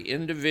 Okay,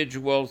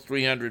 individual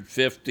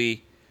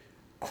 350.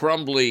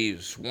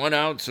 Crumblies, 1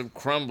 ounce of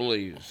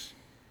crumblies.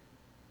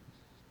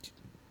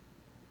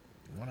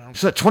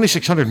 So that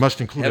 2,600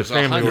 must include a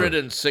family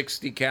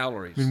 160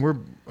 calories. I mean,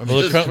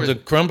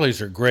 the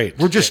crumblies are great.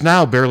 We're just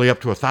now barely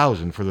up to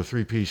 1,000 for the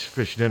 3-piece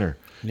fish dinner.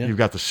 Yeah. You've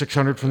got the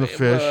 600 from the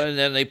fish, and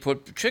then they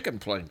put chicken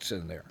planks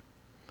in there.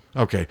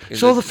 Okay,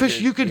 so the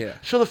fish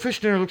So the fish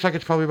dinner looks like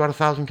it's probably about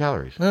 1,000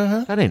 calories.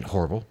 Uh-huh. That ain't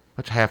horrible.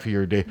 That's half of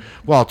your day.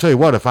 Well, I'll tell you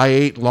what. If I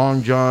ate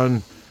Long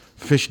John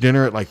fish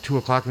dinner at like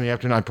 2:00 in the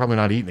afternoon, I'm probably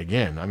not eating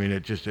again. I mean,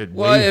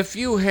 if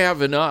you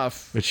have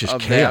enough it's just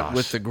of chaos. That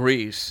with the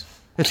grease,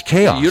 it's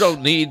chaos. You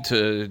don't need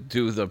to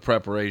do the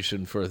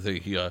preparation for the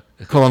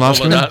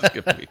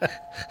colonoscopy.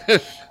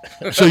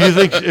 So you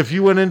think if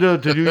you went into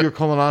to do your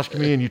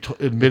colonoscopy and you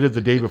admitted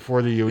the day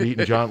before that you had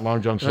eaten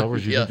Long John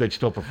Silver's, you think they'd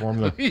still perform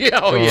the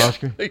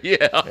colonoscopy?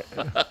 Yeah.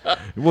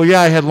 Well,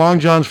 yeah, I had Long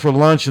Johns for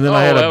lunch, and then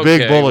I had a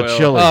big bowl of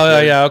chili. Oh,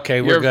 yeah,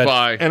 okay, we're good.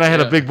 Fine. And I had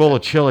a big bowl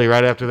of chili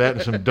right after that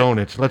and some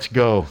donuts. Let's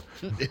go.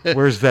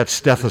 Where's that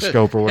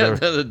stethoscope or whatever?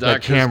 And then the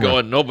doctor's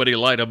going, nobody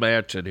light a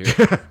match in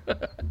here.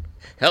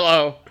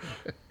 Hello.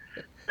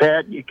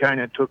 Pat, you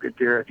kind of took it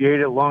there. If you ate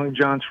at Long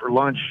John's for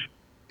lunch,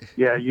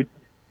 yeah, you.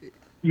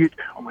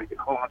 Oh my God!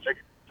 Hold on a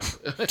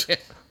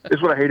second. This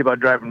is what I hate about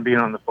driving and being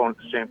on the phone at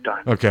the same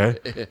time.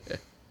 Okay.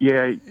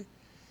 Yeah,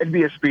 it'd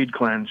be a speed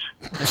cleanse.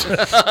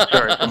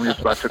 Sorry, somebody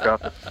just about took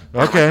off.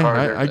 Okay,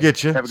 I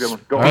get you. Have a good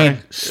one. Go on.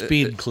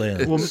 Speed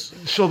cleanse. Well,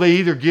 so they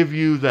either give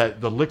you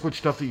the liquid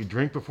stuff that you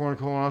drink before a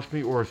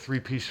colonoscopy, or a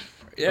 3-piece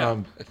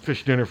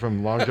fish dinner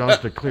from Long John's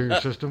to clear your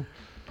system,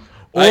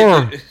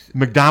 or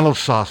McDonald's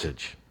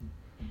sausage.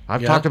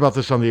 I've talked about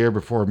this on the air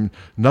before.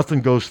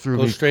 Nothing goes through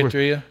me. Straight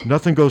through you?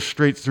 Nothing goes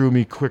straight through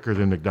me quicker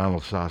than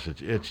McDonald's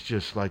sausage. It's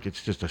just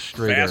a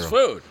straight arrow. Fast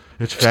food.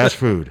 It's fast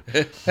food.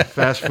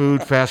 Fast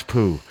food, fast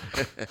poo.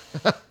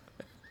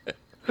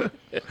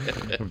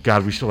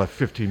 God, we still have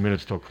 15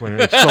 minutes till Quinn.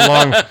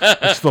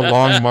 It's the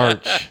long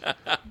march.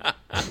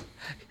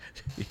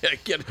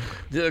 Yeah,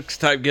 next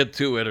time get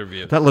 2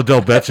 interviews. That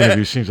Liddell Betts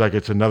interview seems like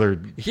it's another.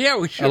 Yeah,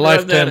 we should a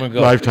lifetime ago.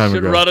 Lifetime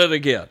ago. Should run it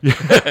again.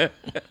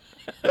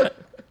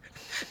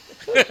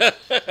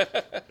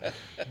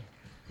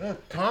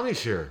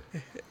 Tommy's here.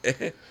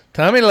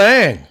 Tommy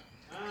Lang.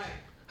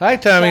 Hi,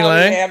 Tommy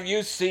Lang. Have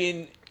you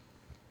seen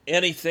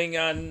anything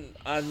on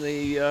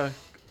the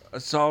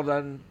assault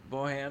on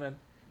Bohannon?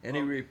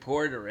 Any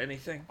report or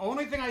anything?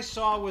 Only thing I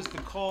saw was the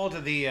call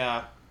to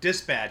the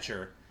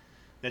dispatcher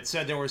that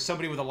said there was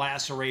somebody with a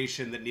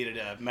laceration that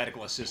needed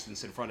medical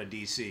assistance in front of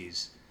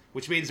DC's,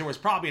 which means there was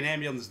probably an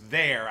ambulance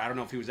there. I don't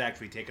know if he was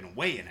actually taken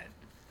away in it.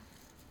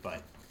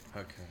 But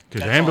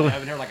Because that's all. I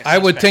haven't heard like a I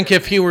would suspect think or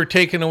if he were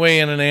taken away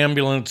in an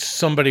ambulance,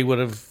 somebody would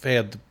have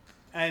had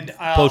And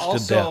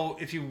posted also,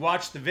 if you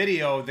watch the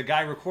video, the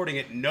guy recording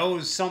it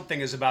knows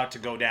something is about to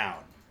go down.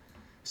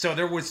 So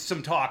there was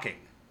some talking.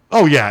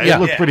 Oh, yeah. It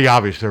looked pretty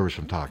obvious there was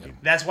some talking.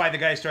 That's why the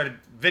guy started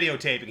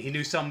videotaping. He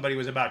knew somebody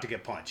was about to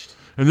get punched.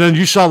 And then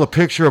you saw the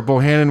picture of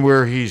Bohannon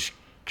where he's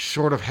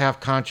sort of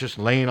half-conscious,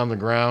 laying on the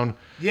ground.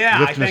 Yeah, I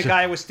lifting thank his-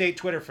 Iowa State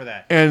Twitter for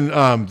that.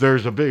 And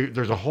there's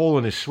a hole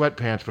in his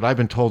sweatpants, but I've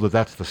been told that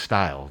that's the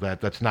style.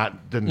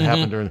 Didn't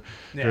happen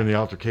during the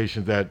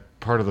altercation. That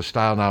part of the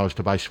style now is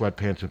to buy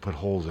sweatpants and put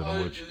holes in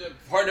them. Which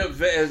Part of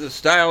the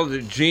style of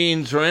the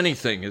jeans or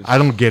anything is. I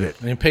don't get it.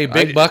 And pay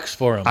big bucks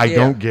for them. I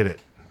don't get it.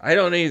 I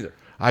don't either.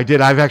 I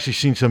did. I've actually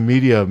seen some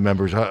media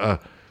members, some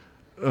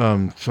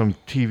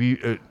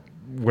TV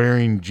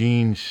wearing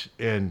jeans,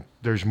 and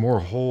there's more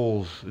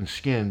holes in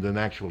skin than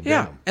actual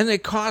denim. And they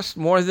cost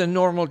more than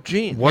normal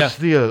jeans. What's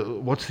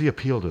the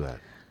appeal to that?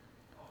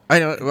 I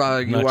don't.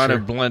 You Not want to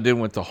sure. blend in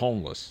with the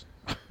homeless.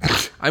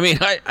 I mean,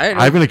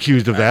 I've been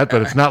accused of that,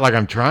 but it's not like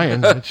I'm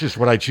trying. It's just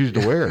what I choose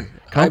to wear.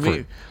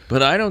 Comfort.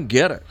 But I don't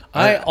get it.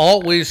 I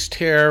always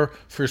tear,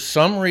 for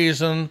some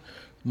reason,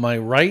 my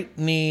right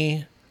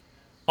knee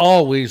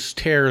always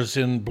tears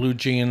in blue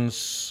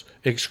jeans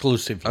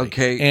exclusively.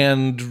 Okay.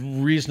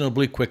 And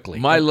reasonably quickly.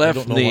 My I left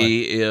don't know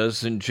knee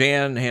is, and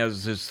Jan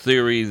has this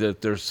theory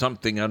that there's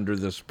something under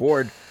this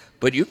board,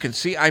 but you can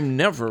see I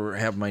never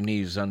have my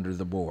knees under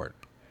the board.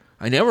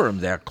 I never am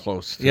that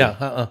close to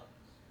it.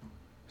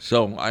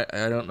 So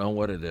I don't know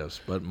what it is,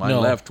 but my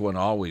left one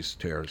always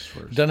tears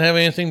first. Doesn't have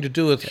anything to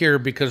do with here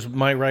because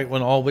my right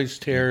one always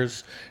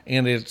tears,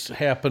 and it's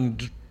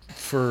happened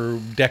for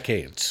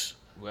decades.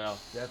 Well,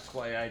 that's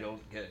why I don't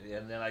get it,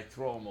 and then I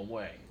throw them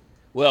away.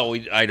 Well,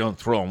 I don't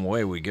throw them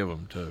away. We give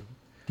them to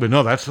But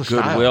no, that's the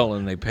style. Goodwill,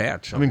 and they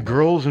patch I them. mean,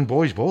 girls and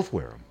boys both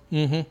wear them.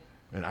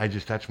 Mm-hmm. And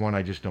that's one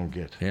I just don't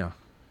get. Yeah.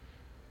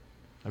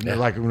 I mean,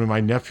 like when my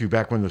nephew,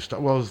 back when is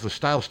the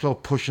style still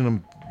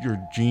pushing your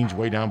jeans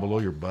way down below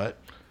your butt?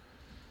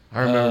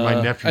 I remember my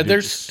nephew.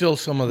 There's still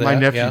some of that. My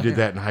nephew yeah. did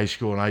that in high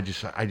school, and I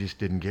just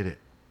didn't get it.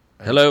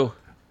 Hello.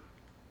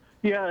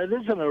 Yeah, it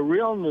isn't a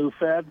real new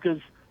fad because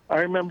I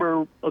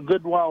remember a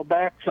good while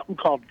back something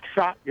called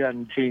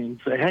shotgun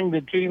jeans. They hang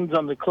the jeans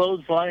on the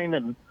clothesline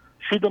and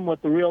shoot them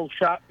with the real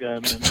shotgun.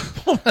 And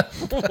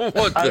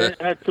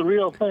that's the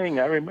real thing.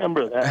 I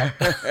remember that.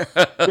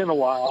 It's been a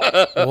while.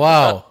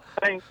 Wow.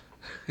 Thanks.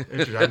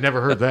 I've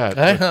never heard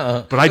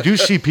that. But I do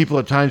see people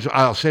at times,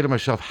 I'll say to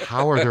myself,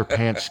 how are their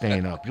pants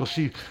staying up? I'll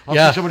see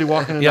somebody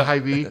walking in the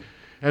Hy-Vee,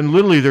 and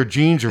literally their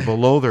jeans are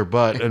below their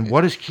butt. And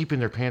what is keeping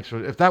their pants?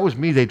 If that was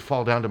me, they'd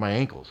fall down to my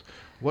ankles.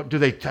 What do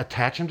they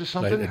attach them to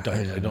something?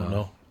 I don't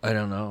know. I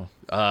don't know.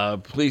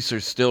 Police are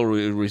still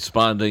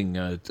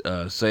responding,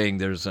 saying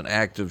there's an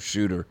active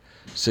shooter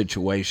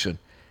situation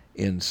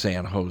in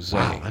San Jose.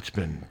 Wow, that's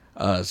been...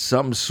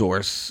 some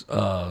source,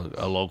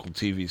 a local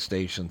TV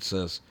station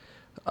says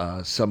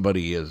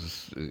somebody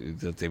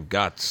that they've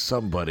got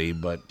somebody,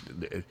 but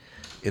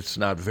it's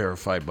not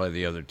verified by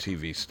the other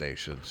TV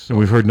stations. And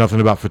we've heard nothing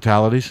about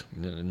fatalities?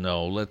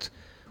 No,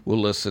 we'll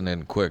listen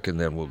in quick, and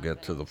then we'll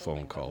get to the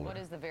phone call. What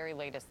is the very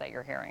latest that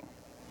you're hearing?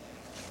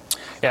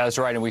 Yeah, that's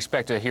right, and we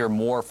expect to hear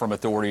more from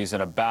authorities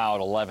in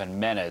about 11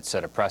 minutes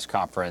at a press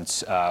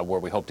conference where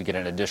we hope to get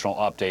an additional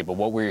update. But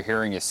what we're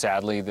hearing is,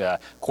 sadly,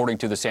 according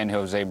to the San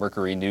Jose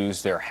Mercury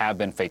News, there have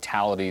been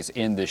fatalities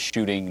in this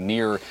shooting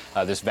near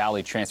this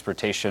Valley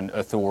Transportation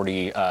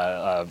Authority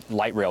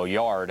light rail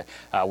yard.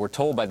 We're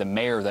told by the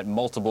mayor that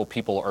multiple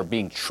people are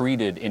being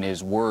treated in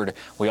his ward.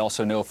 We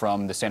also know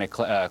from the Santa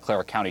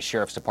Clara County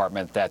Sheriff's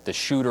Department that the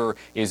shooter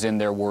is, in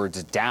their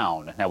words,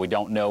 down. Now, we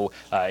don't know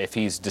if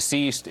he's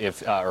deceased,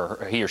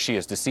 or he or she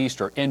is deceased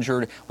or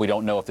injured. We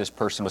don't know if this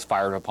person was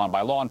fired upon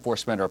by law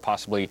enforcement or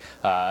possibly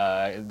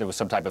there was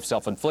some type of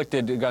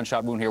self-inflicted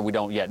gunshot wound here. We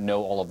don't yet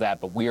know all of that,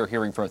 but we are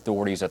hearing from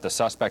authorities that the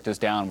suspect is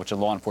down, which in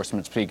law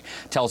enforcement speak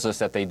tells us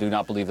that they do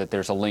not believe that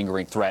there's a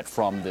lingering threat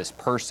from this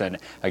person.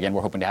 Again,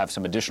 we're hoping to have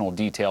some additional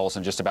details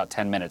in just about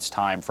 10 minutes'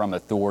 time from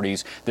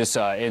authorities. This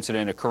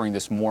incident occurring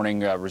this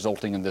morning,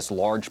 resulting in this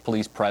large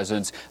police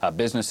presence,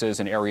 businesses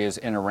and areas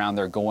in and around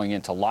there going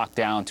into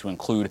lockdown, to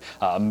include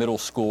a middle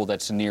school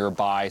that's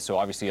nearby.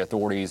 So obviously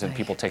authorities and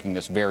people taking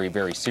this very,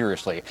 very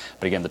seriously.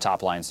 But again, the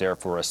top line's there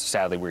for us.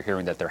 Sadly, we're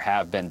hearing that there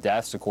have been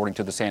deaths, according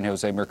to the San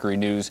Jose Mercury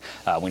News.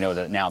 We know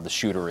that now the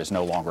shooter is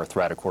no longer a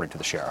threat, according to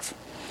the sheriff.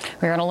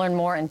 We're going to learn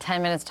more in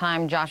 10 minutes'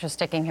 time. Josh is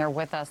sticking here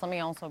with us. Let me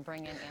also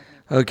bring in Anthony.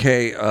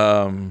 Okay,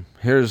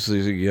 here's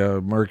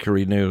the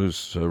Mercury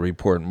News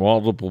report.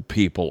 Multiple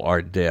people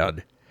are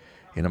dead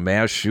in a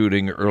mass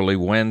shooting early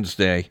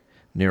Wednesday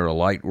near a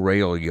light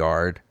rail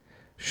yard.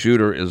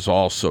 Shooter is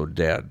also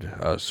dead,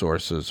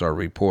 sources are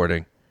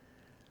reporting.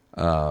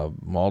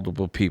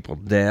 Multiple people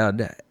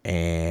dead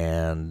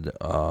and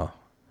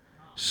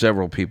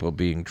several people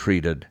being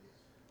treated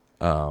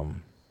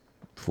for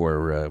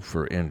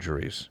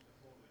injuries.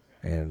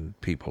 And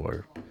people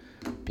are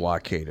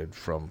blockaded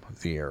from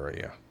the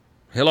area.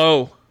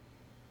 Hello.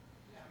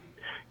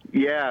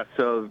 Yeah,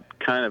 so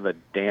kind of a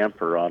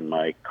damper on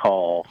my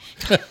call.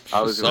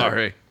 I was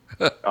sorry.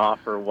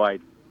 Offer why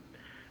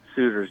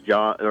Suter's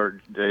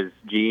his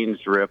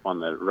jeans rip on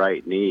the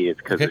right knee. It's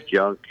because his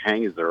junk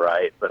hangs the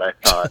right. But I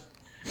thought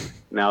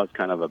now it's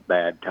kind of a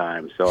bad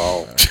time,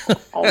 so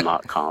I'll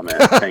not comment.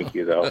 Thank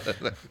you, though.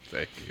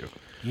 Thank you.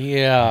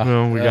 Yeah.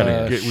 Well, we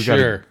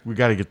sure.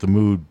 gotta get the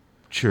mood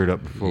cheered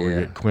up before we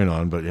get Quinn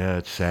on. But yeah,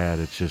 it's sad.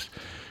 It's just,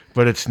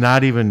 but it's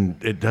not even.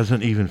 It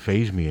doesn't even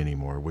faze me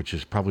anymore, which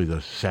is probably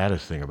the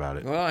saddest thing about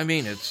it. Well, I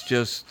mean, it's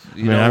just. I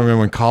remember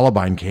when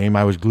Columbine came,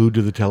 I was glued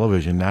to the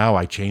television. Now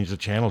I change the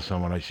channel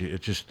some when I see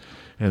it. Just,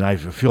 and I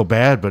feel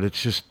bad, but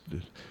it's just,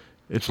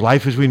 it's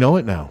life as we know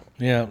it now.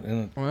 Yeah.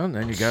 Well,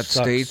 then you got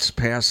sucks. states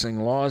passing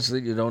laws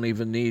that you don't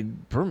even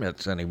need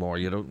permits anymore.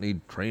 You don't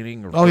need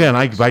training. Oh yeah,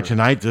 and by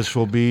tonight this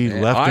will be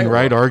left and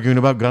right arguing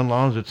about gun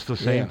laws. It's the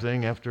same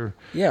thing after.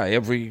 Yeah,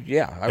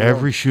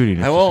 every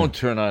shooting. I won't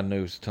turn on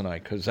news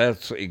tonight because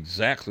that's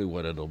exactly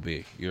what it'll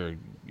be.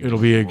 It'll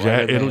be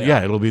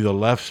it'll be the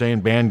left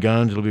saying ban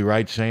guns. It'll be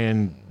right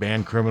saying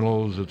ban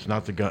criminals. It's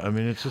not the gun. I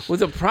mean, it's just. Well,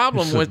 the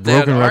problem with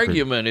that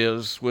argument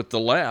is with the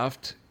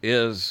left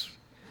is.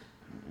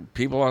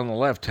 People on the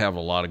left have a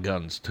lot of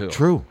guns too.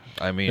 True.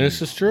 I mean,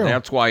 this is true.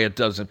 That's why it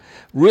doesn't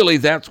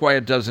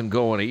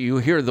go in it. You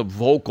hear the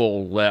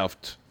vocal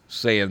left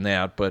saying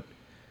that, but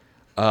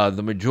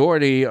the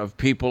majority of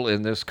people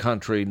in this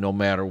country, no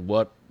matter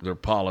what their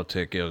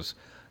politic is,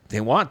 they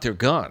want their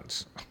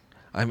guns.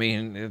 I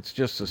mean, it's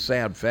just a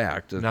sad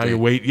fact. Now we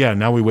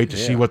wait to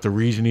see what the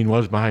reasoning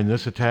was behind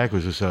this attack.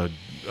 Was this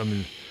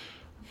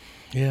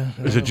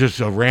is it just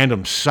a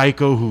random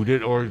psycho who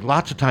did, or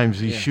lots of times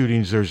these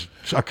shootings, there's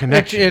a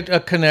connection. A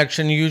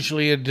connection,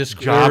 usually a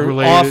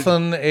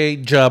often a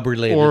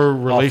job-related. Or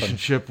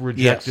relationship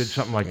rejected,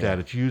 something like that.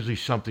 It's usually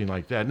something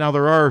like that. Now,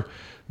 there are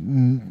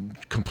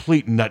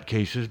complete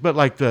nutcases, but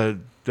like the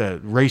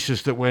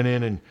racist that went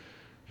in and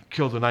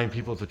killed the 9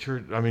 people at the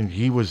church, I mean,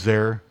 he was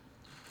there.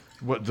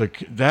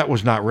 That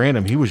was not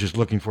random. He was just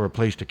looking for a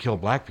place to kill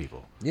black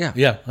people. Yeah.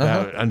 Yeah.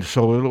 And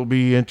so it'll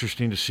be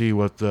interesting to see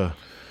what the...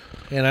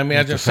 And I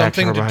imagine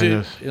something to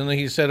do. And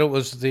he said it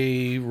was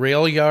the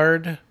rail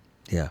yard.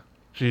 Yeah.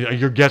 So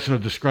you're guessing a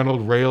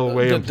disgruntled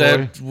railway employee?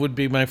 That would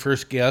be my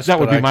first guess. That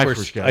would be my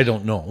first guess. I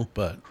don't know,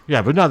 but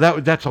yeah, but no,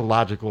 that's a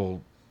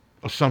logical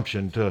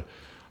assumption. So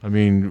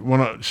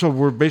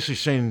we're basically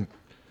saying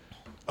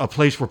a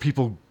place where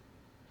people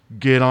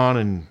get on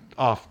and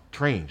off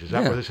trains. Is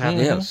that where this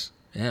happens? Yes.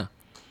 Yeah.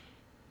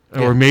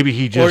 Or maybe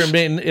he just... Or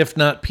if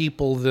not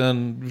people,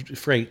 then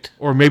freight.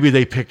 Or maybe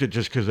they picked it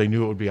just because they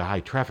knew it would be a high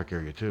traffic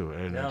area, too.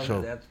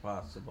 So that's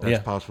possible.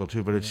 That's possible,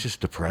 too. But it's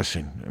just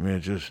depressing. I mean,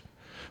 it's just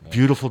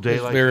beautiful day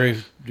like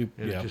this.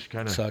 It just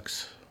kind of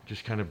sucks.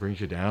 Just kind of brings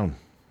you down.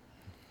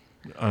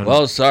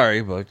 Well,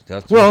 sorry, but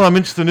that's... Well, I mean,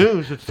 it's the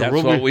news. It's the that's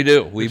world what we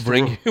do. We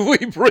bring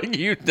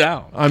you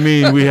down. I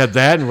mean, we had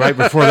that, and right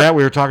before that,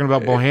 we were talking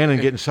about Bohannon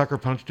getting sucker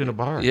punched in a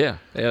bar. Yeah.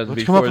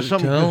 Let's come up with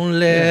something. Don't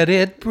let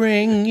it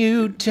bring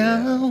you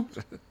down.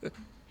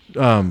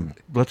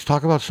 Let's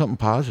talk about something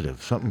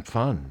positive, something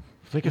fun.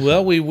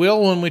 We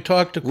will when we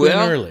talk to Quinn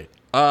Early.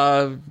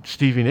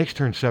 Stevie Nicks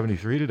turned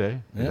 73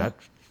 today. Yeah.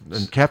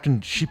 And Captain,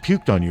 she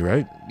puked on you,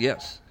 right?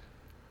 Yes.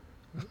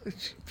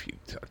 She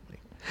puked on me.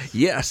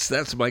 Yes,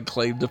 that's my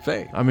claim to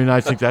fame. I mean,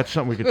 I think that's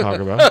something we could talk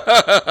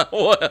about.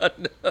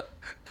 What?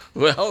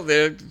 Well,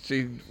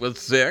 she was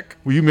sick.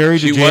 Were you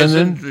married to Jan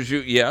then?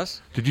 Yes.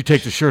 Did you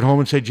take the shirt home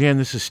and say, Jan,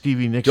 this is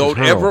Stevie Nicks' Don't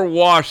ever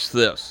wash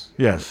this.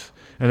 Yes.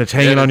 And it's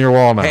hanging on your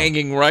wall now.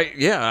 Hanging right.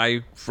 Yeah,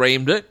 I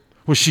framed it.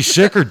 Was she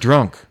sick or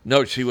drunk?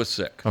 No, she was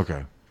sick.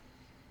 Okay.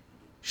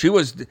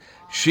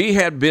 She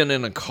had been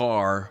in a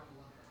car,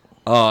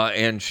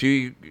 and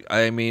she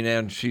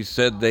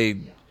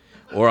said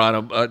or on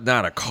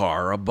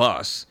a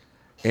bus,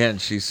 and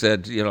she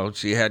said,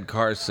 she had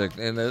car sick,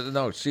 and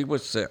no, she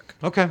was sick.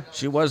 Okay.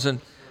 She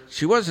wasn't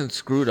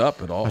screwed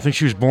up at all. I think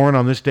she was born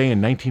on this day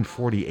in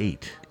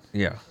 1948.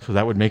 Yeah. So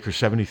that would make her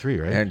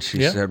 73, right? And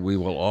she said, we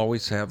will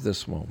always have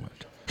this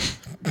moment.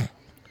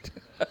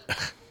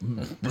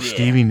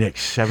 Stevie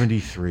Nicks,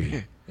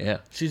 73. Yeah.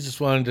 She just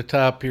wanted to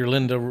top your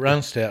Linda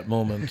Ronstadt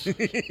moment.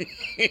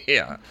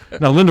 Yeah.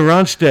 Now, Linda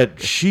Ronstadt,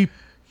 you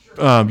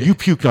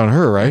puked on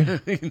her,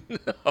 right?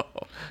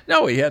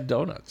 No, we had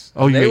donuts.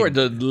 Oh, they were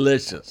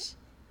delicious.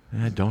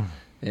 Donut.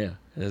 Yeah,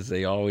 as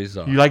they always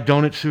are. You like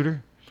donuts,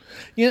 Suter?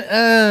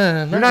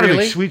 Yeah, You're not really. a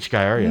big sweets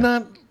guy, are you?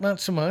 Not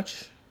so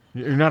much.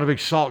 You're not a big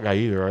salt guy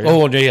either, are you?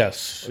 Oh,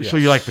 yes. So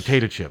you like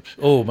potato chips?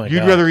 Oh, my God.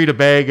 You'd rather eat a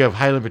bag of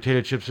Highland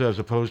potato chips as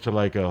opposed to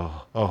like a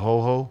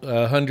ho-ho?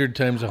 100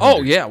 times 100.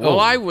 Oh, yeah. Well,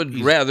 I would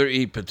rather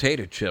eat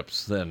potato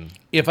chips than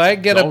if I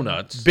get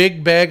donuts. A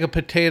big bag of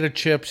potato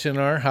chips in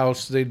our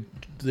house,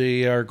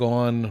 they are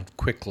gone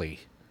quickly.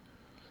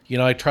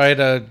 I try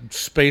to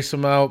space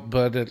them out,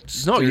 but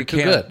you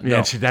can't. Good.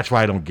 Yeah, see, that's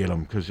why I don't get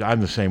them, because I'm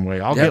the same way.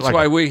 That's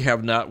why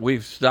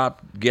we've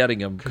stopped getting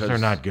them. Because they're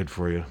not good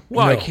for you.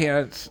 Well, no. I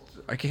can't.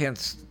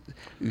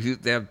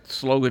 That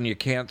slogan, you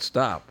can't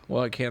stop.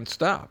 Well, I can't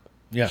stop.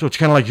 Yeah. So it's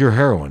kind of like your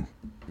heroin.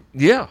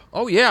 Yeah.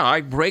 Oh, yeah.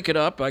 I break it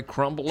up. I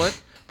crumble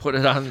it. Put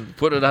it on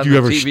the you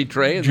ever, TV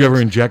tray. And do you ever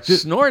inject it?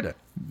 Snort it.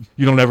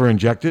 You don't ever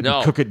inject it? No.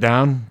 And cook it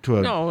down to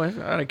a... No,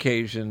 on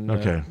occasion.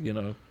 Okay.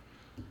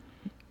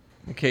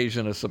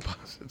 Occasion a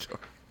suppository.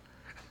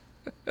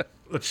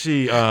 Let's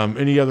see.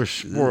 Any other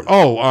sport?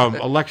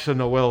 Alexa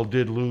Noel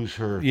did lose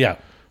her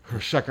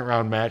second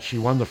round match. She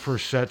won the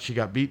first set. She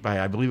got beat by,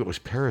 I believe it was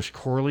Paris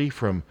Corley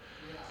from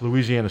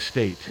Louisiana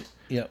State.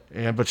 Yep.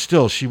 But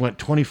still, she went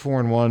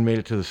 24-1, made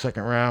it to the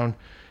second round.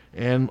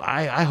 And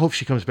I hope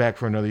she comes back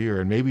for another year.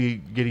 And maybe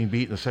getting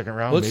beat in the second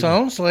round. Well, it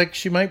sounds like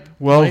she might.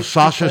 Well,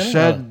 Sasha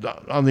said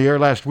on the air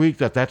last week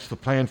that that's the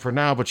plan for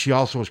now. But she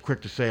also was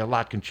quick to say a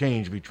lot can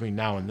change between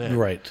now and then.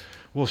 Right.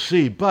 We'll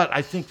see. But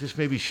I think this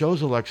maybe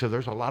shows Alexa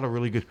there's a lot of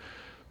really good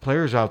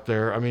players out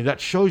there. I mean,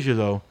 that shows you,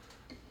 though,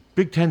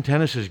 Big Ten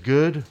tennis is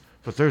good,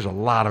 but there's a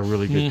lot of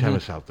really good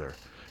tennis out there.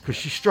 Because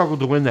she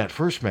struggled to win that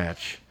first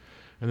match,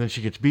 and then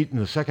she gets beaten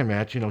in the second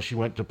match. She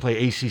went to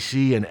play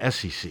ACC and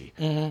SEC.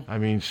 I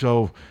mean,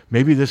 so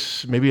maybe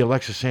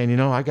Alexa's saying,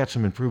 I got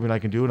some improvement I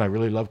can do, and I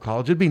really love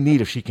college. It'd be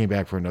neat if she came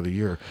back for another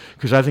year,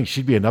 because I think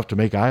she'd be enough to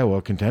make Iowa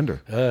a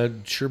contender.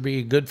 Sure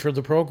be good for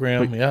the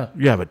program, yeah.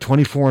 Yeah, but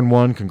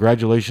 24-1,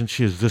 congratulations.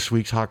 She is this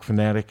week's Hawk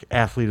Fanatic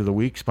Athlete of the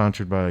Week,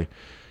 sponsored by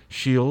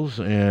Shields,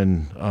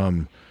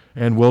 and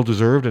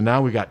well-deserved. And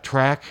now we got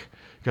track,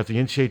 got the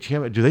NCAA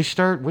champion. Do they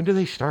start? When do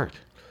they start?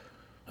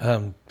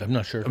 I'm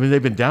not sure. I mean,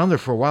 they've been down there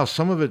for a while.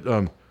 Some of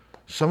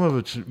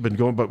it's been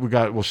going, but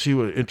we'll see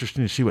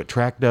interesting to see what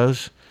track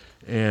does.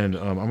 And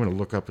I'm going to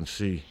look up and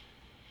see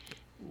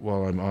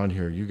while I'm on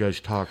here. You guys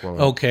talk while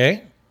I'm...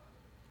 Okay.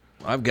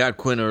 I've got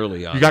Quinn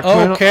Early on. You got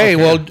Quinn? Okay,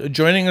 well,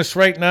 joining us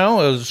right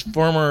now is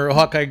former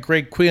Hawkeye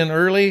great Quinn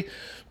Early.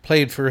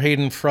 Played for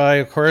Hayden Fry,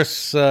 of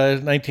course,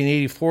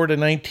 1984 to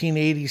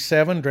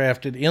 1987.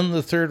 Drafted in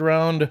the third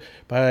round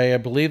by, I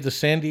believe, the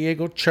San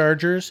Diego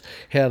Chargers.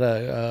 Had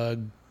a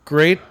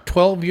great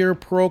 12-year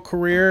pro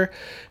career,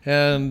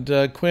 and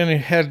Quinn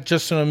had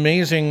just an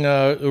amazing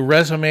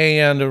resume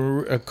and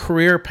a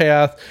career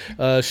path,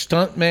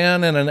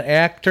 stuntman and an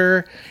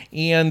actor,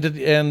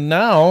 and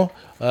now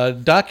a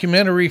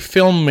documentary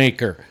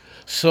filmmaker.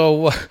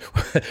 So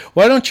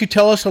why don't you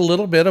tell us a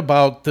little bit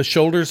about The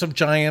Shoulders of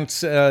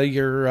Giants,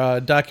 your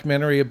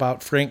documentary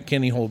about Frank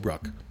Kinney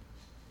Holbrook?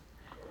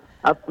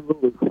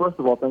 Absolutely. First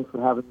of all, thanks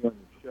for having me on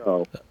the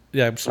show.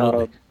 Yeah,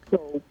 absolutely.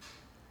 So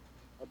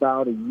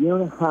about a year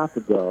and a half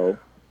ago,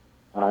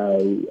 I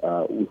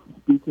was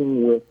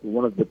speaking with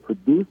one of the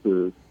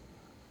producers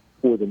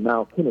for the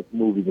Mal Kinnick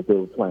movie that they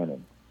were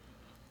planning.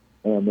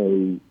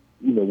 And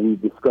we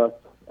discussed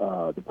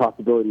the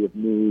possibility of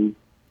me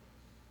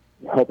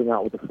helping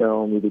out with the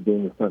film, either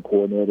being the stunt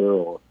coordinator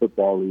or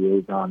football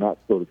liaison, that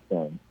sort of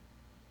thing.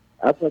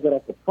 After I got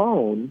off the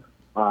phone,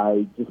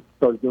 I just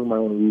started doing my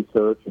own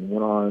research and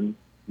went on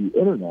the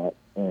internet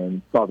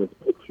and saw this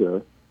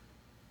picture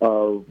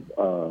of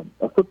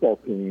a football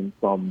team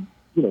from,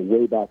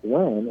 way back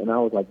when, and I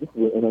was like,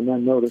 and then I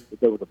noticed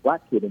that there was a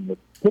black kid in the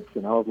picture,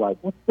 and I was like,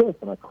 what's this?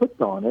 And I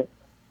clicked on it,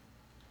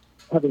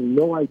 having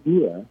no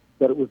idea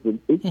that it was the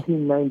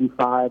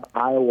 1895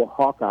 Iowa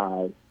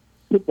Hawkeye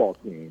football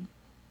team,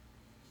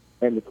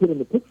 and the kid in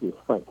the picture was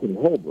Frank Kinney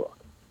Holbrook.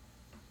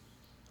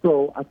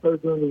 So I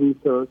started doing the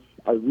research.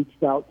 I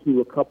reached out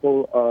to a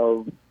couple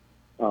of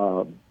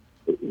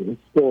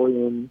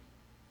historians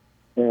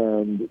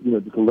and,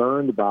 just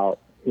learned about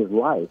his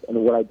life.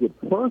 And what I did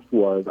first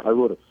was I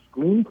wrote a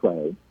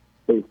screenplay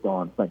based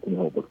on Frank Kinney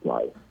Holbrook's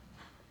life.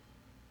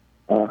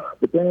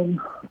 But then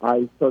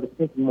I started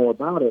thinking more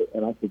about it,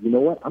 and I said, you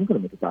know what, I'm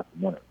going to make a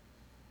documentary.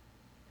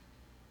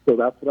 So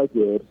that's what I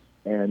did,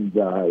 and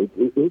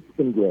it's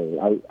been great.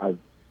 I've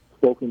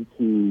spoken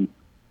to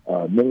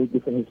many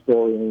different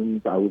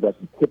historians. I was at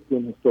the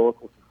Tipton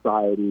Historical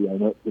Society. I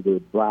went to the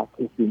Black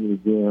History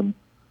Museum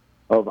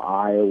of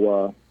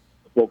Iowa,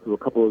 spoke to a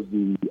couple of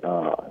the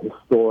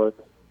historic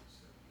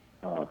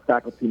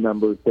faculty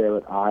members there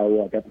at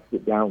Iowa. I got to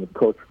sit down with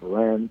Coach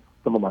Ferenc,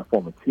 some of my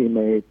former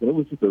teammates, and it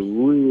was just a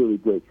really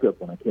great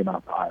trip when I came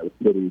out to Iowa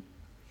City.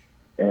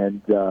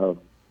 And,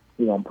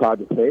 I'm proud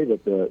to say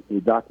that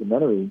the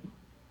documentary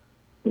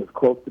is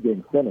close to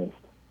being finished.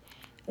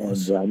 And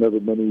I know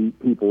that many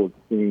people have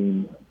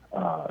seen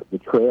the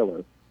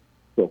trailer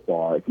so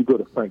far. If you go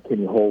to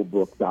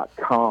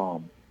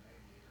frankkinneyholbrook.com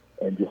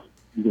and just,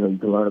 you can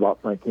learn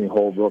about Frank Kinney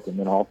Holbrook, and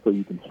then also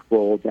you can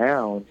scroll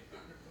down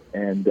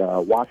and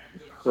watch the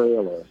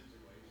trailer.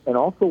 And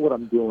also what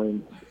I'm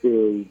doing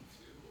is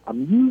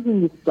I'm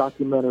using this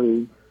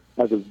documentary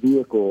as a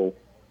vehicle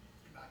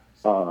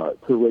to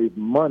raise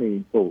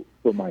money for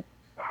my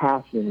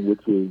passion,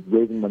 which is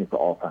raising money for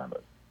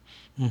Alzheimer's.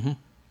 Mm-hmm.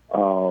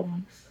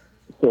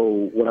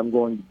 So what I'm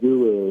going to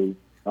do is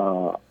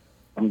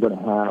I'm going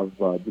to have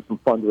do some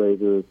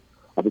fundraisers.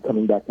 I'll be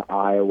coming back to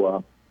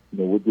Iowa.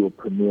 We'll do a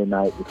premiere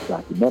night with the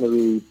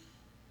documentary.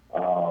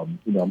 I'm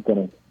going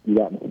to do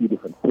that in a few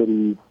different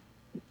cities.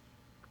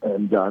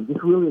 And I'm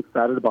just really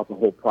excited about the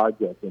whole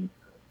project and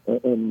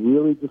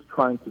really just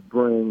trying to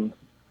bring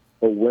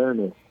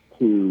awareness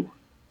to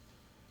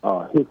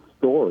his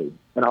story.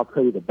 And I'll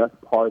tell you the best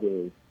part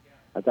is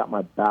I got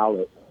my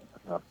ballot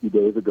a few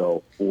days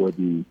ago for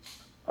the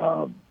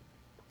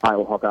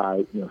Iowa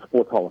Hawkeye,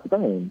 Sports Hall of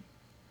Fame.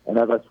 And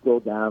as I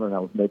scrolled down and I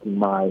was making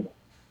my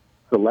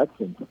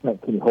selection,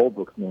 Kenny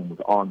Holbrook's name was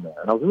on there.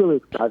 And I was really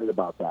excited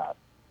about that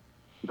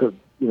because,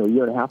 a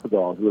year and a half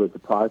ago, I was really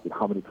surprised at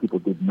how many people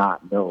did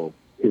not know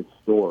his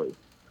story.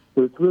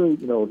 So it's really,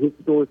 his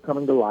story's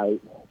coming to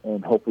light,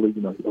 and hopefully,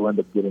 he'll end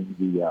up getting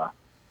the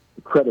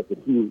credit that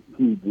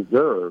he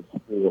deserves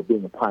for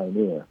being a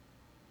pioneer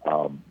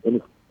in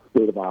the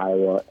state of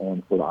Iowa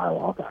and for the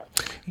Iowa Hawkeyes.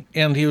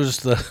 And he was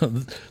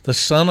the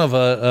son of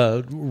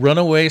a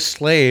runaway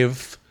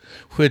slave,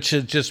 which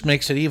it just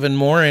makes it even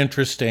more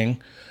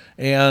interesting.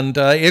 And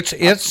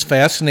it's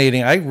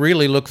fascinating. I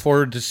really look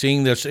forward to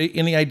seeing this.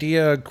 Any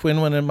idea,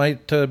 Quinn, when it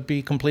might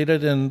be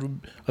completed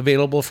and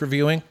available for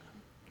viewing?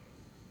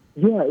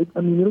 Yeah,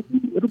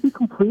 it'll be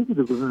completed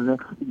within the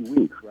next few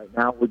weeks. Right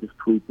now, we're just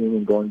tweaking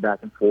and going back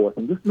and forth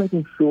and just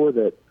making sure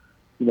that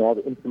all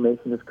the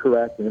information is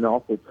correct, and then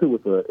also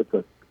too, it's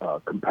a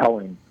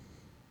compelling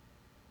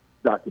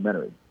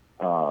documentary.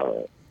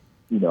 And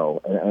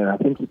I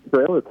think the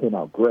trailer came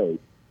out great.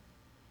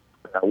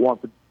 I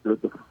want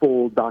the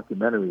full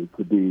documentary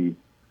to be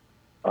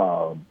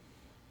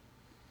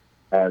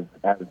as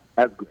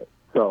great.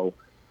 So,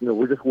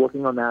 we're just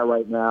working on that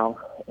right now,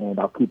 and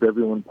I'll keep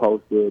everyone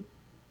posted.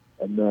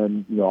 And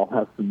then, I'll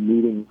have some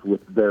meetings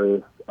with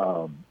various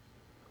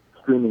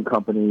streaming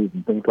companies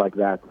and things like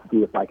that to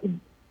see if I can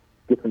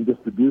get some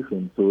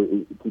distribution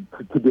to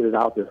get it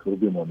out there so it'll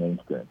be more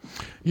mainstream.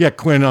 Yeah,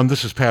 Quinn,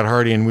 this is Pat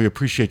Hardy, and we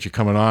appreciate you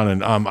coming on.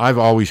 And I've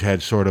always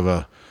had sort of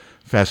a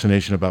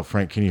fascination about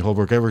Frank Kenny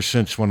Holbrook ever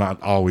since, well,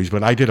 not always,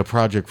 but I did a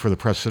project for the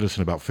Press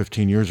Citizen about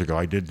 15 years ago.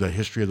 I did the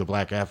history of the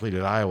black athlete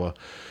at Iowa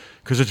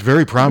because it's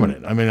very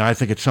prominent. I mean, I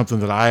think it's something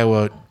that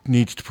Iowa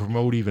needs to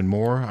promote even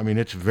more. I mean,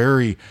 if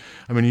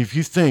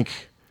you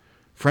think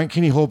Frank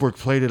Kenny Holbrook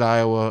played at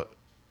Iowa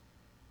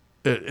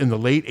in the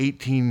late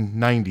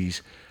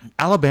 1890s,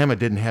 Alabama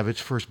didn't have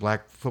its first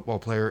black football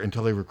player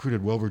until they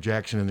recruited Wilbur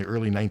Jackson in the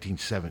early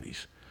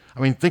 1970s. I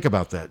mean, think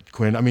about that,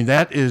 Quinn. I mean,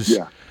 that is...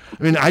 Yeah.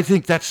 I mean, I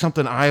think that's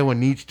something Iowa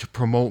needs to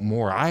promote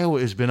more.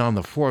 Iowa has been on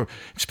the forefront,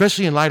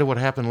 especially in light of what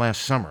happened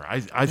last summer.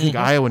 I think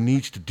Iowa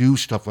needs to do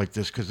stuff like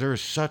this because there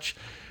is such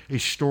a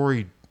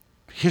storied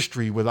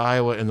history with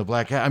Iowa and the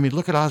black. I mean,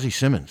 look at Ozzie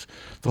Simmons.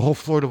 The whole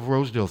Floyd of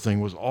Rosedale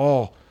thing was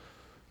all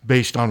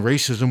based on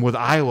racism, with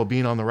Iowa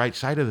being on the right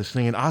side of this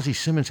thing. And Ozzie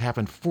Simmons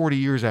happened 40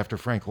 years after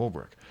Frank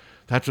Holbrook.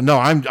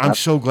 I'm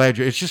so glad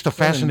it's just a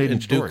fascinating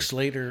story.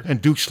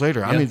 And Duke Slater.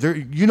 Yeah. I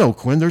mean,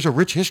 Quinn, there's a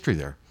rich history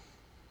there.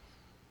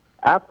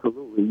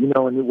 Absolutely.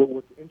 And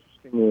what's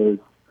interesting is,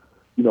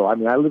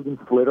 I lived in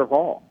Slater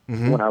Hall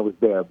when I was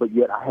there, but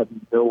yet I had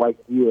no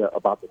idea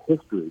about the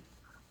history.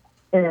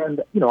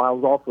 And, I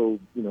was also,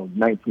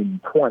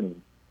 19, 20,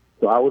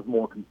 so I was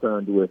more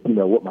concerned with,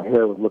 what my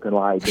hair was looking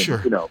like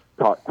and,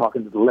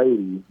 talking to the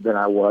ladies than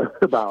I was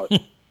about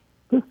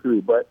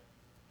history. But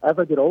as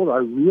I get older, I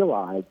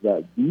realized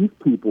that these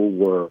people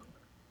were,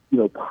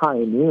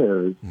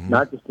 pioneers,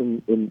 not just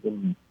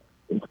in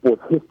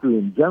sports history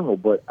in general,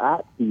 but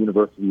at the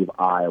University of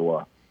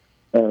Iowa.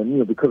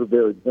 And, because of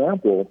their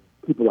example,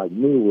 people like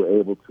me were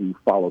able to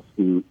follow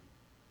suit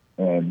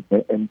and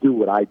do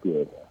what I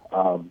did.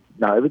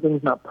 Now,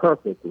 everything's not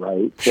perfect,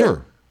 right?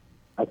 Sure.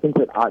 But I think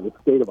that the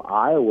state of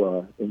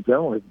Iowa in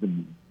general has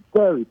been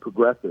very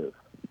progressive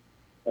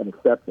and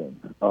accepting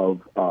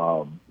of,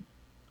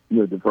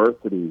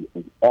 diversity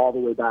all the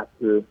way back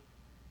to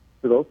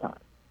those times.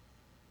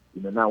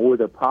 Now, were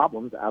there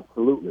problems?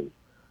 Absolutely.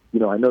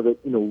 I know that,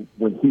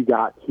 when he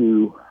got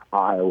to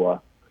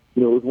Iowa,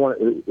 it was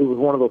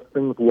one of those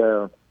things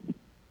where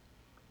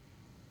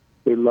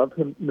they loved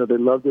him, they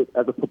loved it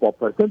as a football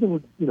player. Same thing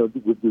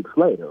with Duke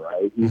Slater,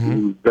 right? He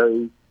was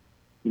very,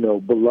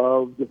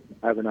 beloved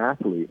as an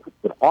athlete,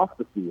 but off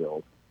the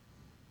field,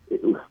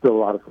 it was still a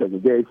lot of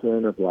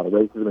segregation, there's a lot of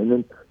racism, and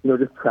then,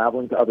 just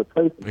traveling to other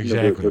places.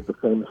 Exactly. There's the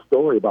famous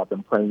story about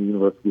them playing the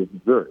University of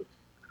Missouri.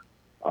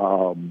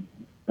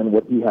 And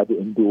what he had to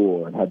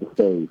endure and had to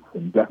face,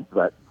 and death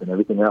threats and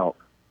everything else,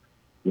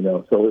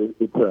 So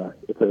it's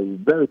a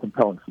very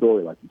compelling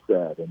story, like you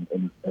said,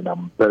 and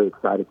I'm very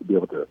excited to be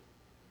able to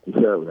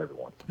share it with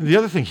everyone. And the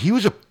other thing, he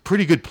was a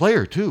pretty good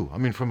player too. I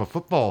mean, from a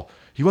football,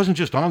 he wasn't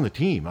just on the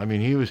team. I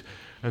mean, he was,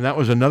 and that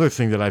was another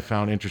thing that I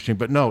found interesting.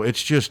 But no,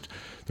 it's just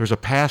there's a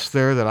past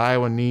there that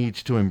Iowa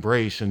needs to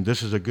embrace, and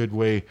this is a good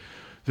way.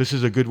 This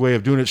is a good way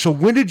of doing it. So,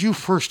 when did you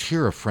first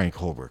hear of Frank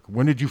Holbrook?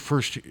 When did you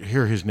first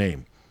hear his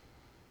name?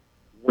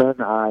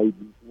 When I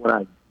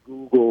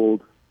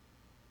Googled,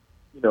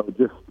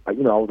 I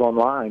was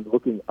online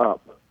looking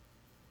up,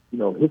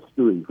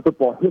 history,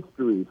 football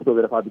history, so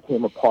that if I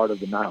became a part of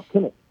the Niall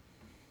Kinnick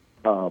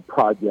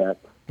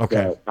project,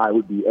 that I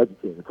would be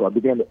educated. So I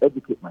began to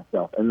educate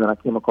myself, and then I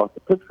came across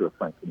a picture of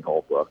Frank Kenny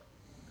Holbrook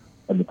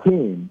and the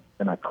team,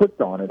 and I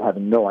clicked on it,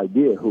 having no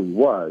idea who he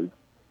was,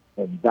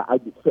 and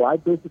so I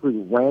basically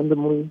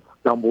randomly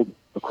stumbled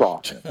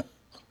across him.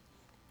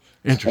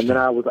 Interesting.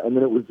 And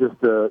then it was just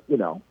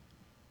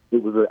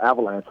it was an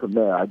avalanche from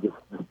there. I just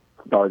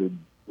started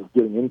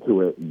getting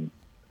into it, and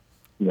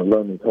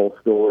learned his whole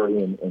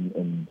story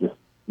and just,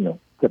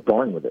 kept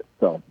going with it.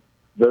 So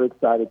very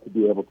excited to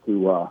be able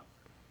to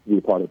be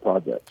a part of the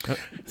project. I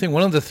think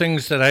one of the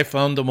things that I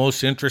found the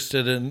most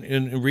interested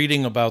in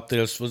reading about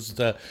this was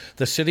the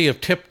city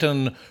of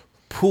Tipton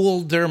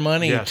pooled their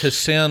money to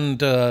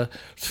send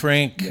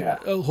Frank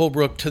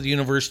Holbrook to the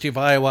University of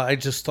Iowa. I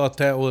just thought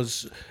that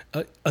was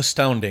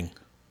astounding.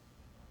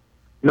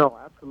 No,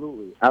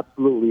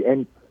 absolutely.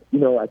 And,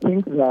 I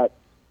think that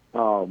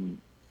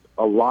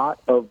a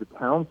lot of the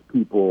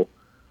townspeople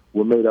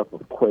were made up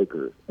of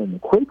Quakers. And the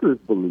Quakers'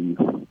 belief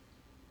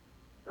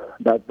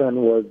back then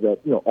was that,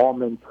 all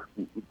men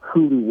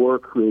truly were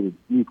created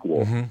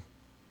equal. Mm-hmm.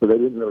 So they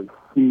didn't really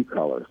see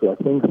color. So I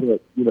think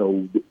that,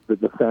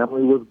 the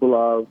family was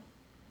beloved.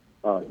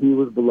 He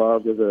was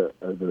beloved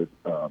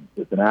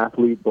as an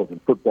athlete, both in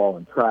football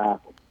and track.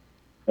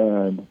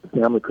 And the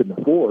family couldn't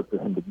afford for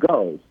him to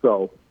go.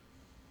 So,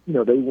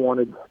 they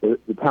wanted,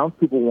 the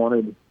townspeople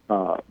wanted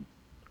to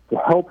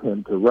help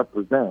him to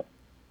represent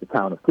the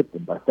town of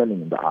Tipton by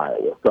sending him to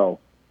Iowa. So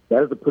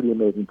that is a pretty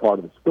amazing part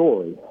of the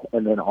story.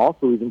 And then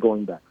also even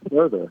going back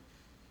further,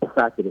 the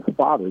fact that his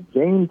father,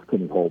 James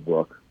Kinney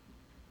Holbrook,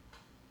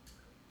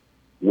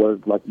 was,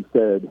 like you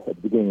said at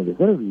the beginning of this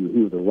interview,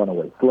 he was a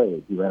runaway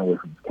slave. He ran away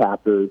from his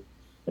captors,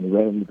 and he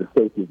ran into the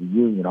safety of the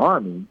Union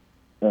Army.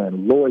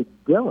 And Lloyd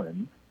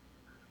Dillon,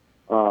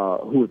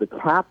 who was a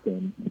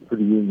captain for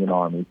the Union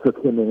Army,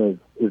 took him in as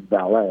his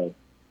valet.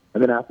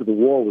 And then after the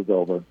war was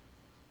over,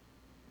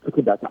 took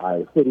him back to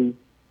Iowa City.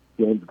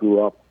 James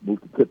grew up,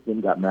 moved to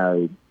Tipton, got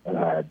married, and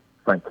had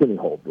Frank Kinney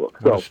Holbrook.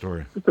 What a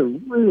story. It's a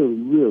really,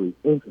 really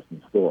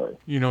interesting story.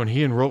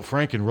 And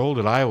Frank enrolled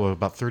at Iowa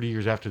about 30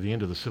 years after the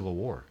end of the Civil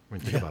War. I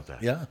mean, think about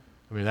that. Yeah.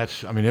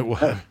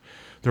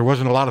 There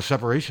wasn't a lot of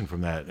separation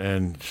from that.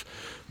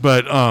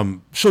 But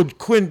so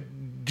Quinn,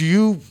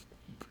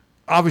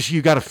 obviously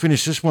you got to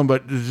finish this one,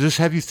 but does this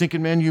have you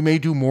thinking, man, you may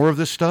do more of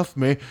this stuff?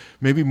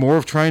 Maybe more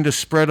of trying to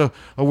spread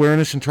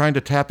awareness and trying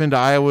to tap into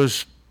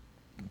Iowa's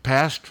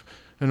past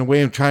in a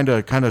way of trying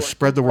to kind of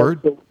spread the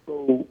word?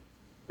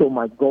 So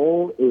my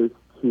goal is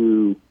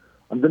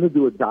I'm going to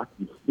do a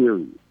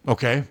docu-series.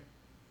 Okay.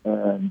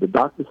 And the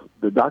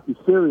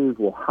docu-series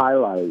will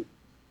highlight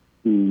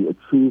the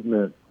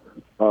achievements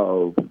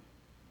of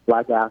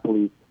black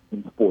athletes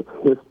in sports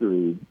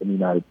history in the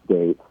United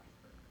States,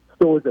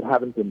 stories that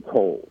haven't been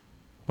told.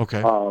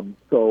 Okay.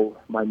 So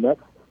my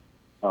next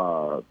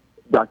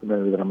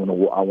documentary that I want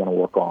to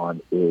work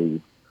on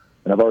is,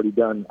 and I've already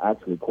done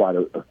actually quite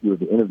a few of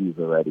the interviews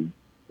already,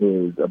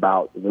 is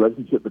about the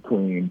relationship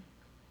between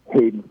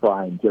Hayden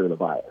Fry and Jerry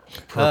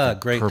Levias.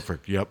 Great.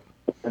 Perfect, yep.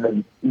 And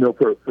then,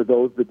 for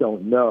those that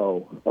don't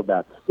know of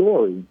that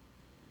story,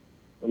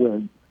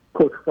 when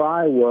Coach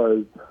Fry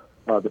was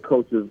the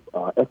coach of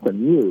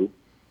SMU,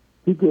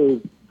 he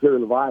gave Jerry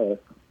Levias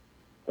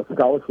a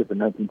scholarship in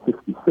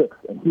 1966,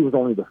 and he was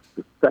only the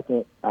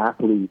second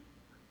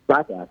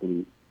black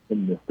athlete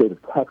in the state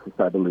of Texas,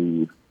 I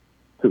believe,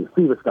 to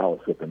receive a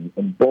scholarship.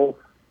 And both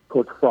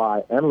Coach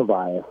Fry and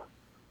Levias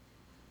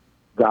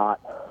got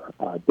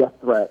death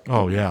threats.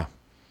 Oh, yeah.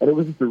 And it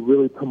was just a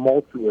really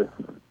tumultuous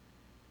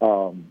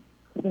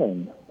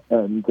thing.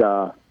 And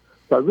so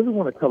I really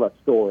want to tell that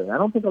story. And I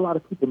don't think a lot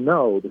of people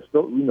know the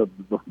story,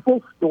 the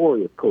full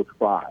story of Coach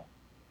Fry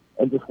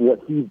and just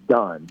what he's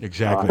done.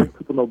 Exactly.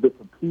 People know bits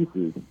and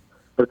pieces,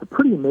 but it's a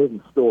pretty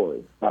amazing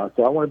story. So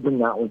I want to bring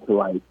that one to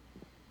light.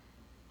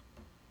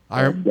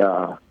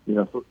 So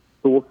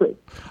we'll see.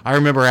 I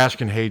remember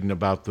asking Hayden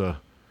about the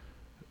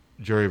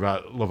Jerry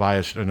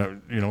Levias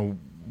and,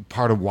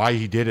 part of why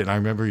he did it. And I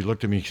remember he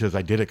looked at me and says,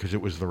 I did it because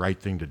it was the right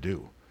thing to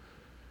do.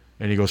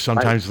 And he goes,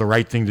 sometimes the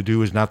right thing to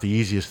do is not the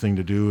easiest thing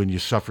to do, and you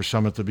suffer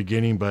some at the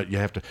beginning, but you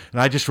have to. And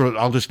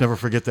I'll just never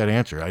forget that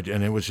answer.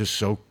 And it was just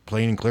so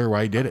plain and clear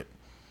why he did it.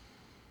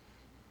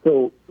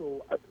 So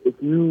if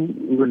you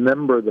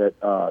remember that,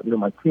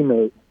 my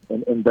teammate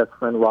and best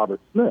friend Robert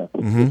Smith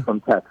is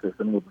from Texas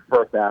and was the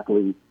first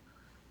athlete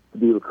to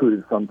be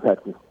recruited from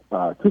Texas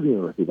to the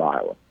University of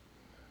Iowa.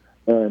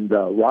 And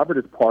Robert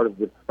is part of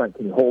this Frank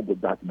Kinney Holbrook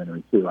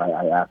documentary, too.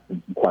 I asked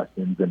him some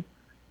questions, and,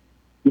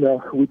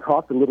 we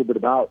talked a little bit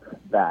about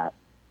that.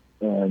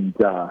 And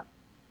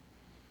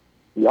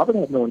Robert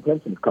had no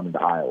intention of coming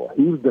to Iowa.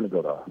 He was going to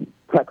go to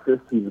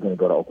Texas. He was going to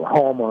go to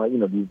Oklahoma,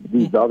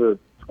 these other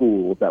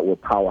schools that were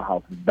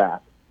powerhouses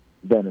back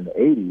then in the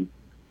 80s.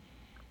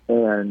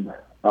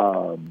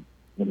 And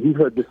when he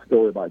heard this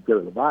story about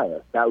Jerry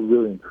Levias, that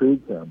really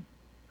intrigued him.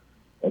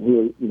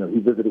 And he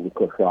visited with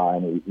Coach Fry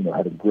and he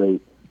had a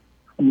great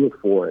feel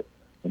for it.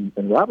 And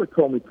Robert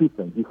told me two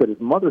things. He said his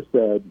mother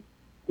said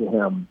to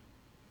him,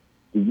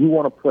 do you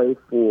want to play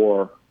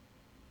for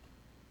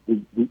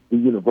the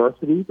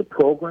university, the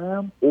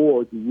program,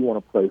 or do you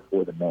want to play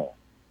for the man?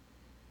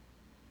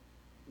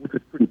 Which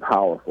is pretty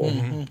powerful.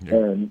 Mm-hmm.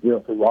 And,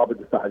 so Robert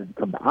decided to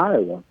come to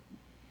Iowa.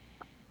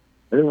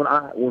 And then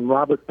when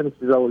Robert finished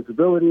his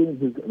eligibility and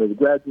he was going to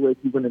graduate,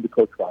 he went into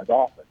Coach Fry's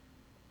office.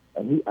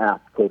 And he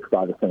asked Coach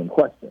Fry the same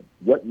question.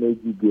 What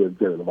made you give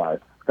Jerry Levias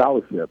a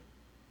scholarship?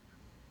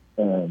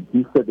 And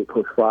he said that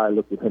Coach Fry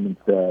looked at him and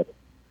said,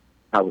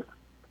 I was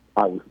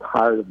I was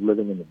tired of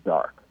living in the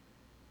dark.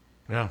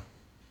 Yeah.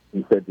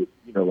 He said that,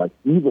 like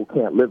evil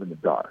can't live in the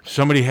dark.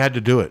 Somebody had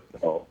to do it.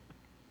 So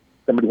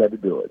somebody had to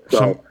do it.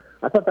 So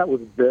I thought that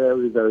was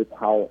very, very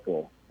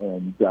powerful.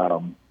 And,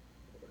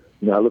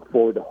 I look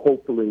forward to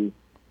hopefully,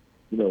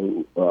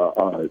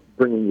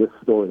 bringing this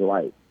story to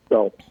light.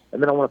 So,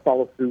 and then I want to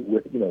follow suit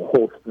with, a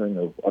whole string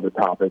of other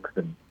topics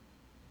and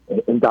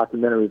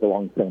documentaries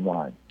along the same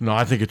line. No,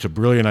 I think it's a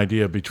brilliant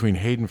idea between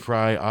Hayden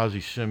Fry,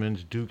 Ozzie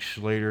Simmons, Duke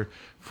Slater,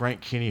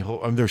 Frank Kinney.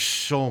 There's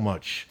so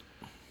much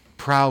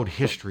proud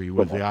history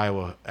with the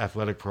Iowa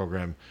athletic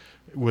program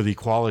with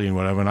equality and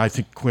whatever. And I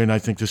think, Quinn,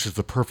 this is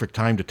the perfect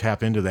time to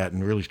tap into that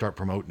and really start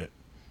promoting it.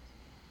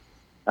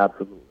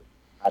 Absolutely.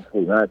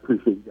 Absolutely. And I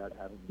appreciate you guys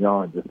having me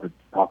on just to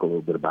talk a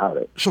little bit about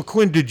it. So,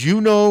 Quinn, did you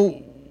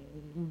know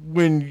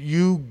when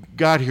you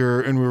got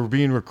here and were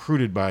being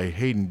recruited by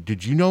Hayden,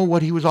 did you know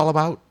what he was all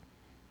about?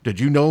 Did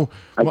you know?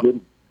 I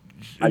didn't.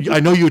 I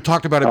know you had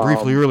talked about it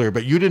briefly earlier,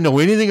 but you didn't know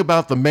anything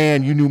about the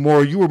man. You knew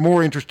more. You were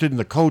more interested in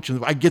the coach,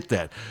 and I get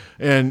that.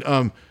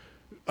 And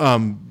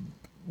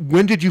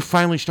when did you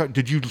finally start?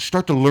 Did you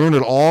start to learn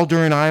at all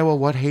during Iowa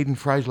what Hayden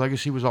Fry's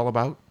legacy was all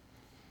about?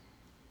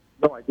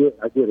 No, I did.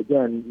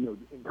 Again,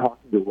 in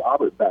talking to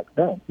Robert back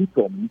then, he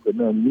told me, he said,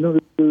 "Man,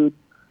 this dude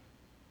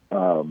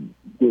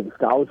gave a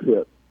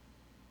scholarship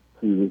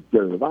to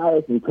Jerry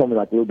Levias," and he told me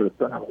like a little bit of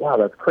stuff. Wow,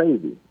 that's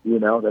crazy.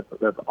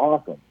 That's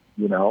awesome.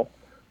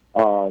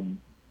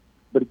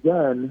 But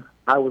again,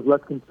 I was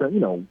less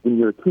concerned. When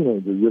you're a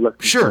teenager, you're less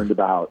concerned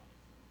about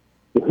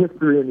the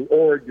history and the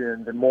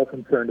origins, and more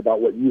concerned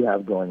about what you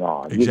have going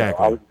on.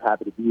 Exactly. I was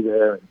happy to be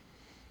there,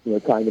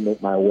 and trying to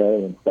make my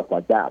way and stuff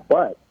like that.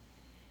 But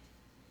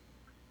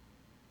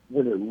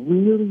when it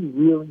really,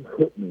 really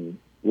hit me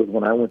was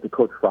when I went to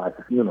Coach Fry's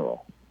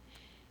funeral,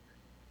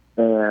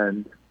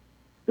 and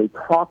they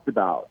talked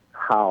about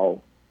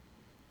how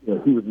he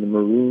was in the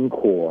Marine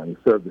Corps and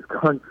he served his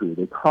country.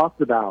 They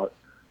talked about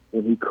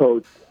when he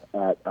coached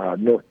at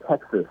North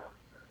Texas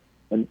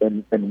and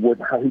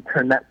how he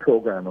turned that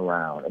program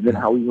around, and then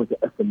how he went to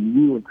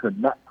SMU and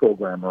turned that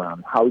program around,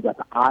 and how he got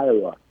to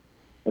Iowa,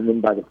 and then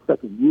by the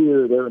second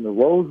year they're in the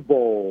Rose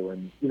Bowl,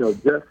 and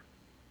just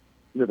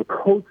the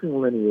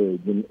coaching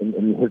lineage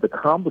and his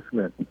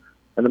accomplishments.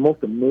 And the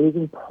most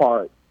amazing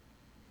part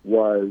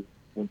was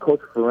when Coach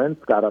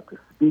Ferencz got up to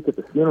speak at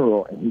the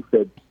funeral, and he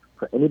said,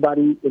 for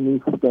anybody in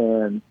these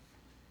stands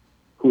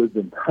who has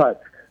been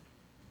touched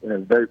in a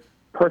very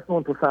personal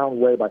and profound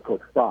way by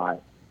Coach Fry,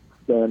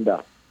 stand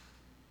up.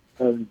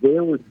 And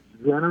there were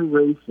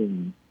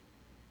generations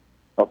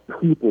of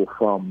people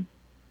from,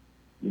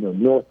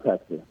 North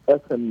Texas,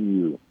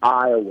 SMU,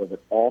 Iowa, that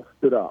all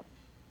stood up.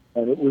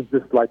 And it was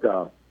just like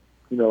a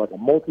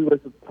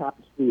multiracial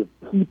tapestry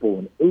of people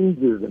and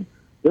ages, and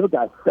there were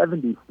guys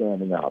 70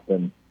 standing up.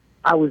 And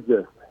it was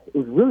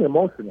really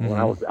emotional, and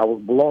I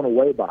was blown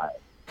away by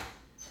it.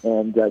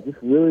 And just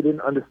really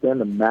didn't understand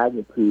the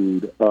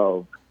magnitude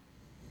of,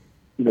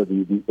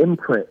 the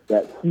imprint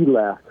that he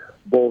left,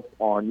 both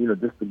on,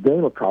 just the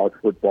game of college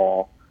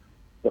football,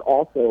 but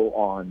also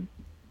on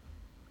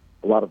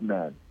a lot of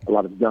men, a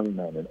lot of young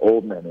men and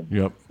old men,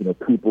 and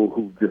people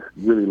who just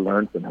really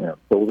learned from him.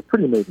 So it was a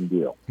pretty amazing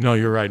deal. No,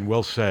 you're right, and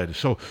well said.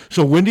 So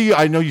when do you?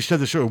 I know you said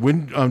this earlier.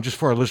 When, just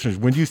for our listeners,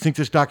 when do you think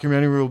this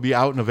documentary will be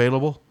out and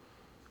available?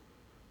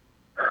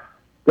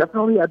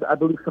 Definitely, I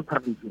believe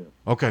sometime in June.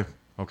 Okay.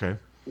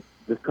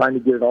 Just trying to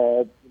get it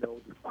all,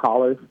 just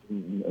polished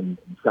and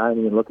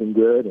shiny and looking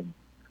good, and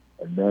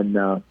then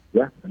and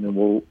then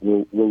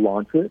we'll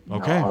launch it.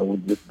 Okay. I will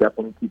just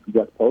definitely keep you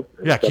guys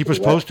posted. Yeah, keep us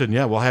posted.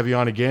 Yeah, we'll have you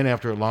on again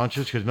after it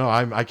launches, because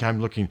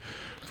I'm looking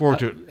forward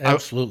to it.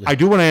 Absolutely. I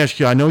do want to ask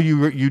you. I know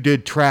you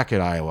did track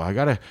at Iowa. I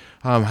gotta.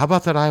 How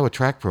about that Iowa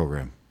track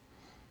program?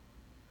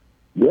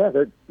 Yeah,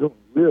 they're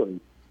doing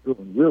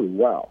really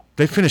well.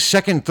 They finished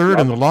second, third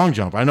in the long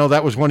jump. I know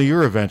that was one of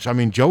your events. I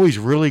mean, Joey's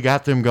really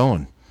got them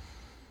going.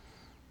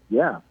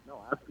 Yeah, no,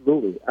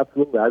 absolutely.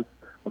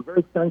 I'm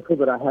very thankful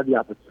that I had the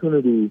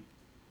opportunity,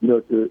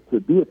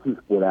 to be a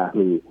two-sport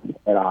athlete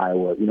at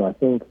Iowa. I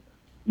think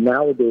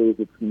nowadays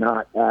it's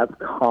not as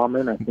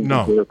common. I think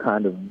that they're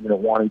kind of,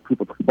 wanting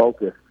people to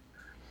focus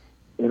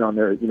in on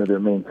their, their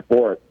main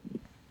sport.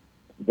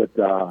 But,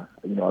 I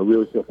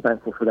really feel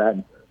thankful for that.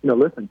 And,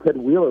 listen, Ted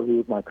Wheeler, who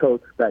was my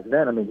coach back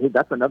then, I mean,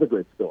 that's another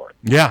great story.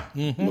 Yeah,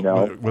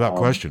 without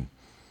question.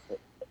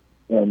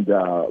 And,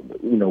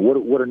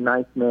 what a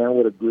nice man,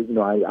 what a good,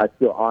 I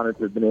feel honored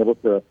to have been able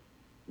to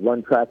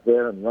run track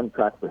there and run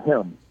track for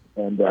him.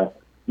 And,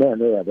 man,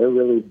 they're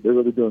really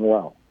doing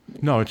well.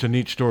 No, it's a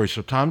neat story.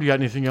 So, Tom, do you got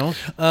anything else?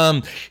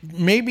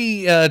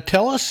 Maybe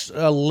tell us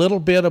a little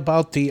bit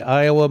about the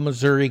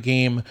Iowa-Missouri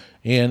game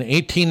in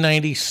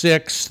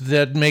 1896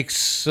 that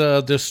makes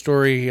this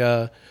story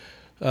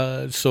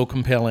so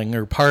compelling,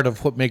 or part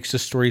of what makes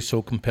this story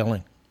so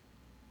compelling.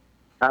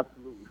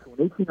 Absolutely. So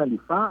in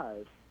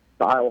 1895,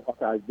 the Iowa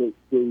Hawkeyes, they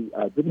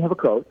didn't have a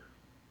coach.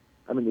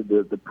 I mean,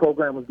 the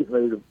program was getting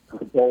ready to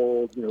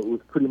fold. It was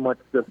pretty much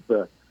just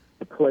the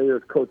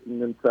players coaching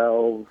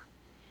themselves,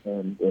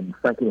 and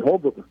Franklin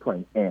Holbrook was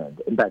playing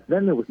end. And back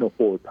then there was no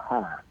forward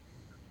pass.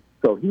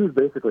 So he was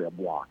basically a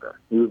blocker.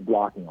 He was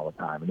blocking all the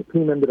time. And the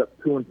team ended up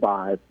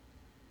 2-5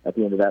 at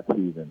the end of that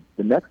season.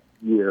 The next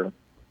year,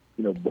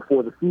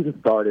 before the season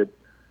started,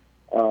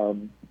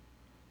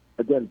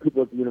 again,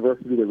 people at the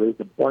university, they raised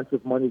a bunch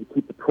of money to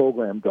keep the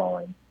program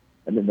going.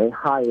 And then they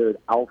hired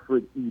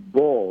Alfred E.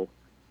 Bull,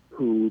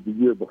 who the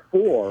year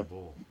before,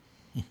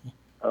 he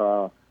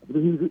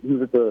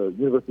was at the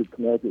University of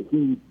Connecticut.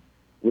 He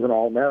was an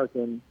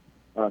All-American,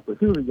 so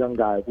he was a young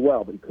guy as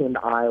well, but he came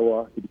to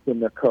Iowa. He became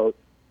their coach.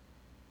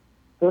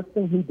 First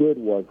thing he did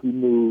was he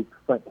moved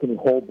Frank Kinney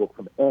Holbrook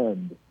from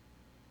end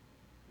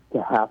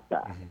to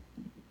halfback.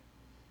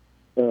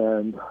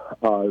 And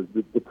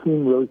the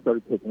team really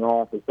started taking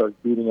off. They started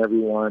beating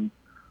everyone.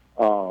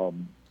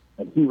 And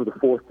he was a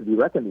force to be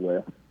reckoned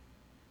with.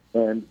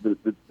 And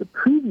the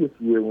previous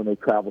year when they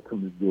traveled to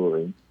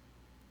Missouri,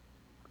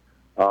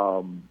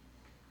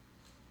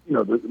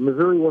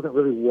 Missouri wasn't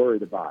really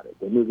worried about it.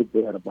 They knew that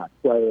they had a black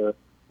player.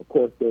 Of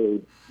course, there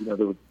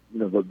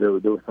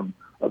were some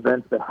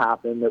events that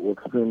happened that were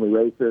extremely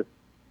racist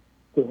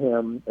to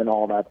him and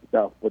all that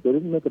stuff. But they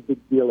didn't make a big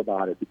deal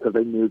about it because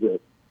they knew that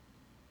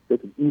they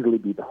could easily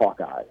beat the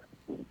Hawkeyes.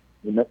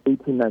 In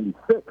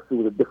 1896, it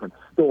was a different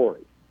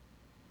story.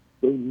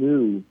 They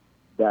knew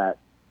that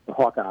the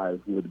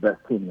Hawkeyes were the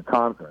best team in the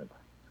conference.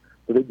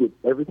 So they did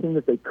everything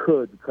that they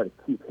could to try to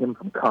keep him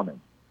from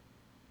coming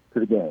to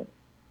the game,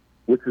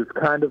 which was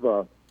kind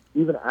of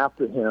even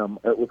after him,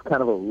 it was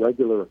kind of a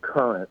regular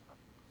occurrence,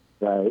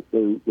 right?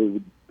 They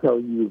would tell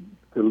you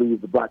to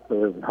leave the black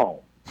players at home.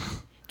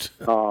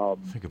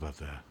 Think about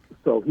that.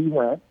 So he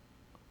went,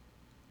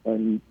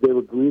 and they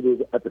were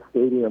greeted at the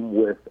stadium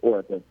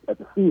at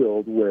the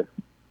field with,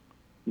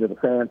 the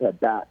fans had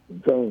bats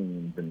and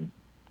chains and,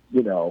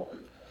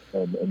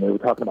 and they were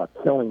talking about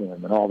killing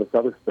him and all this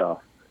other stuff.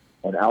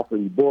 And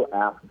Alfred E. Bull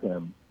asked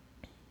him,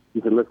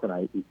 he said, listen,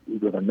 I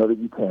know that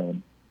you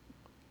came,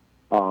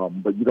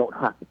 but you don't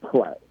have to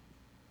play.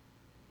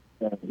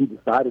 And he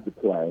decided to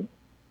play.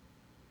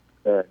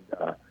 And,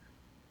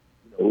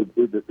 it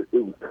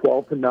was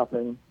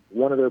 12-0.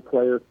 One of their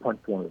players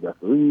punched one of the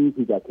referees.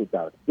 He got kicked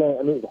out of the game.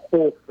 I mean, it was a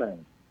whole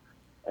thing.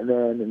 And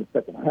then in the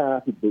second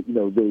half,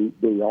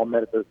 they all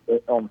met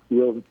on the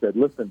field and said,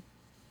 listen,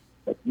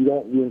 if you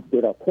don't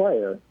reinstate our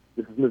player,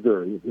 this is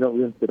Missouri, if you don't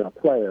reinstate our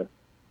player,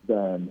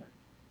 then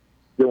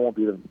they won't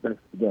be able to finish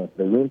the game.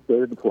 So they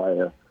reinstated the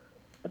player.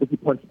 I think he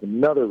punched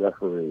another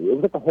referee. It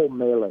was like a whole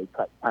melee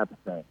type of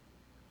thing.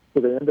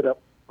 So they ended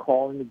up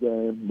calling the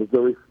game.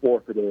 Missouri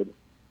forfeited.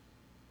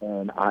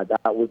 And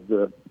that was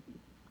the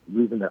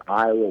reason that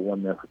Iowa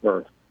won their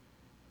first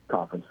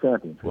conference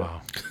championship.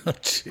 Wow.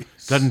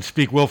 Doesn't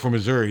speak well for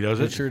Missouri, does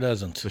it? It sure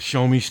doesn't. The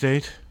show me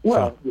state?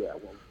 Well,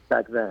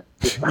 back then.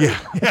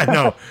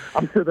 No.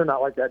 I'm sure they're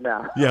not like that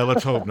now. Yeah,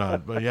 let's hope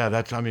not. But yeah,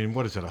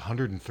 what is it,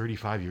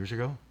 135 years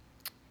ago?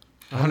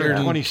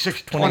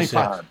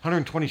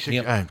 126.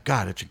 Yep.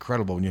 God, it's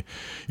incredible. When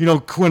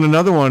Quinn,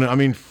 another one, I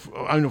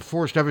know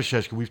Forrest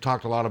Evershed, we've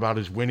talked a lot about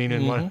his winning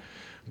and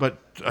but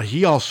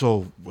he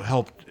also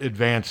helped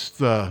advance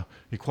the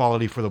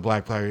equality for the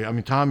black player. I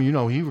mean, Tom,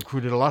 he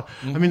recruited a lot.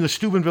 I mean, the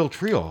Steubenville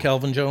trio.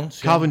 Calvin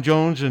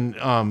Jones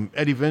and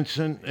Eddie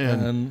Vincent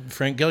and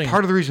Frank Gilliam.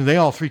 Part of the reason they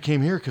all three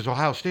came here because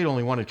Ohio State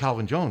only wanted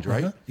Calvin Jones,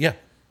 right? Yeah.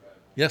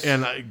 Yes.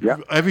 And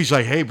Evie's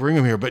like, hey, bring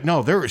him here. But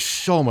no, there is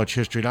so much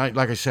history. And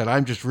like I said,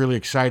 I'm just really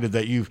excited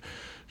that you've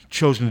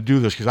chosen to do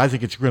this because I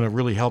think it's going to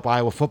really help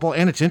Iowa football,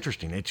 and it's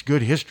interesting. It's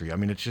good history. I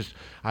mean, it's just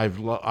I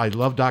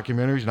love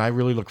documentaries, and I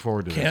really look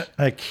forward to this.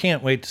 I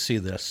can't wait to see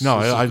this. No,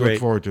 I look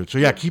forward to it. So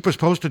yeah, keep us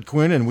posted,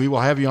 Quinn, and we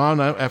will have you on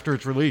after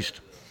it's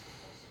released.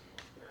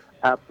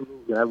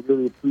 Absolutely, I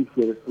really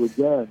appreciate it. So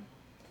again,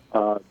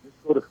 just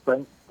go to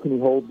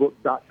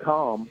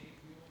frankkinneyholbrook.com,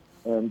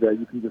 and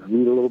you can just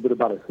read a little bit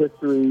about his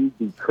history.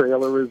 The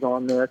trailer is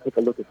on there. Take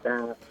a look at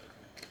that,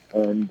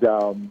 and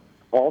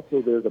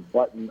also there's a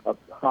button up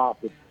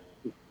top that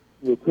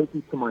will take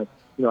you to my,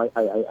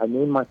 I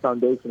named my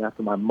foundation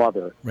after my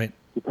mother, right,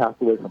 who passed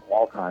away from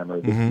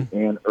Alzheimer's,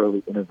 and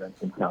Early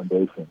Intervention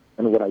Foundation.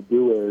 And what I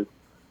do is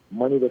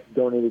money that's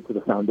donated to the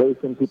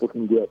foundation, people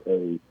can get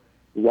a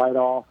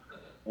write-off,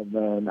 and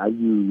then I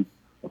use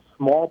a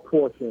small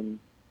portion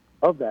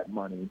of that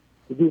money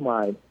to do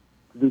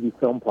these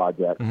film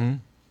projects.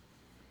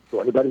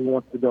 So anybody who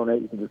wants to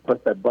donate, you can just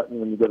press that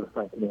button when you go to the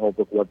Frank Kinney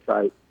Holbrook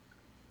website.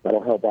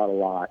 That'll help out a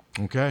lot.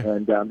 Okay.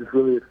 And I'm just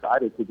really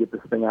excited to get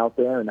this thing out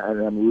there, and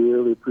I'm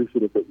really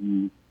appreciative that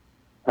you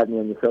had me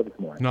on your show this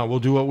morning. No, we'll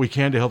do what we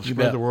can to help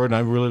spread the word, and I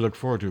really look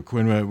forward to it.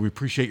 Quinn, we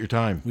appreciate your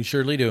time. We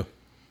surely do.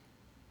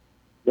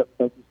 Yep,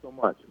 thank you so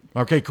much.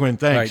 Okay, Quinn,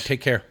 thanks. All right, take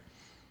care.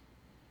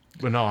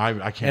 But no, I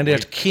can't And wait.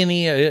 it's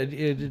Kinney,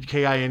 Kinney.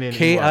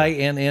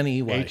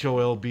 Kinney.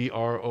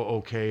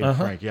 HOLBROOK.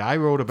 Frank. Yeah, I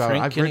wrote about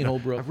Frank Kinney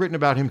Holbrook. I've written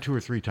about him 2 or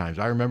 3 times.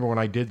 I remember when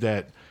I did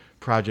that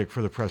project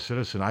for the Press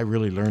Citizen, I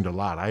really learned a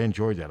lot. I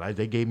enjoyed that.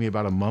 They gave me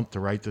about a month to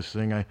write this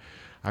thing. I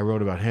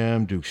wrote about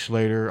him, Duke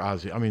Slater,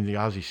 the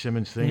Ozzie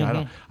Simmons thing.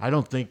 I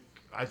don't think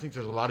I think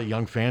there's a lot of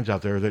young fans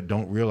out there that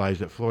don't realize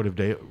that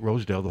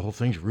Rosedale, the whole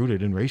thing's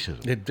rooted in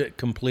racism.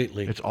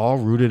 Completely. It's all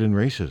rooted in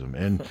racism.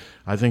 And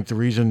I think the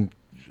reason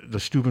the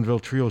Steubenville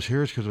trio is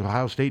here is because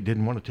Ohio State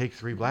didn't want to take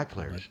 3 black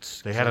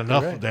players. They had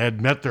enough. Right. They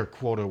had met their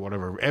quota,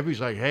 whatever. Evie's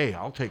like, hey,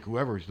 I'll take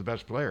whoever is the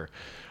best player.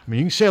 I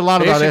mean, you can say a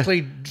lot about it.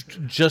 Basically,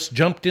 just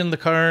jumped in the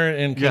car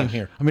and came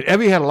here. I mean,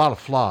 Evie had a lot of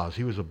flaws.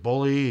 He was a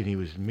bully, and he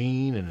was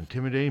mean and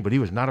intimidating, but he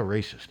was not a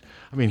racist.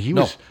 I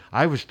mean,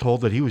 I was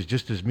told that he was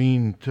just as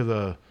mean to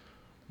the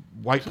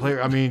white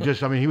player. I mean,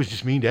 he was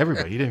just mean to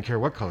everybody. He didn't care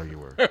what color you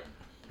were.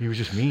 He was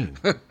just mean.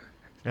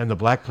 And the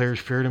black players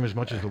feared him as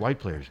much as the white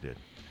players did.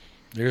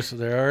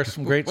 There are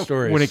some great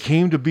stories. When it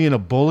came to being a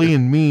bully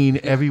and mean,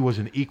 Evie was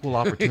an equal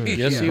opportunity.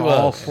 Yes, he was.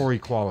 All for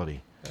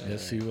equality.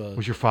 Yes, he was.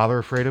 Was your father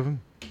afraid of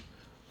him?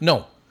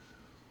 No,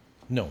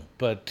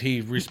 but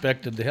he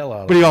respected the hell out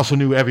of him. But he also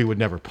knew Evie would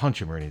never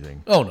punch him or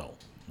anything. Oh, no.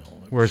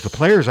 Whereas the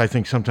players, I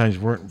think, sometimes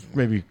weren't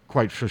maybe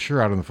quite so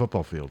sure out on the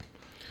football field.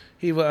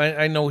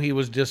 I know he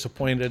was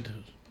disappointed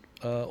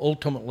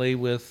ultimately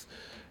with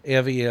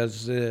Evie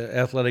as the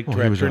athletic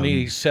director, and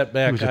he set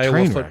back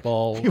Iowa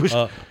football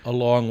a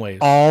long ways.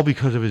 All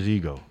because of his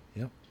ego.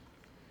 Yep.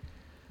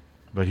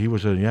 But Evie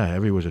was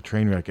a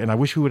train wreck. And I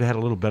wish we would have had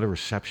a little better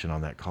reception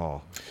on that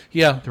call.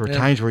 Yeah. There were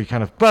times where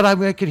he but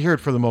I could hear it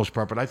for the most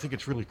part, but I think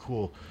it's really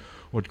cool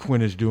what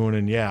Quinn is doing.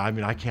 And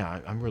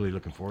I'm really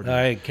looking forward to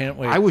it. I can't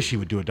wait. I wish he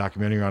would do a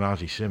documentary on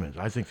Ozzie Simmons.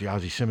 I think the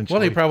Ozzie Simmons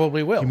story, he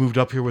probably will. He moved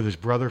up here with his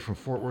brother from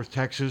Fort Worth,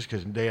 Texas,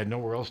 because they had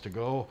nowhere else to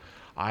go.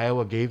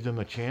 Iowa gave them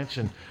a chance,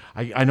 and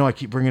I know I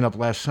keep bringing up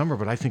last summer,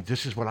 but I think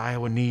this is what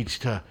Iowa needs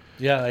to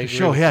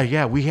show.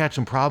 Yeah, we had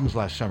some problems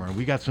last summer, and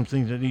we got some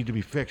things that need to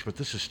be fixed, but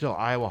this is still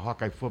Iowa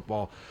Hawkeye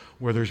football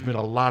where there's been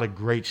a lot of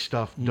great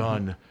stuff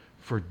done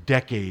for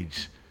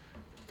decades.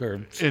 For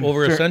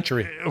over a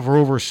century. For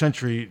over a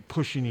century,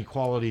 pushing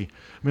equality.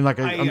 I mean,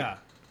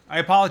 I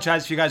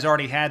apologize if you guys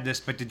already had this,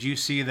 but did you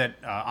see that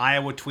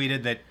Iowa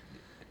tweeted that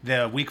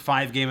the Week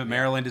 5 game at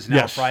Maryland is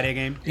now a Friday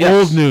game? Yes.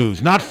 Old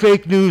news. Not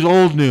fake news,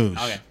 old news.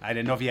 Okay. I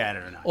didn't know if you had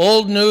it or not.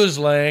 Old news,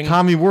 Lang.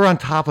 Tommy, we're on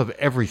top of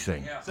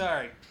everything. Yeah.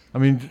 Sorry. I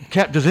mean,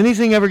 does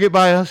anything ever get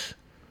by us?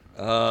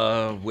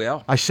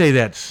 Well. I say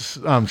that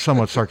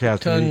somewhat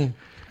sarcastically. Tongue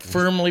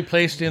firmly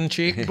placed in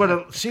cheek. But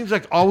it seems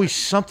like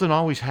something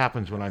always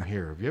happens when I'm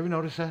here. Have you ever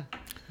noticed that?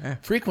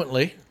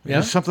 Frequently.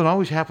 Yeah. Something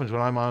always happens when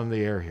I'm on the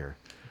air here.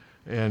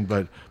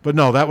 But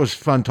no, that was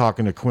fun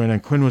talking to Quinn,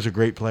 and Quinn was a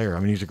great player.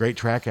 I mean, he's a great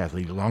track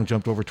athlete. He long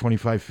jumped over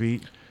 25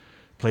 feet,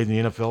 played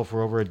in the NFL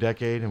for over a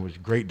decade, and was a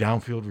great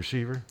downfield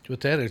receiver.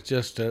 With that, it's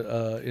just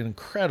an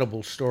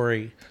incredible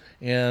story,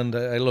 and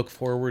I look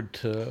forward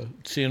to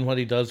seeing what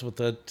he does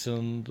with it.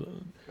 And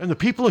the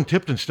people in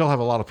Tipton still have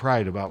a lot of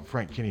pride about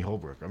Frank Kinney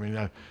Holbrook. I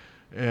mean,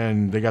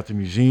 and they got the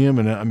museum,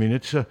 and I mean,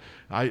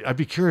 I'd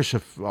be curious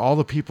if all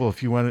the people,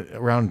 if you went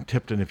around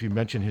Tipton, if you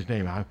mentioned his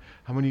name,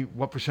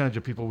 what percentage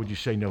of people would you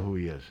say know who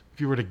he is?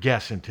 If you were to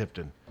guess in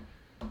Tipton.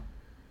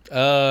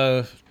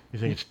 You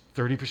think it's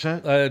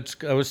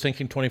 30%? I was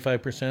thinking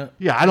 25%.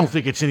 Yeah, I don't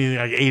think it's anything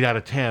like 8 out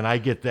of 10. I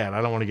get that.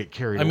 I don't want to get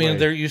carried away. I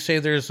mean, you say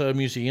there's a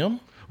museum?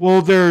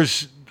 Well,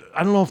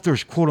 I don't know if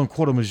there's quote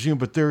unquote a museum,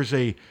 but there's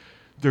a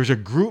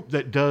group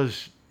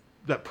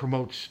that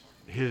promotes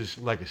his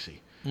legacy.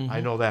 Mm-hmm.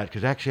 I know that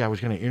because actually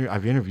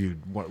I've interviewed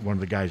one of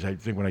the guys, I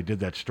think, when I did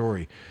that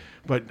story.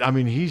 But I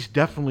mean, he's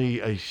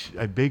definitely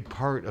a big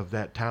part of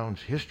that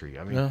town's history.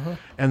 I mean,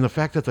 and the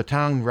fact that the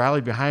town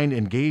rallied behind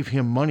and gave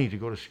him money to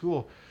go to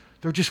school,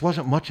 there just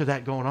wasn't much of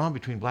that going on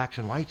between blacks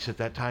and whites at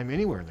that time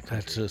anywhere in the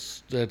country.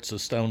 That's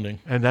astounding.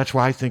 And that's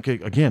why I think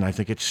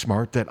it's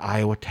smart that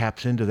Iowa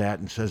taps into that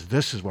and says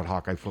this is what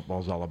Hawkeye football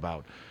is all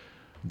about.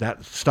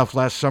 That stuff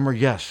last summer,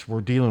 yes,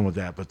 we're dealing with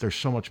that, but there's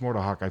so much more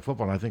to Hawkeye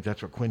football, and I think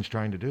that's what Quinn's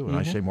trying to do, and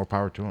I say more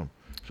power to him.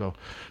 So,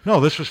 no,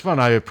 this was fun.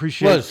 I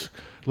appreciate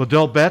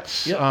Liddell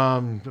Betts.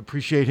 Yep.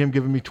 Appreciate him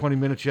giving me 20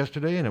 minutes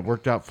yesterday, and it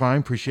worked out fine.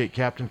 Appreciate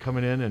Captain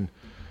coming in and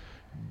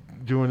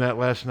doing that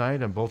last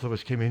night, and both of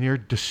us came in here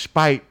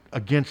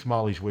against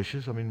Molly's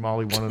wishes. I mean,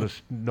 Molly wanted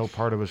us no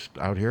part of us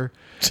out here,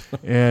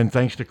 and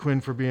thanks to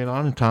Quinn for being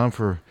on and Tom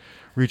for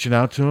reaching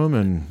out to him.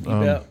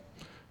 And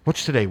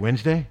what's today,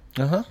 Wednesday?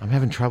 I'm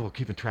having trouble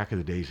keeping track of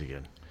the days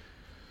again.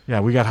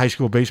 Yeah, we got high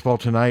school baseball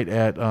tonight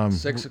at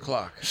 6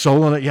 o'clock.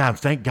 Solon. Yeah,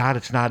 thank God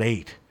it's not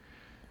 8.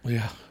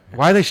 Yeah.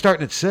 Why are they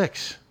starting at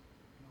 6?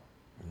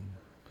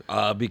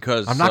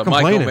 Because I'm not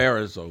complaining. Michael Mayer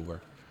is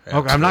over.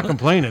 Okay, I'm not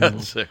complaining.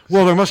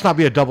 Well, there must not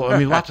be a double. I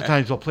mean, lots of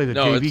times they'll play the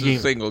JV it's game. A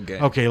single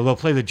game. Okay, they'll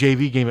play the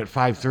JV game at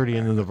 5:30,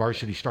 and then the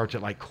varsity starts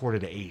at like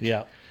 7:45.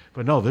 Yeah.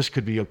 But no, this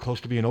could be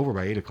close to being over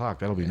by 8 o'clock.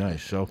 That'll be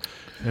nice. So,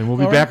 and we'll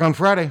be back on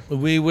Friday.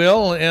 We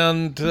will,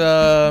 and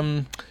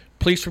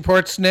police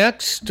reports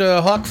next.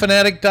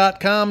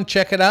 HawkFanatic.com.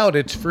 Check it out.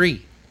 It's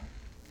free.